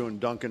time, we were doing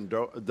Dunkin'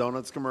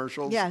 Donuts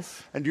commercials.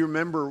 Yes. And do you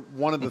remember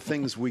one of the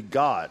things we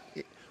got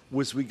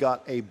was we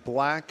got a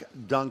black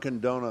Dunkin'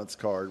 Donuts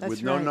card That's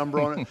with no right.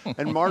 number on it.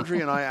 And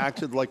Marjorie and I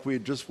acted like we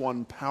had just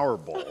won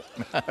Powerball.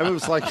 And it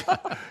was like,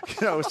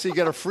 so you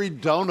get a free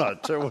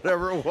donut or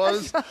whatever it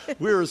was.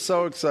 We were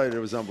so excited. It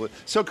was unbelievable.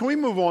 So can we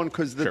move on?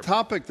 Because the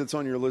topic that's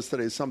on your list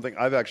today is something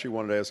I've actually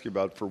wanted to ask you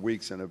about for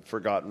weeks and have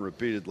forgotten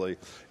repeatedly,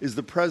 is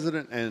the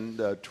president and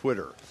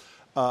Twitter.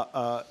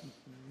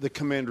 The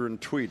commander in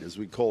tweet, as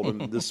we called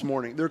him this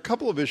morning. There are a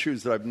couple of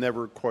issues that I've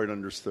never quite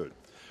understood.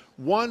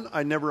 One,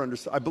 I never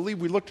understood. I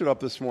believe we looked it up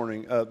this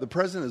morning. The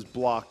president has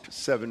blocked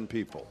 7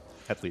 people.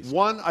 At least.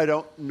 One, I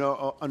don't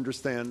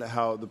understand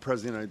how the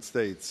president of the United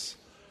States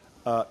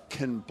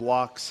can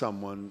block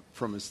someone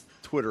from his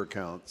Twitter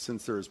account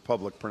since there is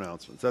public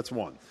pronouncements. That's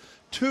one.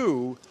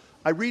 Two,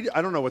 I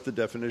don't know what the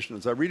definition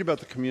is. I read about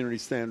the community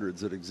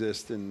standards that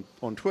exist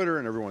on Twitter,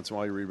 and every once in a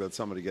while you read about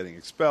somebody getting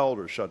expelled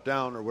or shut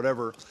down or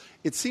whatever.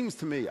 It seems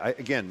to me,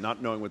 again,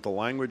 not knowing what the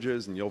language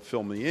is, and you'll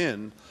fill me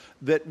in,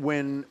 that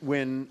when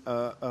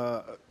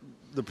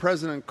the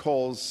president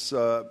calls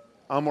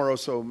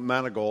Amoroso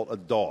Manigault a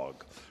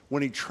dog,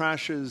 when he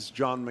trashes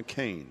John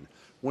McCain,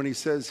 when he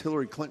says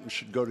Hillary Clinton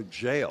should go to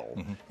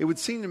jail, it would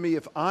seem to me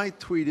if I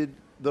tweeted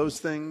those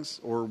things,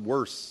 or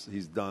worse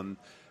he's done,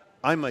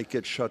 I might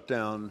get shut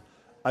down.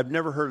 I've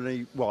never heard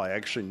any, well, I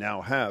actually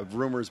now have,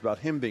 rumors about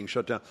him being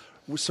shut down.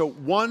 So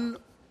one,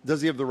 does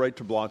he have the right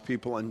to block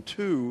people? And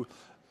two,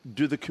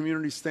 do the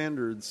community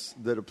standards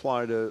that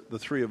apply to the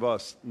three of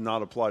us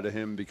not apply to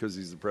him because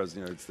he's the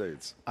president of the United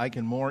States? I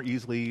can more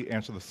easily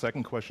answer the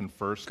second question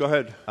first. Go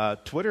ahead.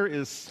 Twitter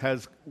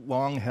has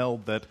long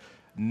held that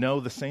no,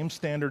 the same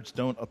standards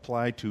don't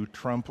apply to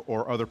Trump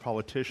or other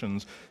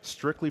politicians,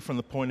 strictly from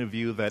the point of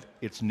view that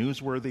it's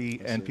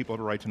newsworthy and people have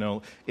a right to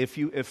know.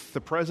 If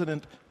the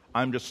president,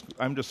 I'm just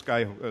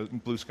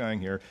blue skying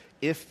here.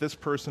 If this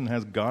person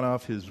has gone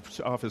off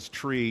his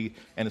tree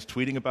and is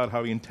tweeting about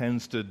how he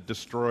intends to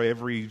destroy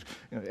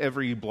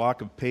every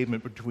block of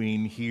pavement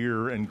between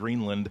here and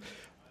Greenland,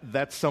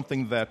 that's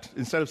something that,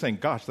 instead of saying,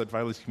 gosh, that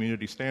violates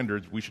community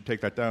standards, we should take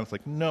that down. It's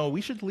like, no,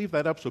 we should leave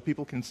that up so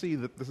people can see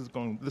that this is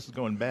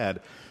going bad.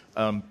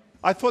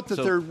 I thought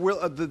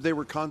that they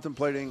were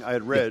contemplating, I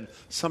had read,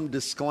 some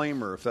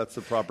disclaimer, if that's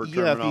the proper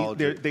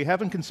terminology. Yeah, they have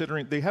been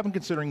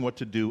considering what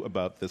to do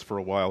about this for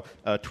a while.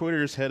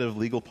 Twitter's head of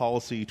legal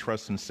policy,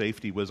 trust, and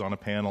safety was on a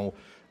panel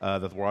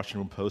that the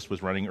Washington Post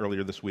was running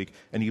earlier this week,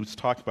 and he was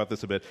talking about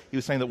this a bit. He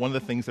was saying that one of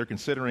the things they're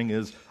considering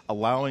is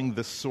allowing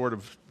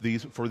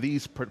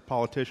these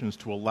politicians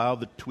to allow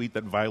the tweet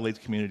that violates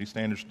community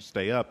standards to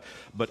stay up,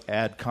 but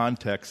add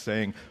context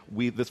saying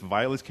this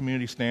violates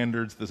community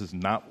standards. This is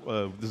not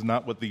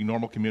what the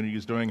normal community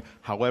is doing.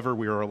 However,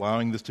 we are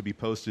allowing this to be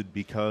posted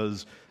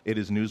because it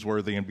is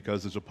newsworthy and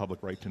because there's a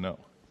public right to know.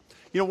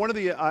 You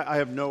know, I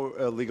have no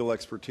legal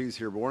expertise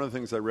here, but one of the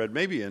things I read,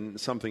 maybe in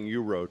something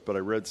you wrote, but I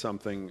read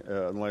something in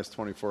the last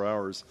 24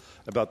 hours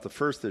about the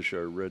first issue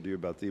I read to you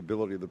about the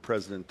ability of the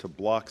president to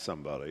block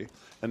somebody.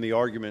 And the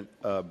argument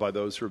by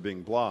those who are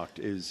being blocked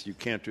is you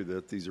can't do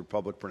that. These are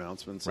public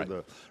pronouncements of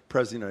the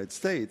president of the United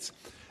States.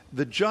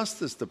 The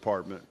Justice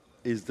Department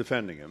is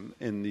defending him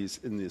in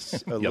this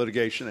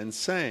litigation and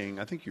saying,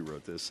 I think you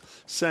wrote this,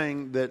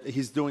 saying that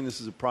he's doing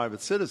this as a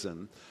private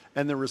citizen.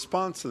 And the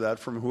response to that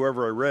from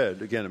whoever I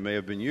read, again, it may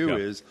have been you,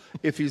 is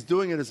if he's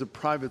doing it as a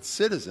private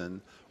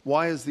citizen,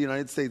 why is the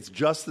United States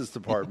Justice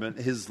Department,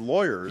 his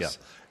lawyers,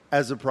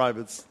 as a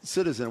private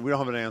citizen? We don't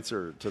have an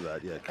answer to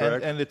that yet,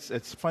 correct? And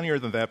it's funnier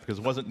than that because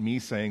it wasn't me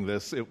saying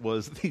this. It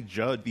was the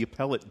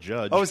appellate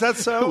judge. Oh, is that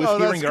so? Who was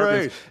hearing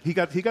that's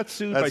great. He got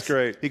sued. That's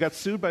great. He got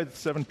sued by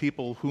 7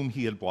 people whom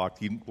he had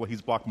blocked.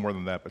 He's blocked more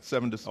than that, but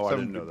 7 I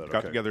didn't know that.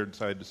 got together and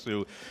decided to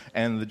sue.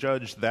 And the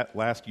judge that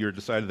last year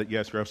decided that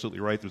yes, you're absolutely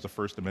right. There's a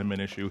First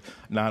Amendment issue.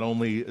 Not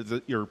only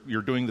that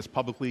you're doing this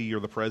publicly, you're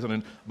the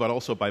president, but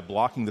also by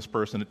blocking this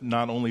person, it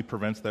not only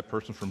prevents that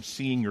person from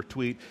seeing your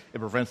tweet, it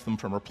prevents them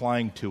from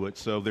replying to it.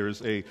 So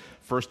there's a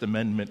First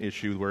Amendment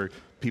issue where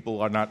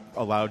people are not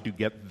allowed to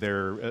get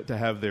to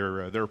have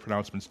their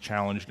pronouncements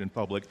challenged in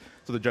public.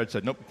 So the judge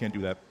said, nope, you can't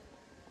do that.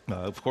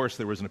 Of course,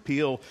 there was an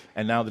appeal,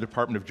 and now the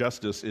Department of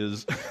Justice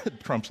is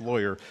Trump's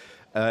lawyer,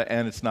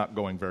 and it's not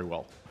going very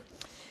well.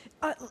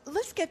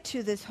 Let's get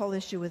to this whole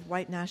issue with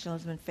white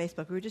nationalism and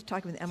Facebook. We were just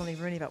talking with Emily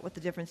Rooney about what the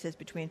difference is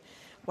between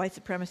white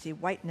supremacy,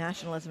 white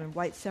nationalism, and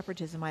white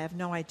separatism. I have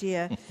no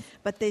idea.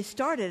 But they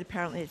started,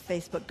 apparently, at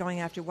Facebook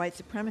going after white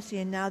supremacy,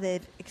 and now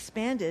they've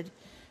expanded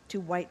to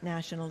white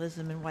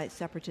nationalism and white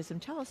separatism.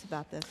 Tell us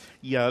about this.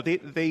 Yeah,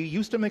 they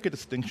used to make a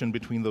distinction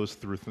between those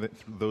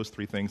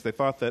three things. They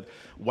thought that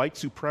white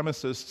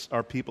supremacists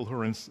are people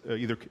who are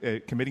either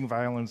committing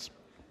violence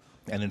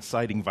and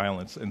inciting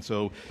violence, and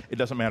so it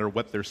doesn't matter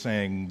what they're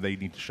saying; they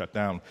need to shut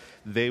down.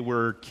 They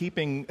were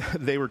keeping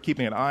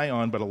an eye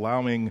on, but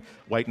allowing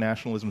white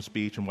nationalism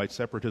speech and white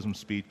separatism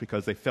speech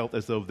because they felt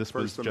as though this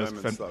First was just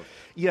Amendment stuff.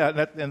 Yeah,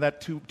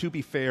 that to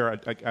be fair,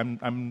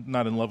 I'm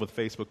not in love with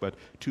Facebook, but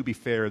to be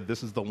fair,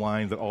 this is the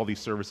line that all these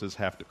services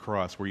have to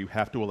cross, where you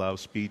have to allow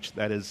speech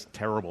that is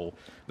terrible,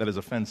 that is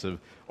offensive,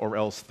 or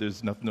else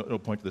there's no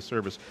point to the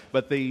service.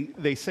 But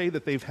they say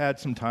that they've had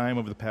some time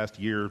over the past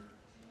year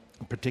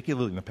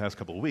particularly in the past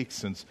couple of weeks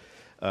since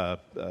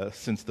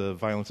the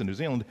violence in New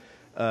Zealand,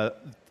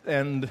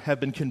 and have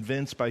been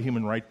convinced by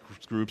human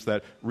rights groups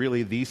that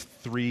really these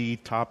three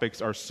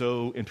topics are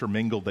so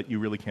intermingled that you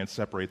really can't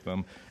separate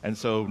them. And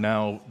so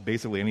now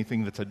basically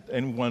anything that's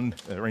anyone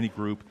or any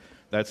group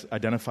that's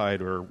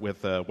identified or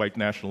with white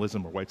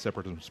nationalism or white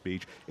separatism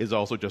speech is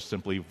also just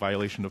simply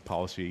violation of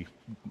policy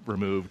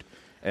removed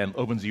and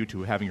opens you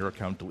to having your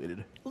account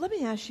deleted. Well, let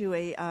me ask you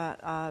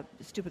a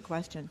stupid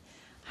question.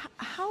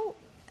 How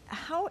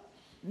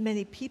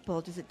many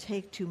people does it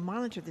take to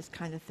monitor this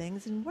kind of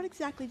things, and what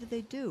exactly do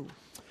they do?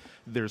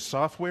 There's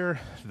software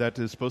that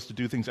is supposed to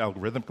do things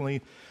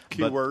algorithmically.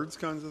 Keywords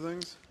kinds of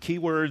things?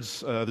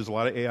 Keywords, there's a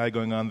lot of AI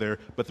going on there,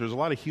 but there's a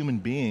lot of human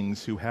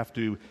beings who have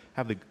to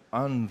have the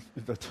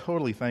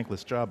totally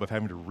thankless job of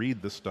having to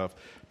read this stuff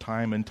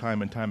time and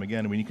time and time again.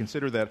 And when you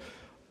consider that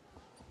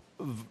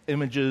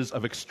images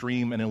of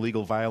extreme and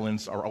illegal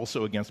violence are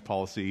also against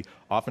policy,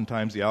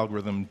 oftentimes the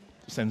algorithm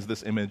sends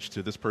this image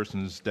to this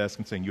person's desk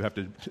and saying,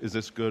 is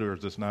this good or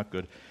is this not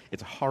good?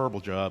 It's a horrible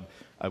job.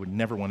 I would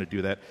never want to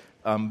do that.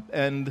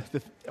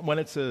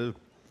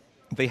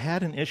 They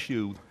had an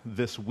issue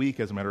this week,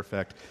 as a matter of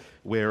fact,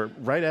 where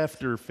right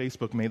after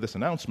Facebook made this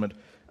announcement,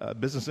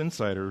 Business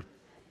Insider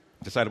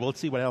decided, well, let's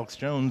see what Alex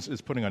Jones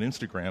is putting on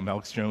Instagram.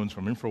 Alex Jones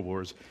from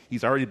InfoWars.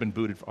 He's already been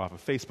booted off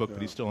of Facebook,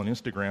 but he's still on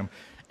Instagram.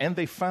 And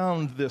they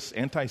found this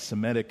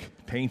anti-Semitic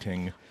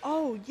painting.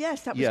 Oh,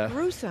 yes, that was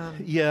gruesome.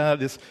 Yeah,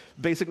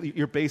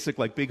 your basic,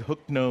 like, big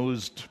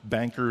hook-nosed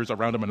bankers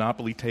around a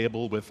Monopoly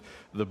table with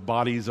the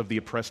bodies of the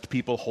oppressed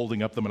people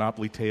holding up the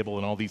Monopoly table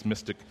and all these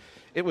mystic...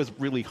 It was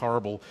really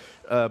horrible,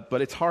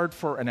 but it's hard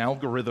for an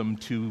algorithm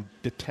to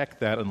detect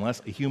that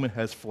unless a human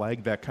has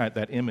flagged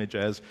that image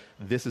as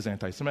this is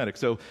anti-Semitic.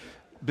 So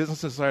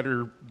Business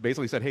Insider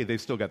basically said, hey, they've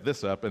still got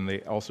this up, and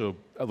they also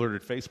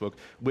alerted Facebook,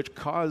 which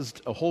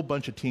caused a whole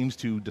bunch of teams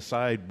to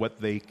decide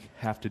what they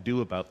have to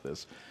do about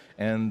this.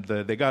 And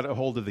they got a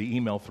hold of the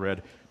email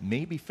thread.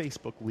 Maybe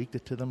Facebook leaked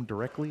it to them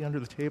directly under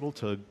the table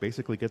to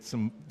basically get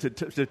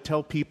to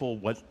tell people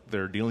what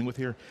they're dealing with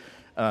here.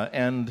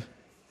 And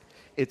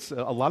it's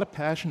a lot of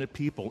passionate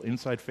people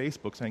inside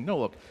Facebook saying, no,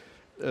 look,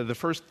 the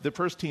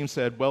first team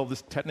said, well,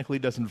 this technically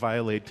doesn't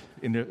violate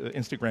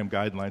Instagram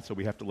guidelines, so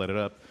we have to let it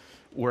up.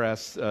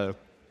 Whereas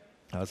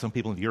some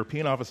people in the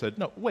European office said,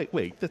 no,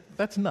 wait,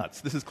 that's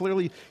nuts. This is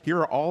clearly, here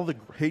are all the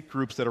hate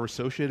groups that are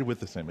associated with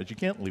this image. You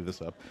can't leave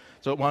this up.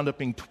 So it wound up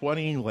being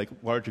 20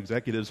 large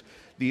executives.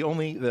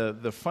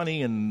 The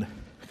funny and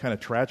kind of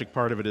tragic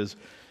part of it is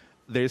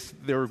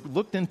they're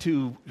looked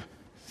into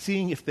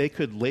seeing if they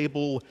could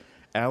label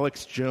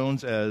Alex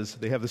Jones as,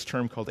 they have this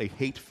term called a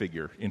hate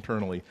figure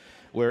internally,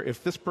 where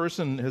if this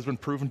person has been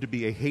proven to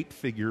be a hate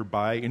figure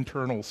by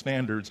internal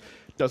standards,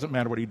 doesn't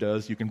matter what he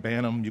does, you can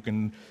ban him, you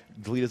can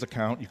delete his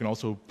account, you can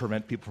also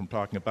prevent people from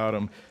talking about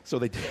him. So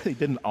they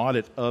did an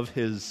audit of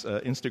his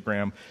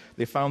Instagram.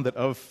 They found that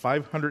of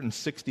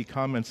 560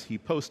 comments he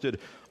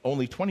posted,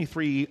 only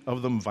 23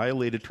 of them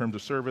violated terms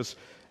of service.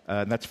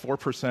 And that's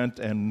 4%,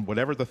 and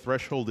whatever the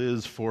threshold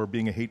is for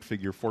being a hate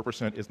figure,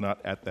 4% is not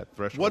at that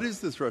threshold. What is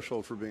the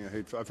threshold for being a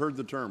hate figure? I've heard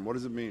the term. What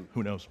does it mean?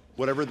 Who knows?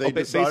 Whatever they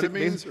decide it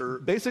means?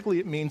 Basically,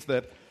 it means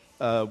that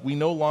we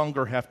no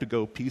longer have to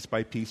go piece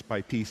by piece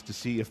by piece to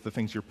see if the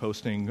things you're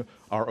posting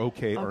are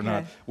okay or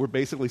not. We're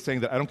basically saying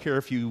that I don't care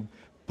if you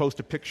post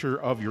a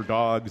picture of your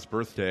dog's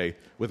birthday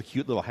with a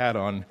cute little hat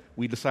on,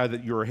 we decide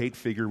that you're a hate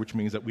figure, which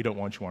means that we don't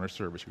want you on our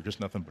service. You're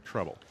just nothing but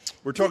trouble.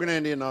 We're talking to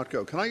Andy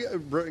Ihnatko. Can I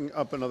bring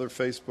up another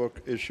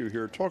Facebook issue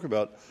here? Talk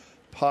about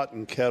pot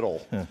and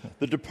kettle.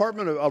 The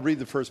Department of, I'll read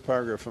the first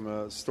paragraph from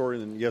a story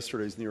in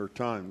yesterday's New York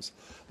Times.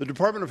 The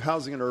Department of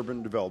Housing and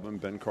Urban Development,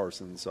 Ben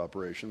Carson's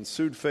operation,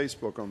 sued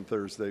Facebook on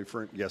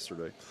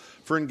yesterday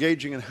for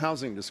engaging in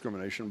housing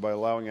discrimination by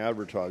allowing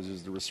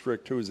advertisers to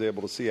restrict who is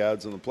able to see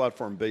ads on the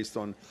platform based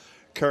on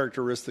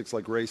characteristics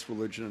like race,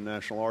 religion, and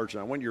national origin.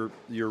 I want your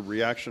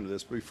reaction to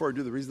this. But before I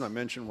do, the reason I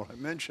mentioned what I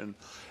mentioned,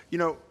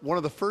 one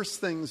of the first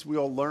things we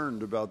all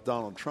learned about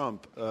Donald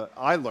Trump,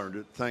 I learned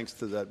it thanks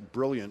to that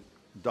brilliant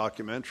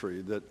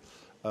documentary that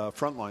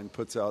Frontline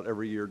puts out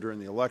every year during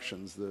the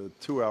elections, the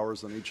 2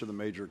 hours on each of the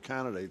major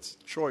candidates'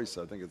 choice,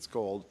 I think it's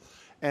called.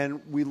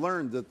 And we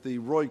learned that the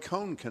Roy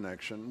Cohn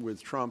connection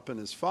with Trump and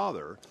his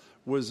father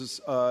was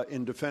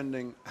in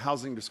defending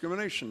housing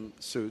discrimination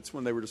suits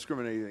when they were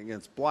discriminating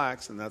against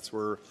blacks, and that's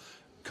where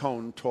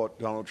Cohn taught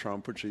Donald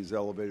Trump, which he's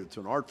elevated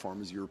to an art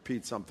form, is you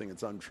repeat something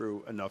that's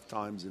untrue enough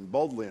times and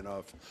boldly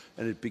enough,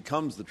 and it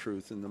becomes the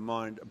truth in the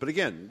mind. But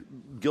again,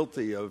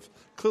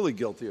 clearly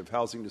guilty of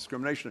housing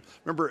discrimination.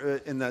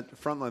 Remember in that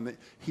Frontline,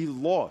 he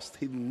lost.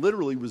 He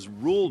literally was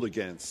ruled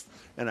against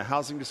in a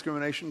housing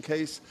discrimination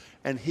case,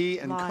 and he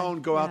and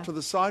Cohn go out to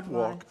the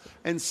sidewalk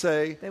and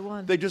say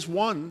they just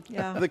won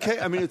the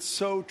case. I mean, it's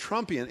so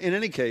Trumpian. In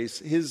any case,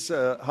 his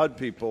HUD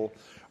people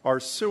are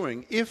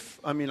suing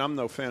I'm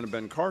no fan of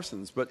Ben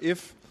Carson's, but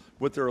if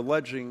what they're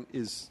alleging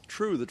is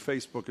true that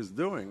Facebook is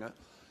doing,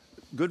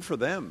 good for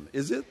them.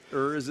 Is it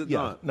or is it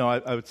not? No,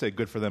 I would say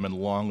good for them and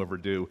long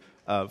overdue.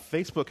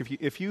 Facebook,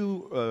 if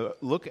you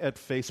look at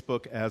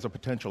Facebook as a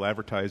potential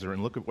advertiser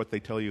and look at what they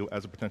tell you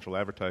as a potential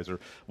advertiser,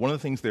 one of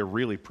the things they're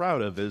really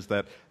proud of is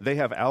that they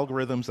have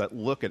algorithms that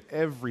look at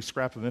every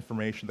scrap of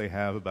information they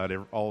have about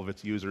all of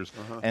its users,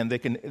 and they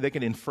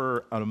can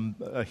infer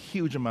a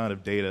huge amount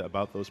of data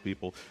about those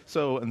people.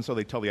 So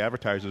they tell the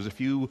advertisers, if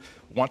you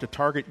want to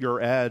target your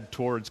ad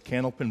towards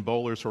candlepin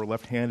bowlers who are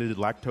left-handed,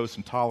 lactose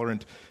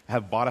intolerant,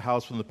 have bought a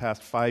house within the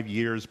past 5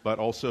 years, but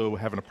also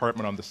have an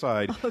apartment on the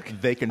side,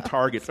 they can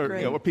target,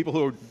 or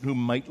people who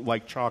might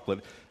like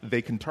chocolate,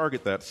 they can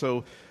target that.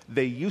 So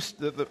they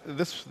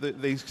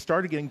they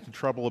started getting into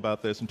trouble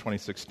about this in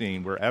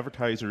 2016, where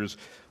advertisers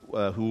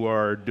who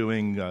are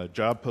doing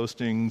job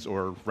postings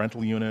or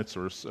rental units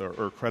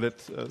or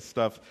credit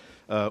stuff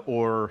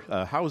or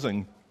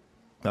housing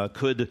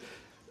could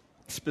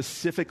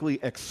specifically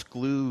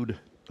exclude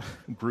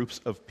groups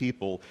of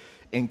people,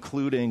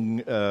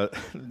 including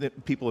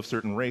people of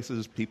certain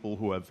races, people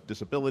who have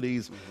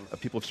disabilities,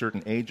 people of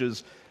certain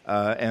ages,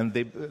 and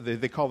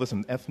they call this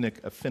an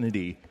ethnic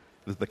affinity,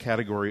 the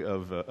category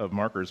of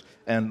markers.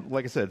 And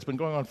like I said, it's been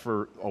going on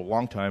for a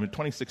long time. In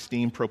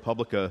 2016,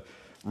 ProPublica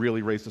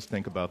really raised us to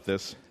think about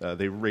this.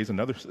 They raised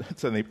another,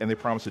 and they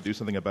promised to do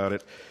something about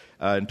it.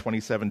 In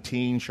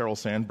 2017, Sheryl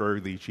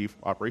Sandberg, the chief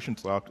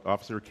operations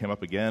officer, came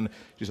up again.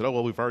 She said,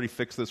 we've already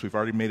fixed this. We've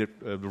already made it,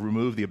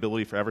 remove the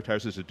ability for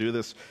advertisers to do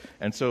this.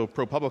 And so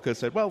ProPublica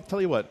said, well,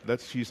 tell you what,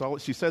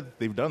 she said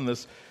they've done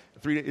this.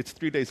 It's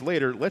 3 days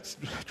later. Let's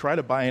try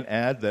to buy an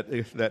ad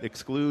that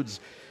excludes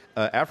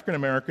African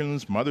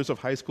Americans, mothers of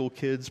high school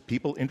kids,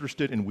 people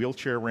interested in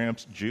wheelchair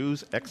ramps,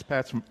 Jews,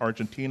 expats from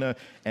Argentina,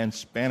 and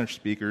Spanish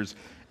speakers.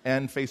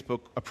 And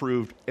Facebook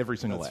approved every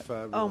single ad.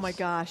 Fabulous. Oh my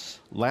gosh!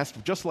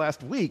 Just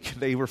last week,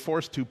 they were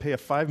forced to pay a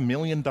 $5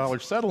 million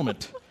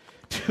settlement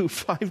to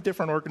 5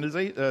 different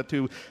organizations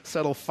to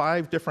settle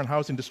 5 different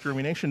housing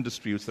discrimination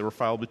disputes that were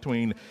filed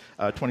between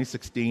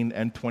 2016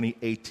 and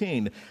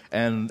 2018.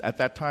 And at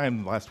that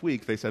time, last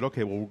week, they said,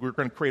 okay, well, we're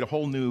going to create a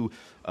whole new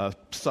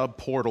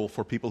sub-portal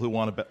for people who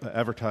want to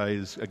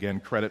advertise, again,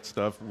 credit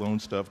stuff, loan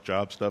stuff,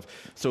 job stuff,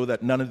 so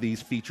that none of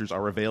these features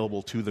are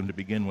available to them to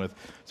begin with.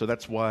 So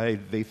that's why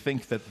they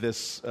think that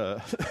this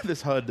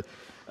this HUD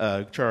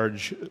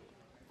charge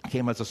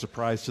came as a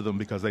surprise to them,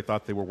 because they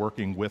thought they were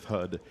working with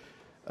HUD.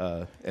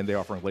 And they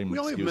offer a lame excuse. We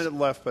only have a minute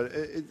left, but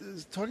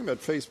it's talking about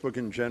Facebook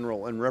in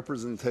general and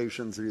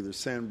representations that either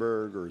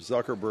Sandberg or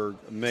Zuckerberg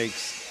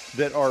makes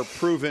that are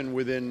proven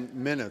within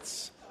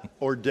minutes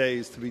or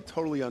days to be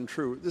totally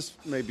untrue. This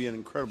may be an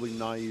incredibly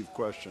naive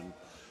question.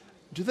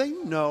 Do they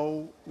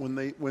know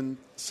when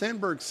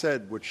Sandberg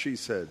said what she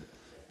said,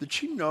 did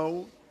she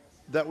know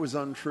that was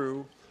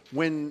untrue?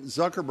 When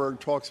Zuckerberg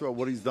talks about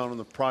what he's done on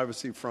the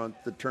privacy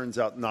front that turns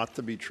out not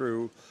to be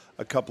true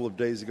a couple of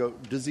days ago,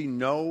 does he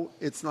know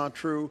it's not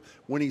true?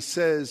 When he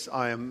says,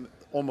 I am,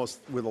 almost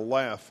with a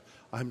laugh,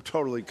 I'm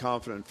totally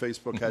confident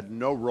Facebook had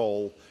no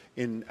role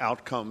in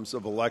outcomes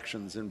of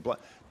elections.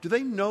 Do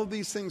they know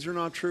these things are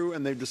not true,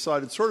 and they've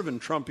decided, sort of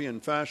in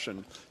Trumpian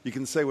fashion, you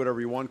can say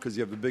whatever you want because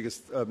you have the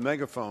biggest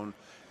megaphone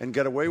and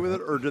get away with it?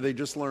 Or do they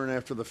just learn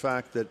after the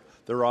fact that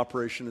their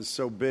operation is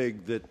so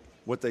big that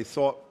what they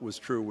thought was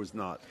true was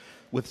not?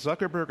 With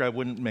Zuckerberg, I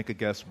wouldn't make a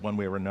guess one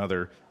way or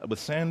another. With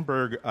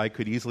Sandberg, I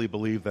could easily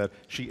believe that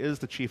she is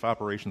the chief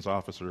operations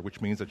officer, which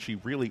means that she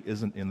really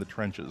isn't in the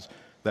trenches.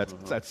 That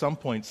at some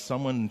point,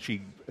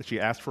 she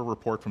asked for a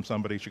report from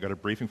somebody, she got a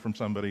briefing from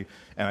somebody,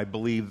 and I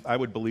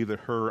would believe that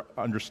her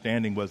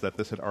understanding was that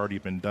this had already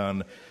been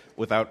done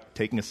without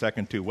taking a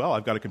second to,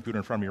 I've got a computer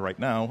in front of me right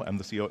now, I'm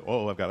the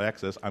CEO, I've got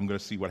access, I'm going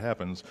to see what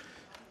happens.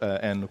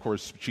 And, of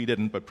course, she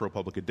didn't, but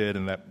ProPublica did,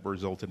 and that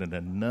resulted in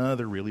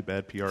another really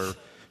bad PR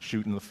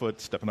shoot in the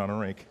foot, stepping on a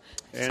rake.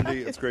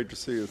 Andy, it's great to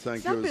see you.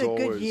 Thank you, as always. It's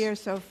been a good year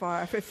so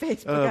far for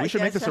Facebook. We should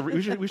make this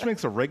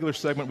a regular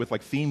segment with,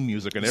 theme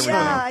music and everything.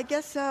 Yeah, I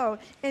guess so.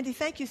 Andy,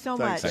 thank you so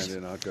much. Thanks,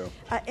 Andy Ihnatko.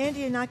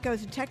 Andy Ihnatko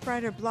is a tech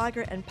writer,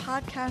 blogger, and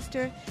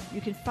podcaster.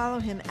 You can follow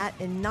him at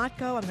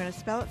Ihnatko. I'm going to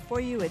spell it for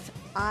you. It's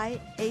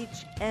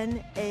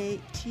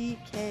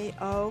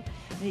IHNATKO.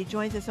 And he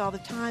joins us all the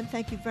time.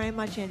 Thank you very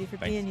much, Andy, for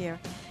being here.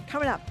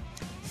 Coming up,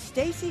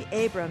 Stacey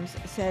Abrams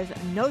says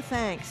no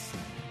thanks.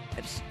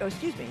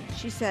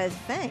 She says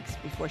thanks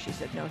before she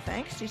said no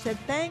thanks. She said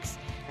thanks,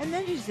 and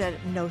then she said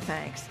no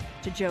thanks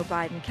to Joe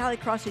Biden. Callie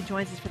Crossley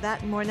joins us for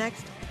that and more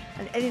next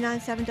on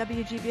 89.7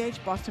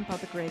 WGBH, Boston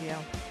Public Radio.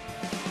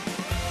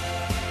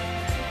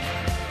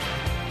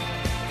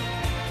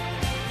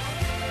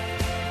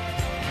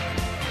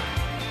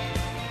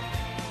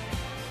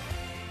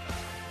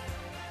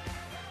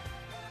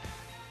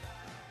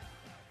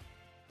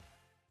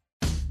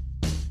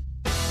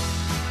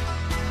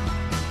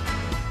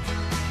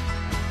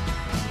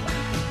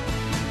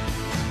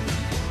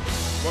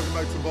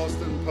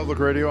 Public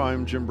Radio.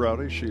 I'm Jim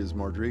Browdy. She is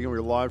Marjorie Egan.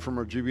 We're live from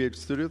our GBH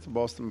studio at the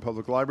Boston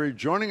Public Library.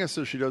 Joining us,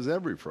 as she does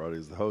every Friday,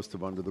 is the host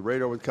of Under the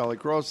Radar with Callie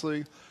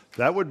Crossley.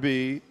 That would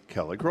be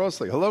Callie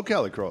Crossley. Hello,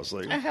 Callie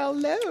Crossley.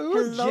 Hello,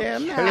 Jim.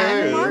 Hello.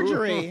 Hi,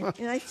 Marjorie.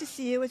 Nice to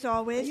see you, as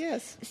always.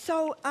 Yes.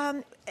 So,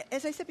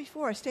 as I said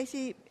before,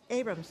 Stacey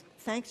Abrams,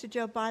 thanks to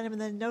Joe Biden,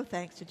 and then no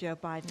thanks to Joe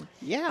Biden.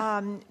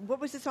 Yeah. What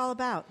was this all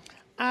about?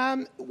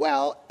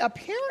 Well,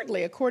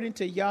 apparently, according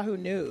to Yahoo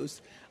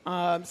News,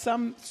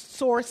 some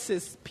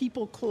sources,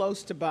 people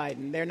close to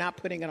Biden, they're not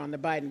putting it on the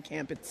Biden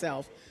camp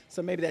itself,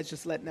 so maybe that's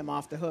just letting them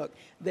off the hook.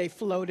 They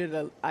floated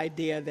an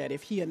idea that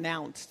if he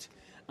announced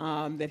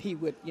that he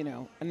would,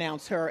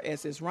 announce her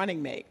as his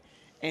running mate,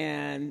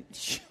 and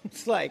she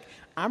was like,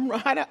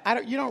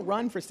 you don't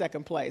run for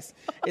second place.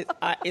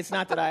 It's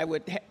not that I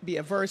would be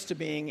averse to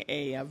being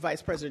a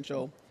vice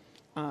presidential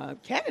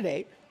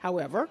candidate.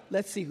 However,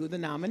 let's see who the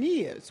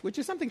nominee is, which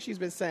is something she's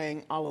been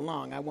saying all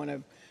along. I want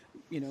to,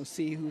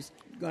 see who's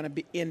going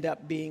to end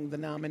up being the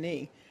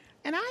nominee.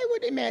 And I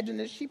would imagine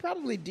that she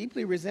probably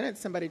deeply resented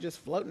somebody just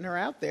floating her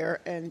out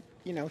there and,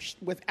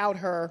 without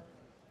her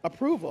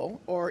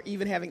approval or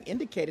even having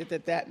indicated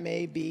that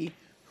may be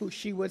who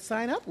she would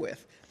sign up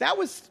with. That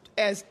was,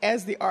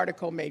 as the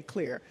article made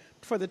clear,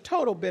 for the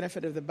total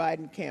benefit of the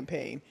Biden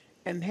campaign,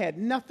 and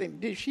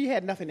she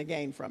had nothing to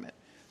gain from it.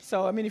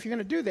 So, I mean, if you're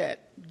going to do that,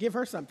 give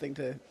her something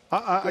to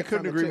I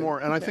couldn't agree more.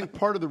 And I think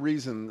part of the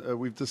reason,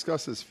 we've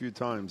discussed this a few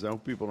times, I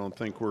hope people don't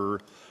think we're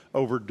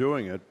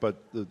overdoing it, but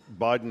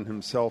Biden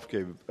himself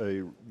gave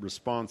a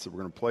response that we're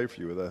going to play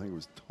for you that I think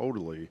was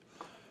totally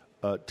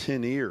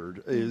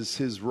tin-eared, is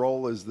his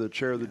role as the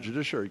chair of the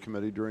Judiciary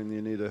Committee during the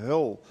Anita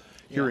Hill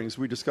hearings.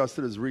 We discussed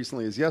it as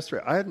recently as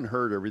yesterday. I hadn't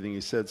heard everything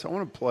he said, so I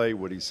want to play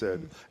what he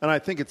said. And I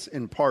think it's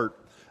in part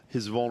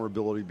his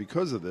vulnerability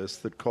because of this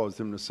that caused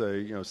him to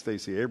say,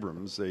 Stacey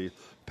Abrams, a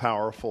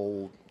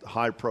powerful,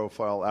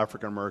 high-profile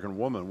African-American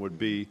woman, would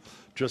be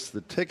just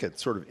the ticket,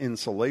 sort of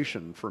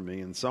insulation for me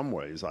in some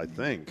ways, I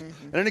think.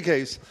 In any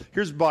case,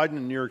 here's Biden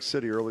in New York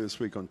City early this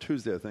week on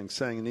Tuesday, I think,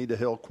 saying Anita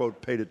Hill,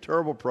 quote, paid a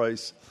terrible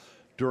price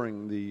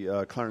during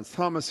the Clarence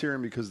Thomas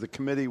hearing because the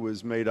committee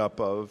was made up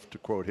of, to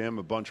quote him,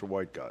 a bunch of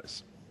white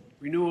guys.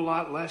 We knew a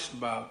lot less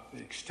about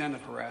the extent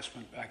of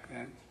harassment back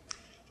then,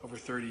 over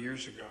 30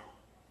 years ago.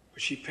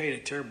 But she paid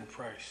a terrible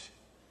price.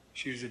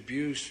 She was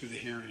abused through the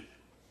hearing.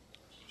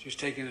 She was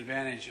taken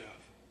advantage of.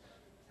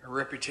 Her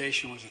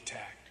reputation was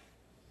attacked.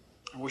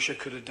 I wish I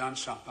could have done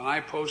something. I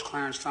opposed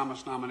Clarence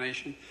Thomas'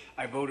 nomination.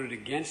 I voted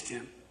against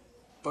him.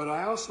 But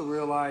I also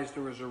realized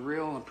there was a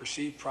real and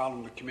perceived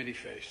problem the committee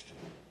faced.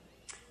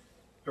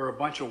 There were a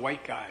bunch of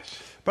white guys.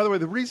 By the way,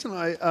 the reason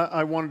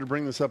I wanted to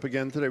bring this up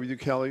again today with you,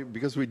 Kelly,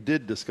 because we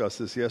did discuss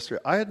this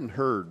yesterday. I hadn't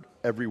heard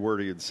every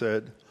word he had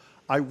said.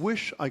 I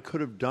wish I could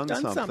have done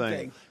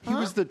something. He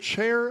was the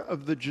chair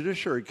of the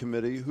Judiciary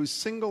Committee who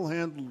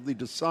single-handedly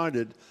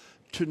decided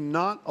to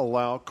not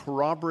allow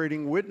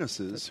corroborating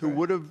witnesses who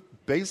would have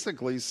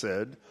basically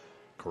said,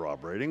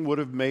 would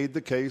have made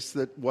the case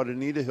that what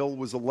Anita Hill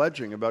was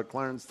alleging about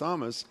Clarence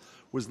Thomas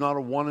was not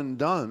a one and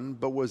done,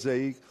 but was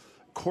a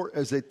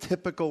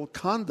typical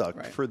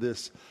conduct for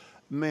this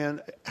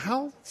man.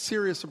 How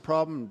serious a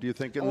problem do you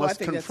think, unless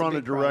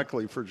confronted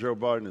directly for Joe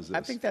Biden, is this? I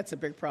think that's a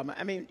big problem.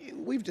 I mean,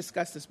 we've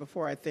discussed this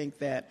before. I think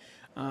that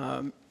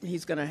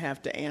he's going to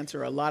have to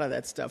answer a lot of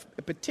that stuff,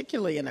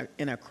 particularly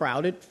in a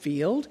crowded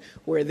field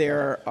where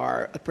there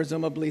are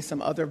presumably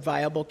some other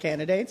viable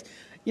candidates.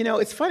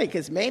 It's funny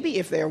because maybe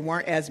if there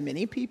weren't as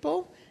many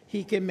people,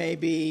 he can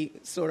maybe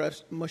sort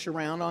of mush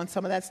around on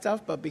some of that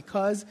stuff. But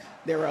because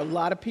there are a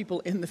lot of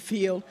people in the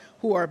field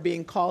who are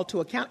being called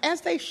to account,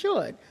 as they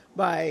should,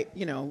 by,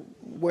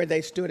 where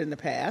they stood in the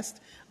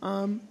past,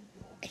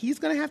 he's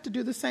going to have to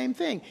do the same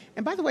thing.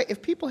 And by the way,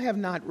 if people have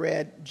not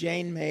read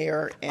Jane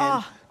Mayer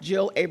and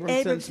Jill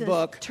Abramson's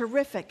book,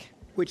 terrific,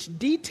 which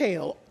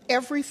detail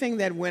everything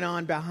that went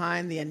on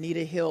behind the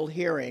Anita Hill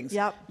hearings,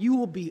 you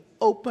will be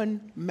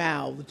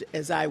open-mouthed,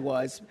 as I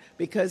was,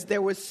 because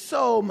there was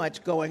so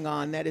much going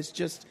on that is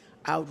just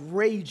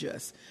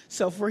outrageous.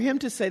 So for him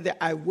to say that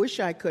I wish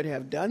I could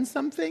have done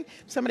something,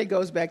 somebody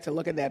goes back to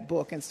look at that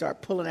book and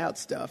start pulling out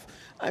stuff.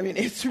 I mean,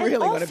 it's really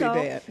going to be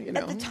bad.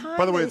 At the time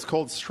by the way, it's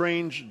called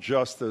Strange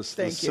Justice,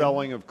 the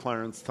selling of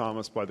Clarence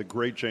Thomas by the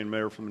great Jane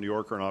Mayer from The New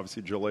Yorker and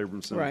obviously Jill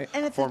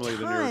Abramson, formerly of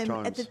the New York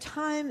Times. At the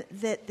time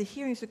that the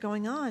hearings were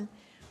going on,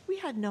 we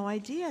had no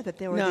idea that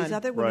there were these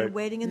other women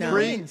waiting in the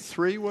wings.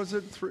 Three, was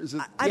it? Is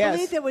it? I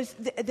believe there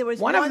was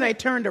one of them they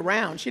turned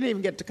around. She didn't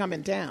even get to come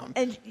in town.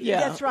 And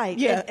that's right.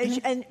 Yeah.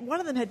 And one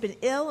of them had been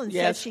ill and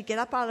said she'd get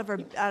up out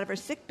of her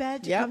sick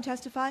bed to come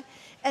testify.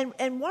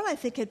 And one I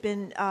think had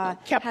been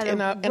kept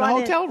in a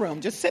hotel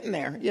room, just sitting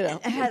there.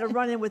 Had a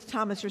run-in with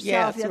Thomas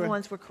herself. The other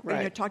ones were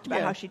talked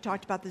about how she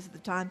talked about this at the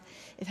time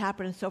it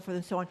happened, and so forth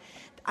and so on.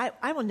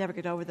 I will never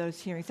get over those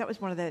hearings. That was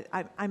one of the.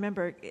 I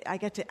remember I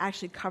got to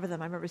actually cover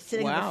them. I remember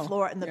sitting on the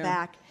floor in the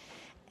back,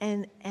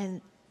 and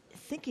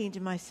thinking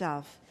to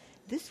myself,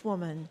 this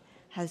woman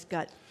has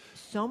got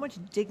so much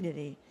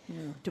dignity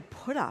to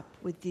put up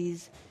with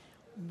these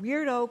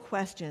weirdo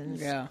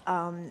questions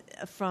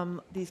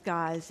from these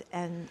guys,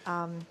 and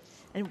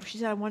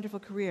she's had a wonderful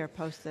career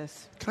post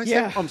this. Can I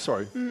say? I'm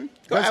sorry. Can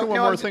I say one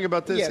more thing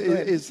about this?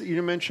 Is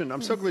you mentioned?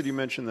 I'm so glad you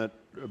mentioned that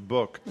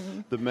book,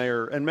 the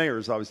mayor, and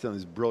mayor's obviously done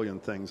these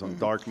brilliant things on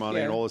dark money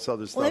and all this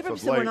other stuff. Well,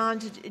 Abrahamson went on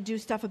to do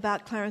stuff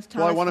about Clarence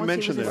Thomas. Well, I want to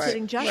mention this.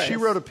 Sitting justice. She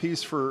wrote a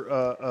piece for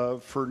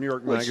New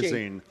York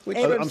Magazine.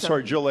 I'm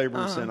sorry, Jill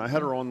Abramson. I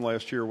had her on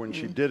last year when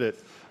she did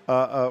it.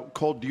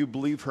 Called "Do You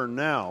Believe Her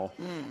Now?"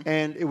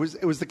 And it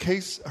was the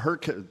case. Her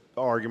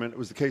argument. It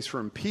was the case for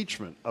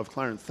impeachment of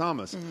Clarence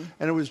Thomas,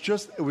 and it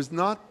was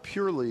not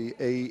purely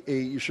a.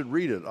 You should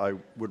read it. I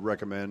would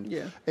recommend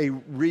a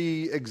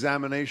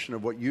re-examination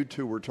of what you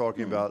two were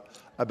talking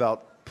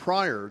about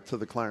prior to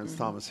the Clarence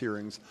Thomas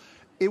hearings.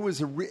 It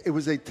was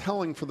a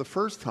telling for the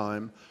first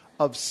time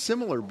of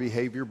similar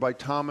behavior by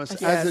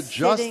Thomas as a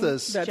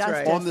justice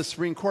on the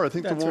Supreme Court. I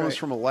think the woman was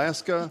from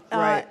Alaska.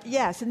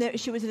 Yes, and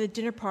she was at a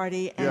dinner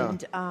party,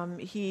 and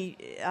he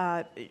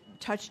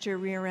touched her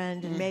rear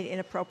end and made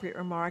inappropriate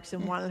remarks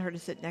and wanted her to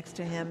sit next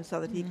to him so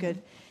that he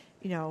could,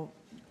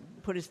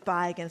 put his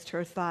thigh against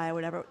her thigh or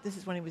whatever. This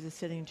is when he was a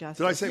sitting justice.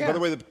 Did I say, by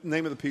the way, the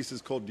name of the piece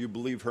is called "Do You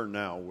Believe Her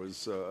Now?"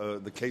 was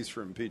the case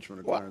for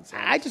impeachment of Clarence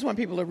Thomas. I just want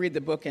people to read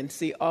the book and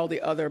see all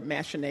the other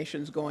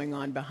machinations going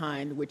on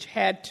behind, which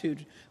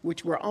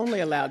were only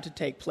allowed to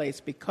take place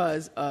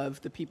because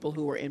of the people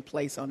who were in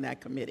place on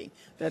that committee.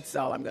 That's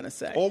all I'm going to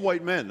say. All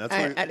white men. That's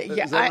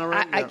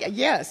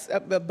yes,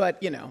 but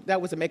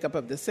that was a makeup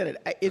of the Senate.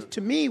 It to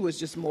me was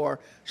just more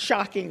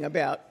shocking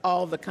about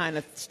all the kind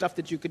of stuff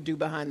that you could do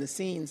behind the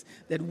scenes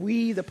that we,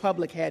 the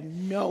public, had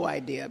no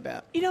idea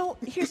about.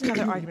 Here's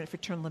another argument for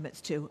term limits,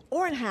 too.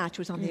 Orrin Hatch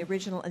was on the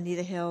original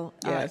Anita Hill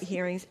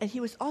hearings, and he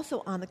was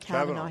also on the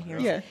Kavanaugh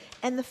hearings. Yeah.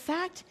 And the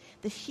fact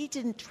that he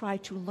didn't try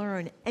to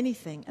learn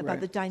anything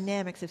about the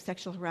dynamics of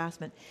sexual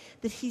harassment,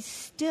 that he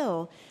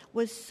still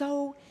was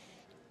so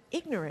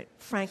ignorant,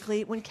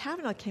 frankly, when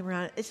Kavanaugh came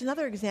around. It's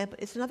another example.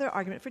 It's another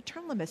argument for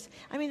term limits.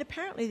 I mean,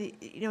 apparently,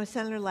 a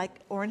senator like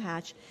Orrin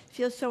Hatch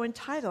feels so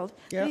entitled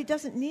that he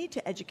doesn't need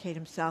to educate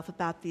himself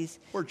about these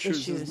issues. Or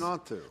chooses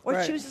not to.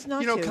 Or chooses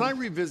not to. Can I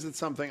revisit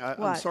something?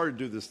 I'm sorry to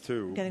do this,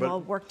 too. Getting all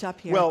worked up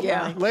here. Well,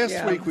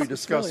 last week we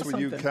discussed with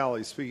you,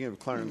 Callie, speaking of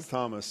Clarence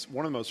Thomas,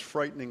 one of the most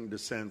frightening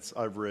dissents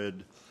I've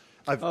read,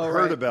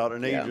 heard about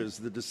in ages,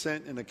 the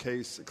dissent in a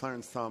case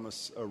Clarence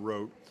Thomas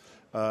wrote,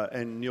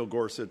 and Neil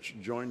Gorsuch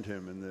joined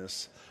him in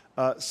this,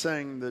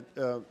 saying that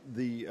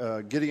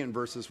the Gideon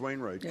versus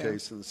Wainwright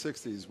case in the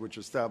 60s, which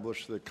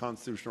established the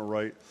constitutional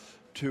right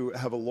to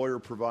have a lawyer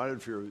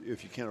provided for you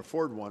if you can't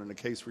afford one in a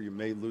case where you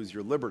may lose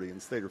your liberty in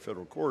state or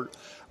federal court.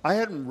 I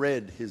hadn't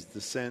read his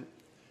dissent.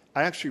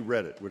 I actually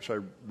read it, which I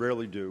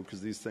rarely do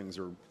because these things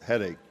are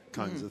headache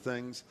kinds of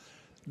things.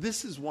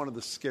 This is one of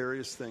the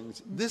scariest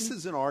things. This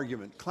is an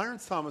argument.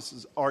 Clarence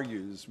Thomas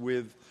argues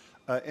with...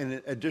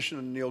 in addition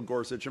to Neil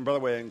Gorsuch, and by the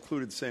way, I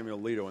included Samuel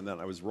Alito in that.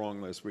 I was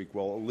wrong last week.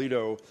 Well,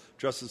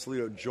 Justice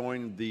Alito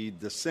joined the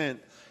dissent.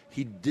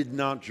 He did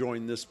not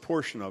join this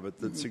portion of it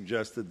that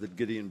suggested that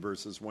Gideon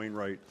versus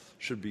Wainwright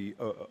should be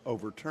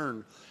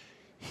overturned.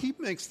 He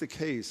makes the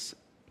case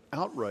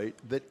outright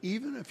that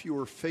even if you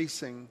were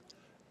facing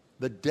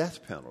the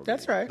death penalty.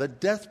 That's right. The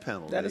death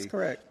penalty. That is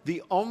correct.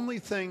 The only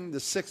thing the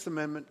Sixth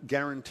Amendment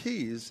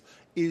guarantees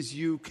is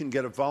you can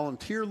get a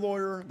volunteer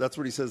lawyer. That's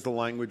what he says the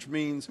language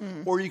means.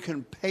 Or you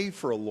can pay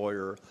for a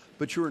lawyer,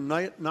 but you are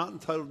not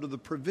entitled to the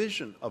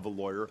provision of a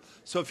lawyer.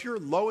 So if you're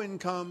low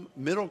income,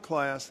 middle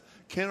class,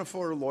 can't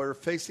afford a lawyer,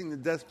 facing the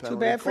death penalty, too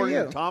bad according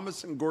for you. to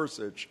Thomas and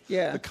Gorsuch,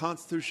 the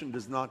Constitution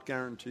does not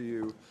guarantee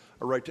you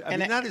a right to... I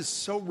mean, that is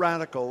so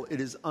radical,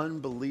 it is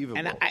unbelievable.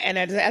 And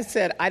as I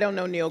said, I don't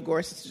know Neil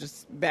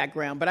Gorsuch's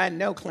background, but I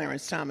know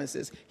Clarence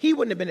Thomas's. He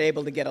wouldn't have been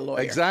able to get a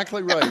lawyer.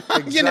 Exactly right.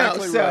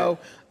 Exactly so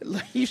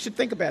you should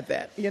think about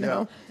that,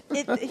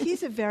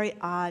 He's a very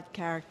odd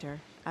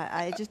character.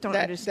 I just don't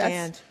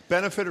understand.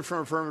 Benefited from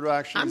affirmative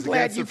action. I'm He's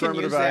glad against you can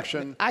affirmative use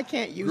action. that. I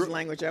can't use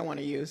language I want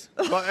to use.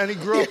 Well, and he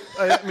grew up.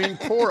 I mean,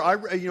 poor.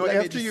 After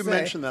you say.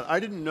 mentioned that, I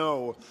didn't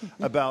know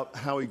about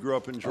how he grew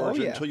up in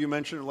Georgia until you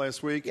mentioned it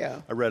last week.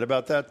 Yeah. I read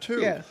about that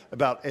too. Yeah.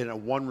 About in a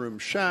one-room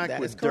shack That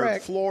with is dirt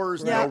correct.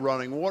 floors, Yeah. no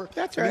running water.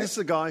 That's I mean, right. this is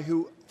a guy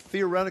who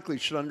theoretically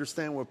should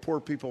understand what poor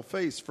people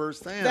face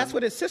firsthand. That's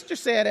what his sister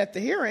said at the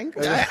hearing.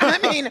 I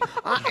mean,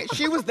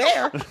 she was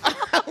there.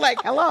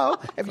 Like, hello,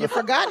 have you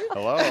forgotten?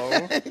 Hello.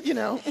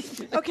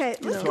 Okay,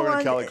 let's go Talking to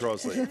on. Kelly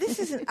Crossley. This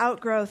is an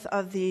outgrowth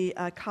of the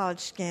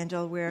college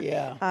scandal where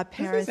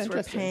parents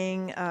were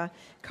paying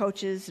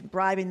coaches,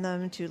 bribing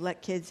them to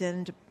let kids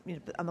in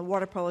on the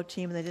water polo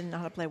team, and they didn't know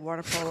how to play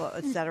water polo,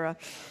 etc.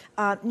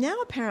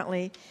 Now,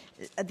 apparently,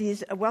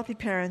 these wealthy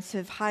parents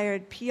have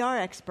hired PR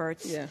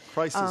experts.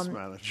 Crisis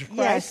manager.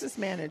 Crisis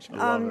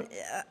management.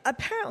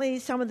 Apparently,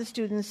 some of the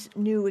students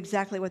knew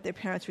exactly what their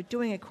parents were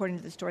doing, according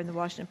to the story in the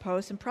Washington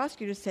Post, and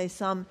prosecutors say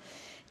some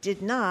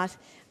did not.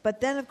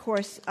 But then, of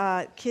course,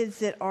 kids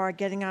that are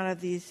getting out of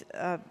these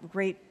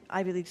great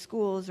Ivy League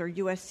schools or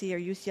USC or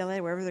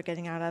UCLA, wherever they're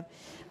getting out of,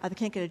 they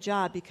can't get a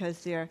job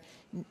because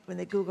when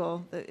they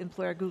Google, the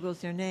employer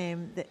Googles their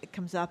name, it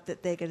comes up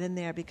that they get in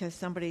there because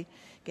somebody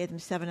gave them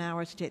 7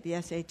 hours to take the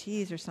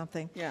SATs or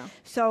something. Yeah.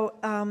 So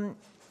I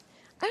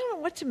don't know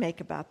what to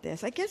make about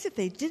this. I guess if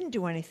they didn't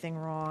do anything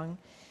wrong,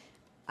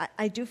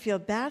 I do feel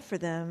bad for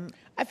them.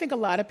 I think a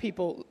lot of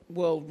people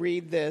will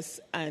read this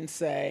and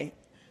say,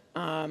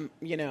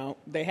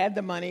 they had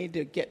the money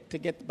to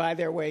get buy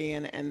their way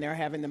in, and they're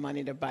having the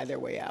money to buy their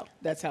way out.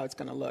 That's how it's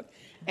going to look.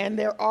 And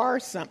there are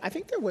some. I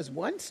think there was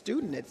one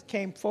student that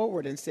came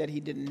forward and said he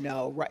didn't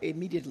know right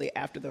immediately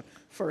after the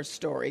first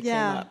story came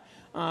up.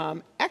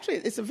 Actually,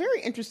 it's a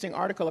very interesting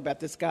article about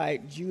this guy,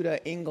 Judah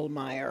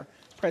Engelmeyer,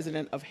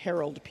 president of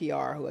Herald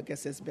PR, who I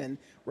guess has been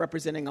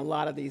representing a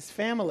lot of these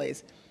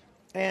families.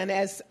 And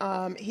as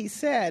he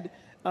said,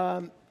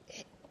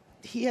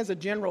 he has a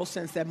general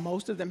sense that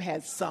most of them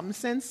had some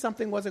sense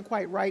something wasn't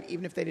quite right,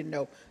 even if they didn't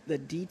know the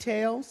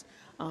details.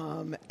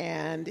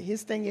 And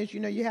his thing is,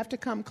 you have to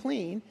come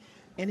clean.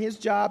 And his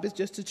job is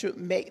just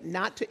to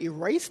not to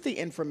erase the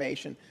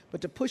information,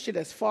 but to push it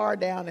as far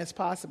down as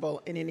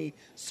possible in any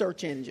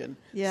search engine,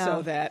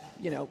 so that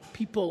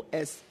people,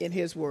 as in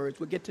his words,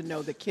 would get to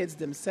know the kids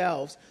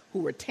themselves who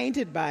were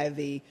tainted by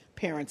the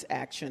parents'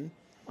 action.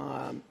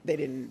 They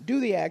didn't do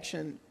the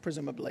action,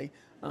 presumably,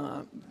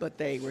 but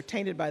they were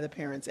tainted by the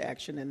parents'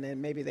 action, and then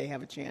maybe they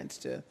have a chance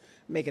to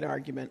make an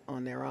argument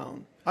on their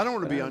own. I don't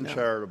want to be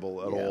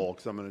uncharitable at all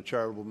because I'm in a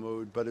charitable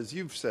mood, but as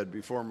you've said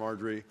before,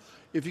 Marjorie,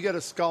 if you get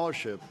a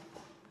scholarship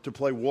to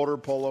play water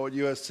polo at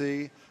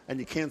USC and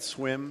you can't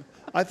swim,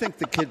 I think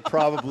the kid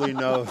probably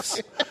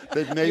knows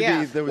that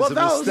maybe there was a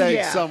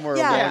mistake somewhere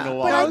along the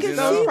line. But I can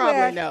see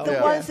where the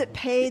ones that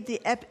paid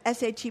the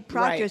SAT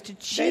proctors to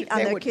cheat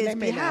on their kids'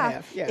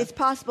 behalf, it's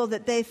possible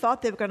that they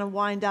thought they were going to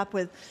wind up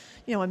with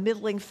a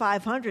middling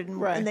 500,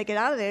 and they get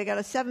out of there, they got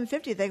a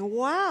 750. They go,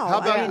 wow. How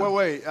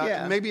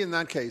about, maybe in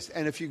that case,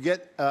 and if you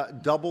get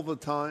double the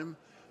time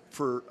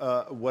for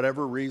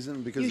whatever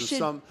reason, because you of should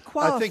some,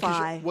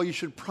 qualify. I think you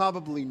should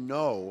probably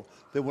know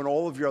that when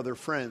all of your other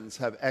friends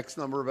have X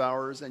number of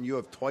hours and you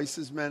have twice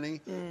as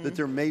many, that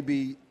there may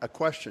be a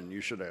question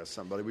you should ask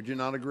somebody. Would you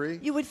not agree?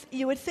 You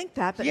would think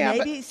that, but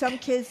maybe some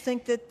kids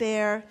think that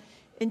they're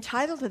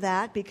entitled to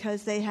that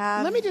because they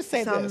have. Let me just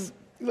say this.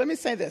 Let me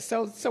say this.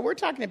 So we're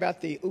talking about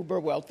the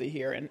uber wealthy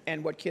here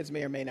and what kids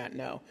may or may not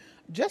know.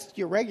 Just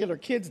your regular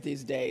kids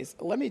these days,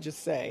 let me just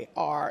say,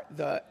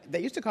 they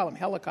used to call them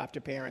helicopter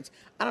parents.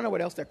 I don't know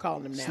what else they're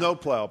calling them now.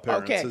 Snowplow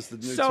parents is the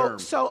new term.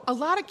 So a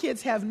lot of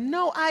kids have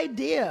no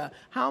idea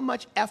how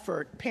much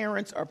effort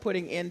parents are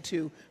putting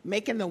into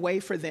making the way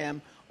for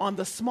them on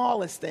the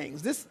smallest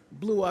things. This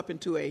blew up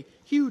into a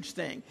huge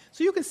thing.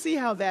 So you can see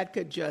how that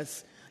could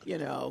just get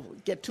to a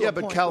point. Yeah,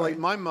 but Callie,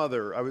 my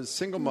mother, I was a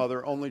single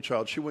mother, only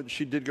child.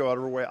 She did go out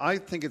of her way. I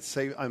think it's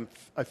safe.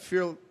 I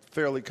feel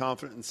fairly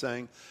confident in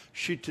saying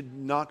she did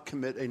not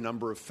commit a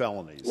number of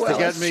felonies to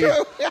get me true.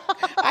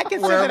 I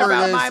can say that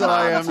about my mom,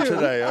 I am too.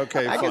 today.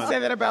 Okay, I can say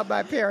that about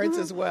my parents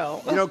as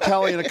well.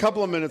 Callie, in a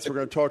couple of minutes, we're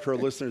going to talk to our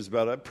listeners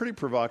about a pretty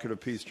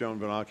provocative piece Joan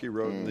Vanocchi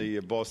wrote in the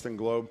Boston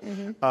Globe.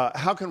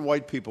 How can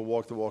white people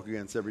walk the walk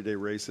against everyday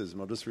racism?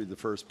 I'll just read the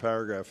first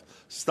paragraph.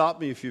 Stop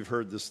me if you've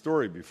heard this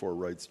story before,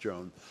 writes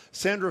Joan.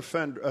 Sandra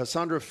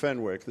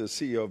Fenwick, the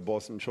CEO of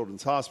Boston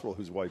Children's Hospital,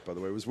 who's white, by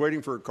the way, was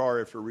waiting for a car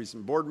after a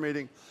recent board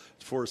meeting.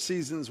 4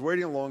 Seasons.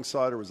 Waiting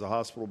alongside her was a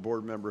hospital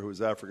board member who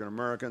was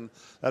African-American.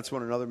 That's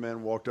when another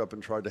man walked up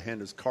and tried to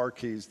hand his car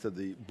keys to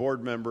the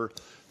board member,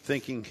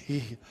 thinking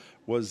he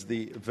was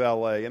the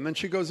valet. And then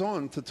she goes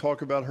on to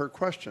talk about her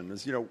question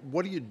is,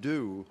 what do you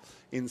do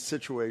in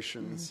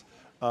situations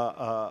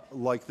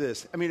like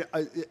this? I mean,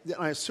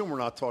 I assume we're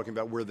not talking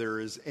about where there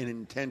is an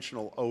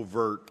intentional,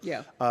 overt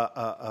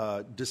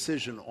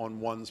decision on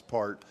one's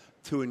part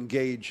to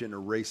engage in a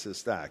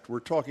racist act. We're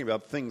talking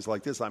about things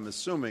like this, I'm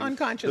assuming.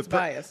 Unconscious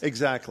bias.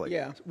 Exactly.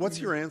 Yeah. What's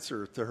your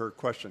answer to her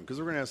question? Because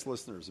we're going to ask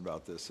listeners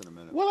about this in a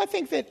minute. Well, I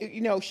think that,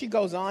 she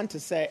goes on to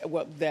say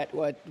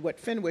what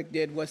Fenwick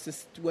did was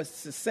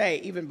to say,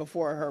 even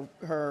before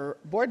her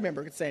board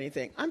member could say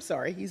anything, I'm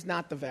sorry, he's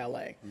not the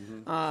valet.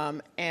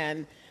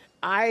 And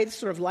I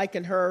sort of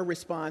liken her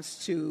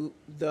response to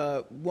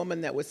the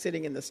woman that was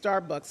sitting in the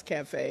Starbucks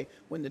cafe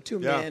when the two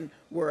men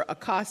were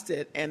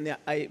accosted, and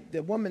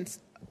the woman's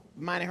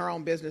minding her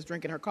own business,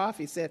 drinking her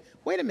coffee, said,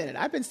 wait a minute,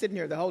 I've been sitting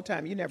here the whole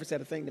time. You never said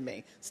a thing to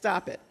me.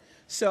 Stop it.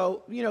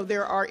 So,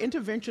 there are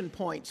intervention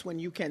points when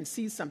you can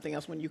see something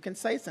else, when you can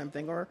say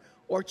something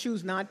or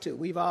choose not to.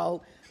 We've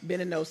all been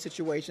in those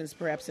situations,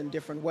 perhaps in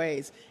different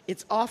ways.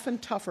 It's often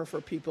tougher for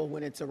people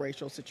when it's a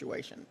racial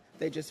situation.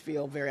 They just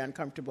feel very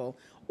uncomfortable,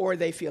 or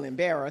they feel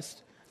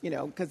embarrassed,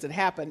 because it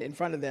happened in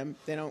front of them.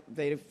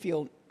 They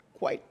feel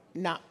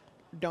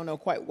don't know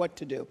quite what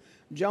to do.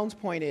 Joan's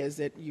point is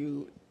that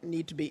you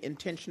need to be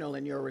intentional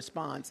in your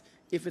response.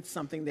 If it's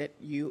something that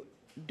you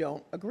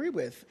don't agree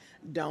with,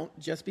 don't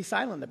just be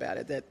silent about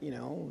it. That,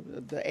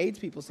 the AIDS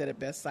people said it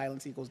best,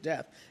 silence equals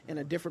death, in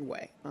a different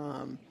way.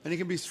 And it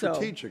can be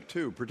strategic,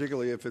 too,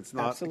 particularly if it's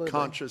not a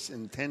conscious,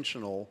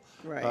 intentional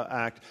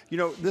act. This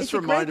reminded me... It's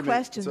a great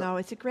question, though.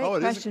 It's a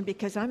great question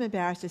because I'm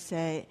embarrassed to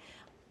say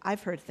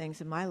I've heard things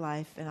in my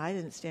life and I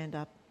didn't stand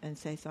up and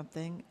say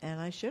something,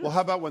 and I should have. Well, how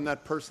about when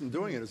that person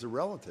doing it is a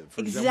relative? For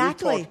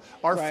exactly. Example,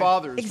 our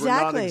fathers were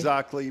not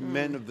exactly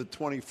men of the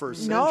 21st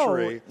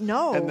century.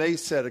 No. And they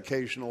said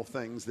occasional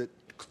things that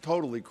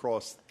totally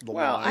crossed the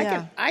Well,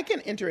 line. I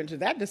can enter into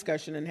that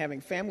discussion and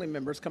having family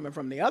members coming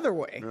from the other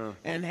way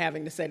and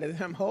having to say to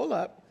them, hold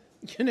up,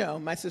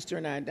 my sister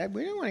and I,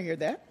 we don't want to hear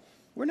that.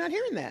 We're not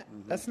hearing that.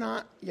 That's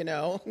not,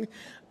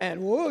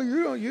 and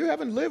you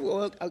haven't lived.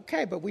 Well,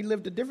 okay, but we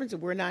lived a difference,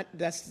 and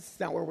that's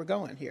not where we're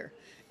going here.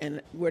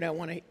 And we don't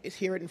want to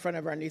hear it in front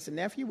of our niece and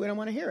nephew. We don't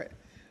want to hear it.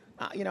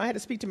 I had to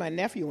speak to my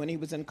nephew when he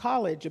was in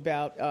college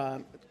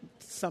about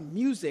some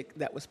music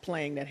that was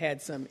playing that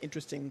had some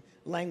interesting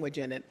language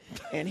in it.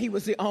 And he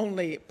was the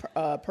only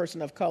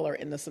person of color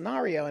in the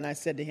scenario. And I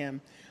said to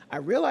him, I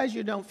realize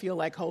you don't feel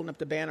like holding up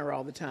the banner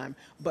all the time,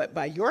 but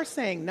by your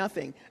saying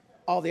nothing,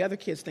 all the other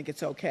kids think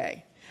it's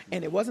okay.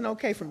 And it wasn't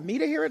okay for me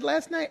to hear it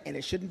last night, and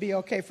it shouldn't be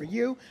okay for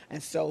you.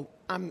 And so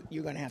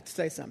you're going to have to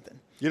say something.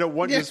 Just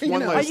one last thing.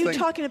 Are you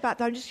talking about,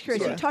 I'm just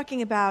curious, are you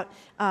talking about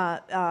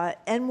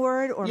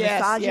N-word or yes,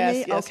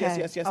 misogyny?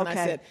 Yes. And I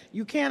said,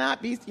 you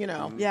cannot be,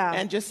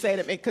 and just say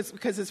to me,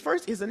 because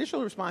his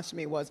initial response to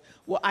me was,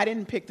 well, I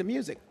didn't pick the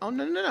music. Oh,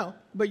 no,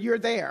 but you're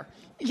there.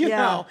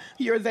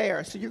 You're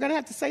there. So you're going to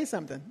have to say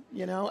something,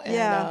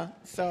 and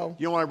so.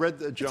 When I read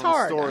the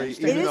Jones story,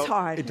 it is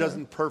hard. It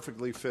doesn't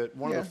perfectly fit.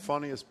 One of the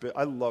funniest bits,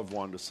 I love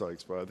Wanda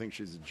Sykes, but I think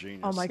she's a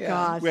genius. Oh, my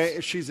gosh.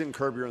 She's in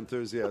Curb Your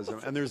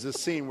Enthusiasm, and there's this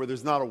scene where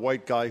there's not a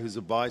white guy who's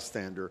a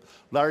bystander.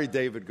 Larry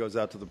David goes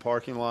out to the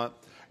parking lot,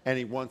 and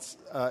he wants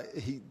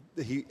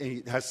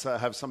he has to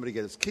have somebody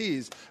get his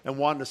keys. And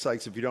Wanda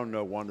Sykes, if you don't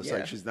know Wanda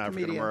Sykes, she's an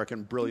African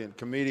American, brilliant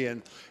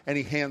comedian, and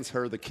he hands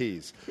her the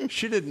keys.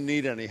 She didn't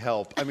need any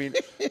help. I mean,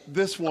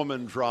 this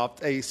woman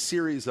dropped a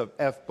series of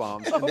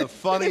F-bombs in the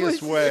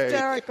funniest way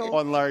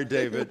on Larry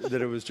David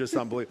that it was just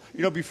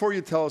unbelievable. Before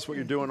you tell us what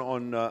you're doing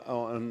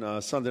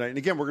on Sunday night, and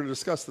again, we're going to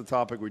discuss the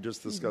topic we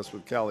just discussed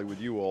with Callie, with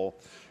you all,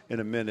 in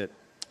a minute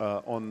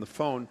on the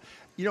phone.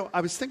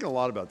 I was thinking a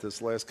lot about this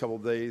the last couple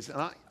of days,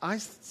 and I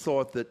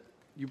thought that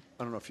I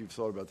don't know if you've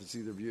thought about this,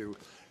 either of you.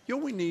 You know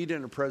what we need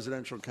in a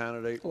presidential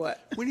candidate?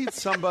 What? We need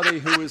somebody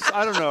who is,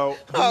 I don't know,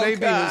 who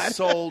maybe has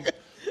sold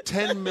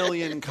 10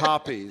 million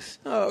copies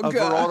of her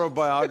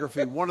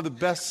autobiography, one of the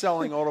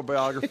best-selling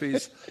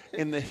autobiographies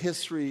in the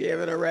history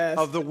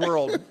of the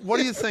world. What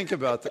do you think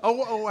about that?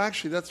 Oh,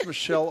 actually, that's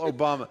Michelle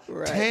Obama.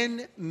 Right.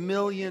 10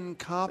 million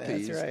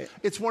copies. That's right.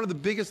 It's one of the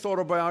biggest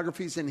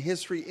autobiographies in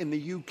history in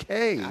the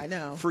UK. I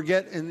know.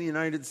 Forget in the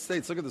United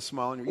States. Look at the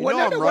smile on your face.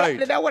 I'm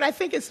right. What I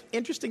think is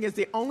interesting is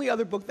the only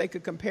other book they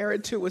could compare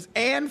it to was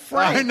Anne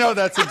Frank. I know,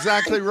 that's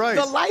exactly right.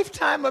 The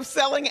lifetime of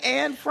selling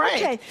Anne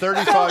Frank. Okay.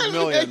 35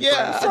 million.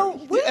 So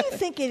what do you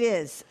think it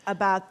is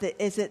about what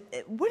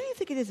do you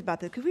think it is about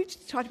this? Because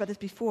we've talked about this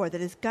before, that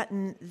has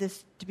gotten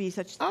this to be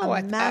such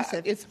a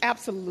massive. It's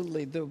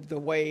absolutely the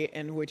way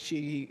in which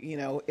she,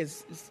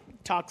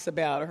 talks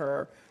about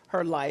her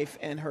life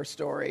and her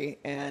story,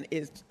 and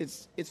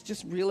it's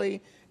just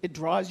really, it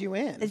draws you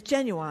in. It's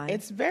genuine.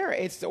 It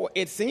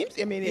seems.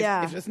 I mean,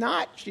 if it's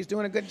not, she's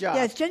doing a good job.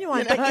 Yeah, it's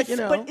genuine.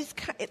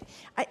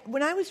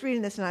 When I was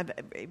reading this, and I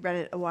read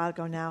it a while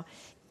ago now,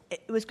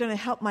 it was going to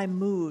help my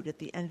mood at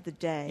the end of the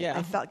day. Yeah.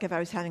 I felt like if I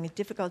was having a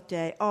difficult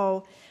day,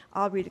 I'll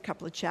read a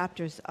couple of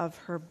chapters of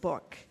her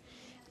book.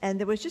 And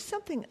there was just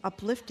something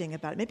uplifting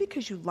about it, maybe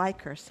because you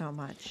like her so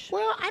much.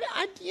 Well,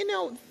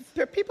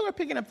 people are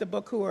picking up the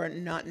book who are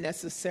not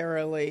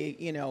necessarily,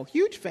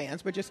 huge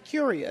fans, but just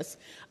curious.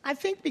 I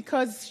think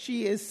because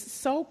she is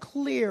so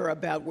clear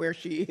about where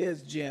she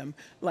is, Jim,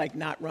 like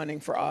not running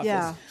for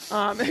office.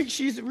 Yeah.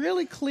 She's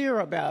really clear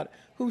about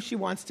who she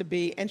wants to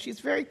be, and she's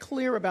very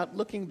clear about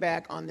looking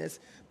back on this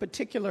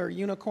particular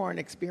unicorn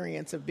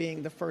experience of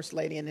being the first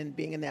lady and then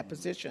being in that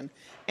position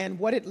and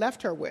what it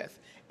left her with,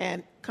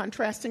 and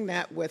contrasting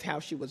that with how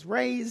she was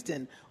raised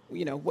and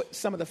what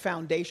some of the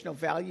foundational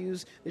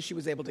values that she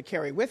was able to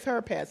carry with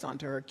her, pass on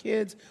to her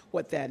kids,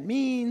 what that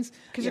means.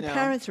 Because her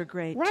parents were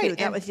great, too.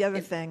 That was the other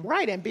thing.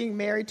 Right, and being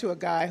married to a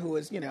guy who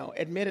was,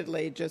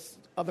 admittedly just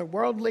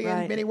otherworldly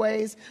in many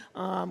ways,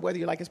 whether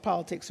you like his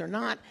politics or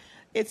not.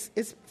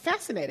 It's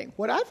fascinating.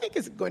 What I think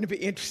is going to be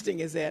interesting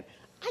is that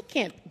I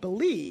can't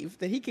believe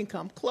that he can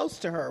come close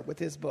to her with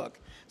his book.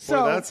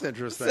 So that's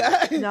interesting.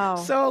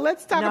 So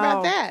let's talk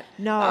about that.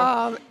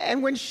 No.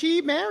 And when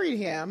she married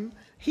him,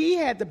 he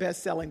had the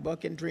best-selling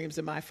book in Dreams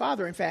of My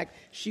Father. In fact,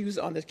 she was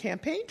on the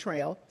campaign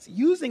trail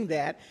using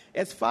that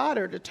as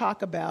fodder to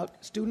talk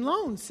about student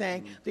loans,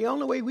 saying the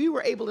only way we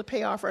were able to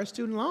pay off our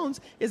student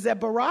loans is that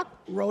Barack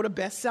wrote a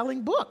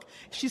best-selling book.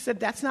 She said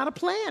that's not a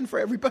plan for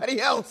everybody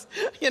else,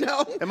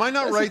 Am I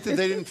not right that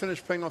they didn't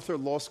finish paying off their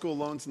law school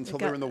loans until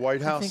they were in the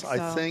White House?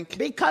 I think so.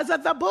 Because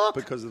of the book.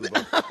 Because of the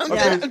book.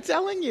 Okay. I'm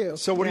telling you.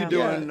 So what are you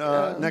doing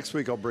next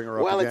week? I'll bring her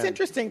up Well, again. it's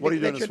interesting what are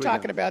you that doing you're this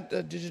talking weekend?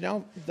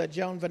 about the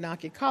Joan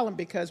Vanocchi column,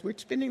 because we're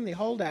spending the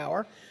whole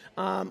hour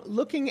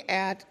looking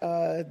at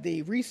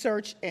the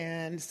research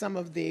and some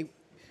of the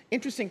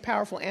interesting,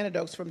 powerful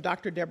anecdotes from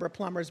Dr. Deborah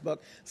Plummer's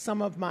book,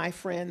 Some of My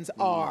Friends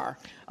Are.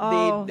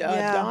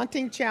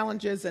 Daunting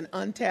Challenges and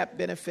Untapped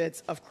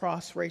Benefits of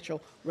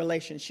Cross-Racial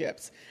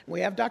Relationships. We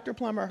have Dr.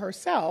 Plummer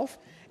herself,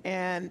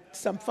 and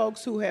some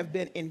folks who have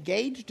been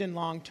engaged in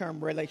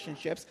long-term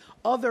relationships,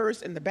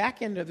 others in the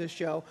back end of the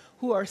show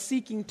who are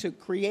seeking to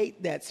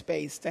create that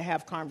space to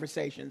have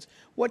conversations.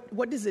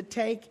 What does it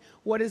take?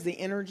 What is the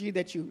energy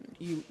that you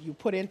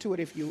put into it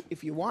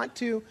if you want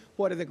to?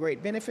 What are the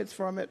great benefits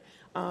from it?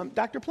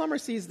 Dr. Plummer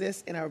sees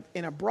this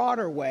in a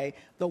broader way.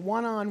 The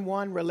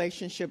one-on-one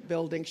relationship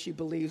building, she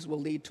believes, will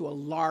lead to a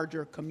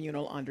larger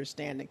communal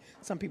understanding.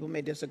 Some people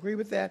may disagree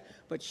with that,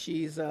 but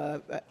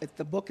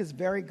the book is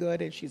very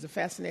good, and she's a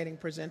fascinating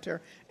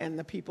presenter, and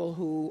the people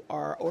who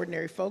are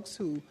ordinary folks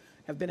who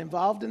have been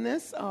involved in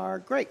this are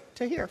great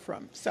to hear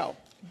from. So,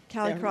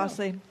 Callie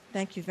Crossley,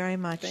 thank you very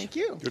much. Thank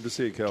you. Good to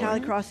see you, Kelly. Callie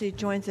Crossley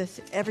joins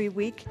us every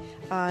week.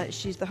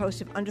 She's the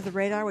host of Under the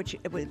Radar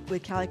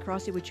with Callie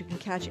Crossley, which you can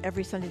catch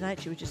every Sunday night.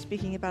 She was just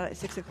speaking about it at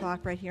 6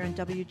 o'clock right here on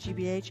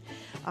WGBH.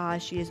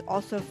 She is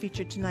also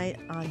featured tonight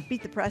on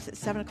Beat the Press at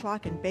 7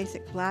 o'clock and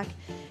Basic Black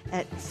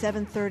at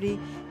 7:30.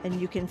 And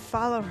you can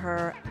follow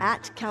her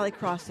at Callie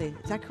Crossley.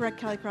 Is that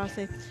correct, Callie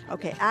Crossley?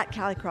 Okay, at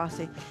Callie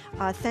Crossley.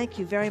 Thank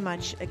you very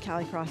much,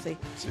 Callie Crossley.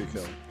 See you,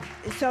 Kelly.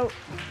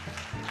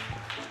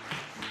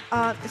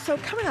 So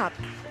coming up,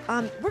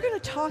 we're going to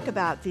talk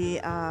about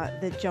the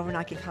Joe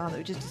Vernacchi column that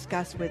we just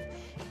discussed with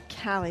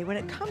Callie. When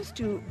it comes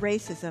to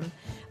racism,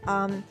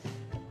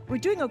 we're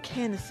doing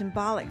okay on the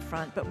symbolic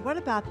front, but what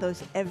about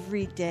those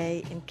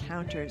everyday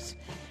encounters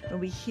when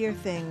we hear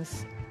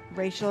things,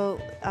 racial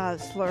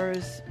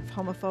slurs,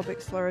 homophobic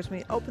slurs?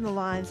 We open the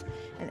lines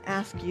and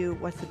ask you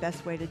what's the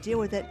best way to deal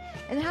with it,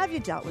 and have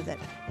you dealt with it?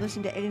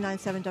 Listen to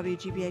 89.7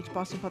 WGBH,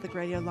 Boston Public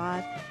Radio,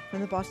 live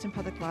from the Boston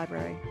Public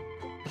Library.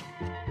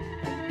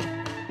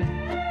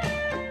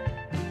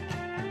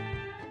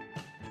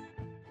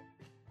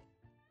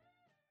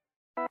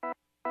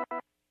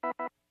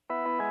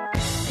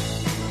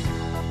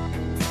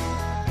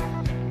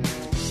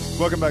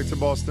 Welcome back to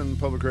Boston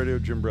Public Radio.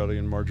 Jim Browdy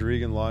and Marjorie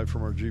Egan live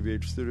from our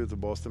GBH studio at the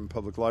Boston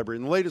Public Library.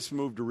 In the latest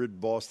move to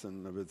rid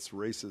Boston of its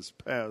racist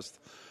past,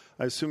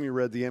 I assume you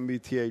read the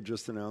MBTA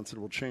just announced it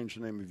will change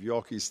the name of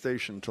Yawkey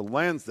Station to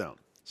Lansdowne.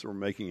 So we're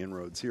making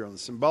inroads here on the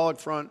symbolic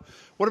front.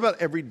 What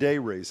about everyday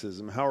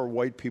racism? How are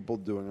white people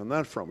doing on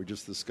that front? We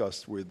just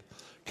discussed with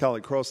Callie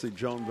Crossley,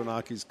 Joan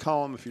Vernacchi's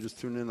column. If you just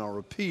tune in, I'll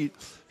repeat.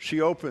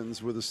 She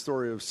opens with a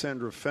story of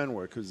Sandra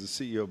Fenwick, who's the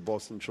CEO of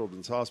Boston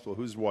Children's Hospital,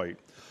 who's white.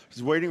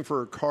 She's waiting for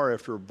her car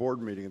after a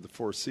board meeting at the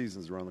Four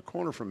Seasons around the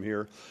corner from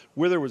here,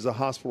 where there was a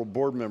hospital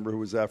board member who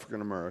was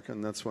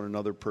African-American. That's when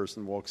another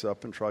person walks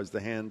up and tries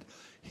to hand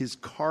his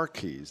car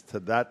keys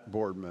to that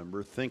board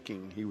member,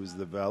 thinking he was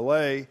the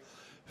valet.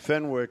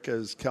 Fenwick,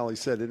 as Callie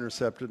said,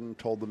 intercepted and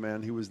told the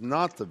man he was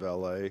not the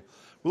valet.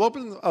 We'll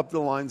open up the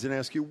lines and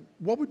ask you,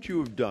 what would you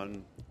have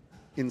done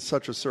in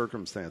such a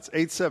circumstance?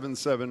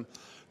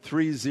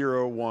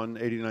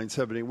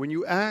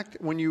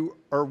 877-301-8970. When you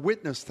are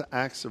witness to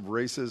acts of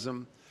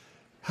racism,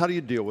 how do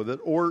you deal with it?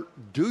 Or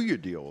do you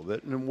deal with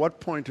it? And at what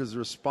point does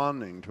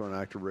responding to an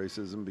act of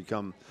racism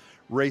become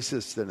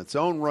racist in its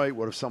own right?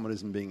 What if someone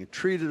isn't being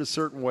treated a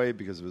certain way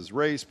because of his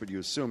race, but you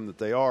assume that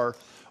they are?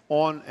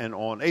 On and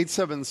on.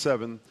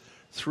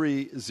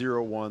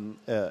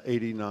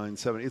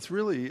 877-301-8970. It's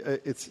really,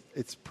 it's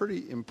a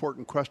pretty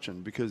important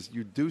question because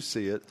you do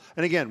see it.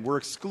 And again, we're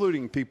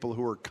excluding people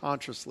who are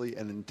consciously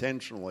and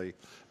intentionally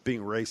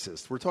being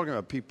racist. We're talking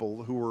about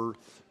people who are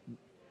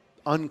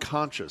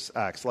unconscious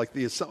acts. Like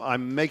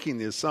I'm making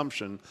the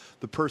assumption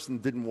the person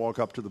didn't walk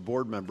up to the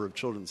board member of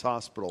Children's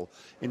Hospital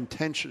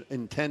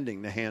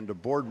intending to hand a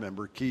board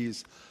member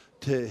keys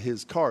to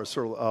his car,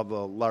 sort of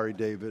the Larry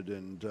David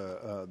and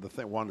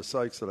Wanda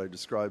Sykes that I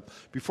described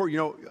before.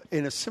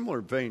 In a similar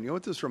vein, you know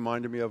what this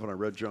reminded me of when I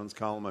read Joan's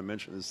column? I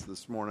mentioned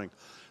this morning.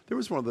 There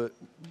was one of the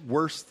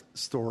worst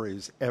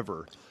stories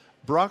ever.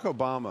 Barack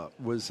Obama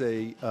was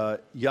a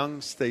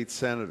young state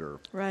senator.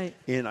 Right.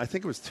 In, I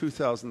think it was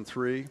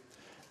 2003,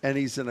 and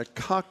he's in a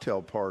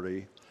cocktail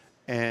party,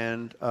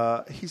 and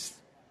he's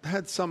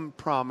had some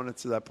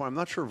prominence at that point. I'm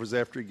not sure if it was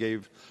after he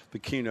gave the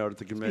keynote at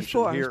the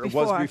convention here. It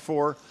was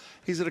before.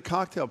 He's at a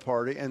cocktail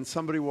party, and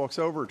somebody walks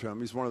over to him.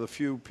 He's one of the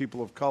few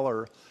people of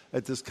color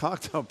at this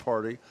cocktail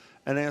party,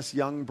 and asks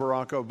young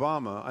Barack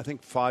Obama, I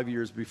think 5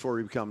 years before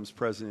he becomes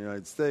president of the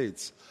United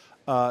States,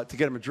 to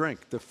get him a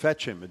drink, to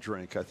fetch him a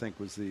drink, I think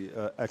was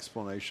the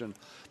explanation.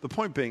 The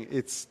point being,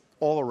 it's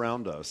all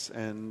around us,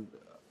 and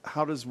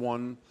how does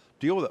one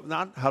deal with it?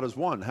 Not how does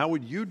one. How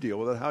would you deal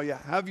with it? How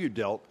have you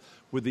dealt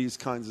with these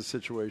kinds of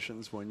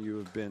situations when you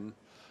have been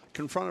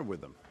confronted with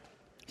them?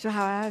 So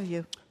how have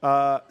you?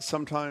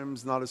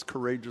 Sometimes not as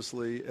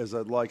courageously as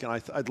I'd like. And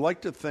I'd like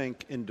to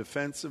think in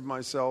defense of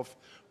myself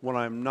when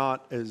I'm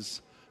not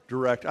as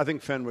direct. I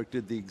think Fenwick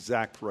did the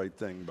exact right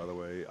thing, by the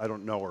way. I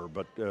don't know her,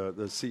 but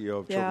the CEO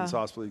of Children's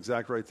Hospital, the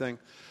exact right thing.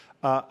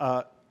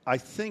 I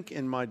think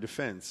in my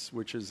defense,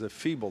 which is a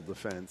feeble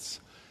defense,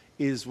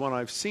 is when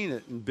I've seen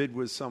it and bid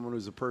with someone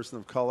who's a person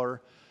of color,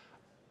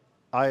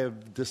 I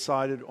have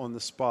decided on the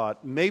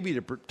spot, maybe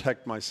to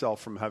protect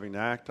myself from having to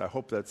act, I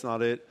hope that's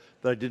not it,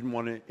 that I didn't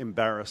want to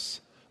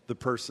embarrass the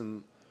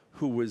person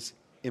who was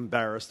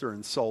embarrassed or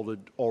insulted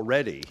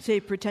already. So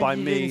you pretend by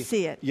you me. didn't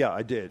see it. Yeah,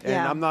 I did.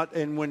 Yeah. And I'm not.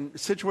 And when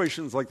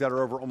situations like that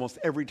are over, almost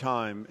every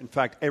time, in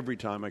fact, every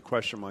time, I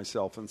question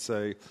myself and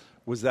say,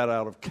 was that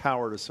out of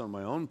cowardice on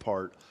my own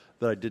part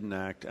that I didn't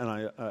act?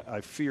 And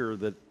I fear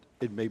that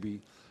it may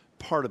be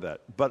part of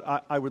that.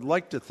 But I would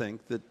like to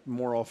think that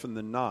more often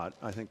than not,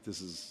 I think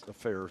this is a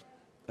fair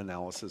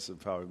analysis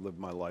of how I've lived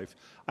my life.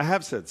 I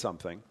have said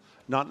something,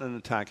 not in an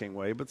attacking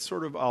way, but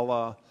sort of a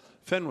la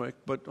Fenwick,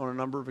 but on a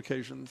number of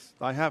occasions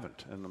I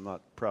haven't, and I'm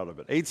not proud of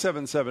it.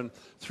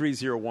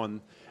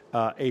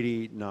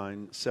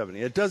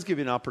 877-301-8970. It does give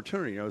you an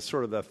opportunity. It's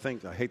sort of that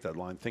think, I hate that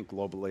line, think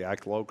globally,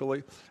 act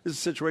locally. This is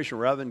a situation,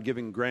 rather than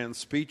giving grand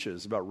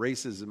speeches about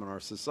racism in our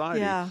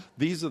society,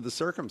 these are the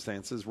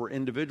circumstances where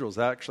individuals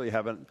actually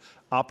have an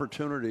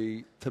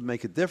opportunity to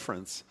make a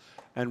difference,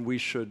 and we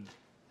should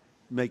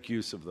make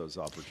use of those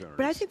opportunities.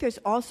 But I think there's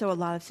also a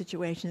lot of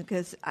situations,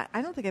 because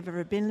I don't think I've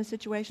ever been in a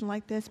situation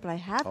like this, but I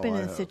have been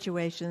in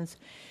situations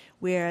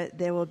where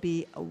there will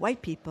be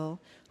white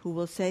people who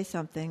will say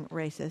something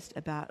racist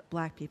about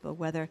black people,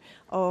 whether,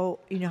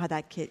 you know how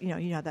that kid, you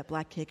know how that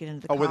black kid get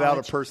into the college. Without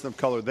a person of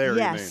color there,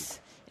 yes. You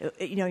mean?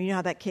 You know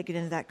how that kid get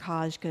into that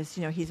college because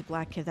he's a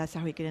black kid. That's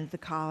how he get into the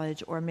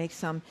college, or make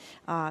some,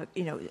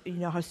 you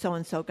know how so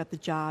and so got the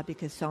job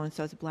because so and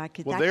so is a black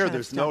kid. Well,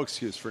 there's no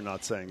excuse for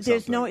not saying something.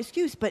 There's no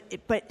excuse,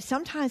 but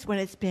sometimes when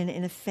it's been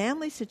in a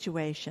family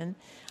situation,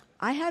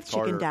 I have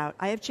chickened out.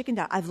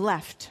 I've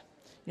left.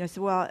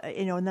 So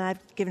and then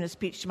I've given a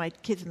speech to my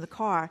kids in the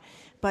car,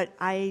 but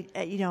I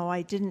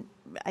didn't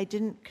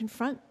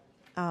confront.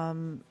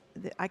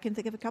 I can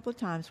think of a couple of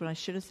times when I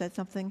should have said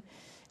something.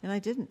 And I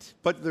didn't.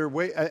 But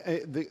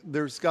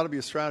there's got to be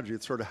a strategy.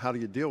 It's sort of how do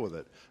you deal with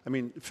it? I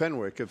mean,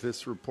 Fenwick, if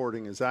this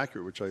reporting is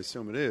accurate, which I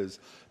assume it is,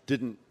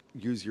 didn't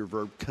use your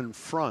verb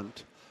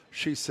confront.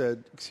 She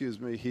said, excuse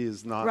me, he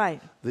is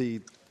not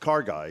the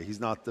car guy. He's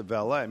not the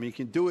valet. I mean, you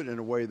can do it in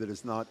a way that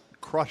is not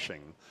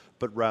crushing,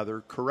 but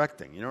rather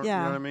correcting. You know what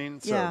I mean?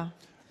 So,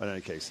 in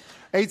any case,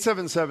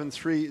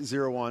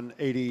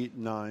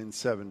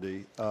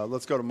 877-301-8970.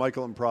 Let's go to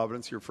Michael in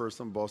Providence. You're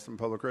first on Boston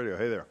Public Radio.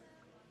 Hey there.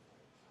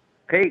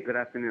 Hey, good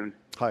afternoon.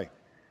 Hi.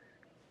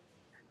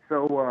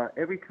 So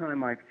every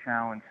time I've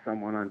challenged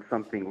someone on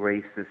something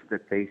racist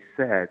that they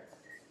said,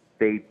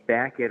 they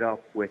back it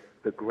up with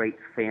the great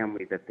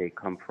family that they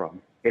come from.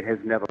 It has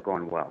never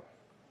gone well.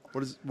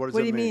 What does what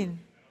that do you mean?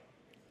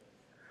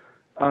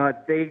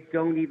 They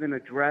don't even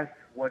address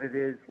what it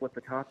is, what the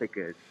topic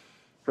is.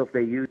 So if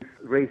they use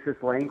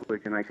racist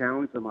language and I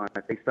challenge them on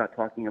it, they start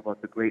talking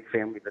about the great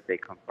family that they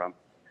come from.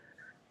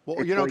 Well,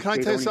 it's can I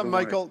tell you something,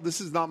 Michael? This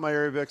is not my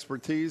area of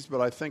expertise,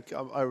 but I think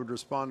I would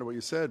respond to what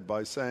you said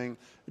by saying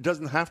it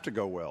doesn't have to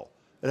go well.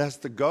 It has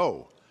to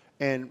go.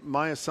 And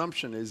my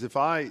assumption is if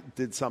I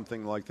did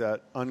something like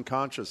that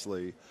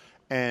unconsciously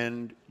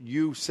and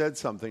you said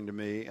something to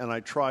me and I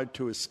tried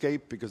to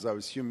escape because I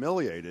was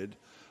humiliated,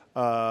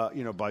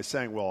 by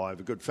saying, well, I have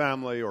a good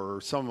family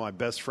or some of my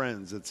best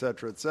friends, et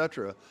cetera,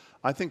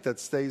 I think that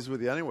stays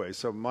with you anyway.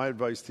 So my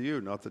advice to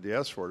you, not that you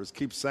asked for it, is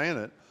keep saying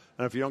it.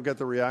 And if you don't get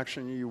the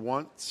reaction you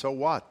want, so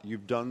what?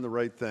 You've done the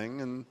right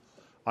thing, and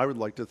I would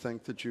like to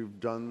think that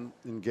you've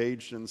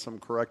engaged in some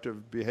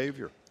corrective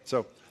behavior.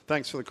 So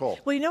thanks for the call.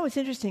 Well, it's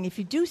interesting. If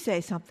you do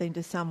say something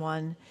to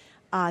someone,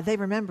 they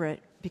remember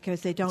it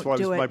because they don't do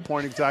it. That's my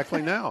point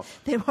exactly now.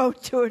 They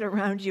won't do it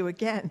around you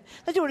again.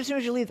 They do it as soon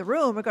as you leave the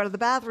room or go to the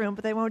bathroom,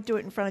 but they won't do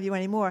it in front of you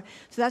anymore.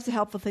 So that's a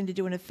helpful thing to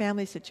do in a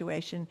family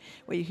situation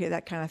where you hear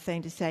that kind of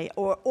thing to say.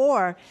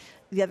 Or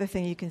the other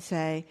thing you can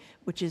say,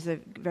 which is a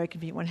very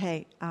convenient one,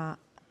 hey, I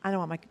don't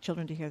want my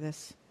children to hear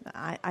this.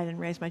 I didn't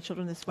raise my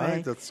children this way. I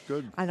think that's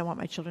good. I don't want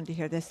my children to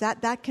hear this.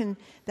 That can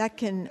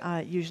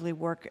usually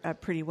work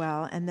pretty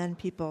well, and then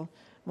people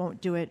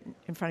won't do it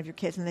in front of your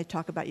kids, and they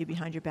talk about you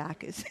behind your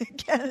back as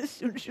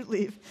soon as you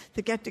leave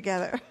to get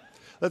together.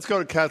 Let's go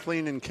to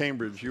Kathleen in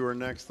Cambridge. You are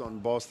next on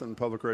Boston Public Radio.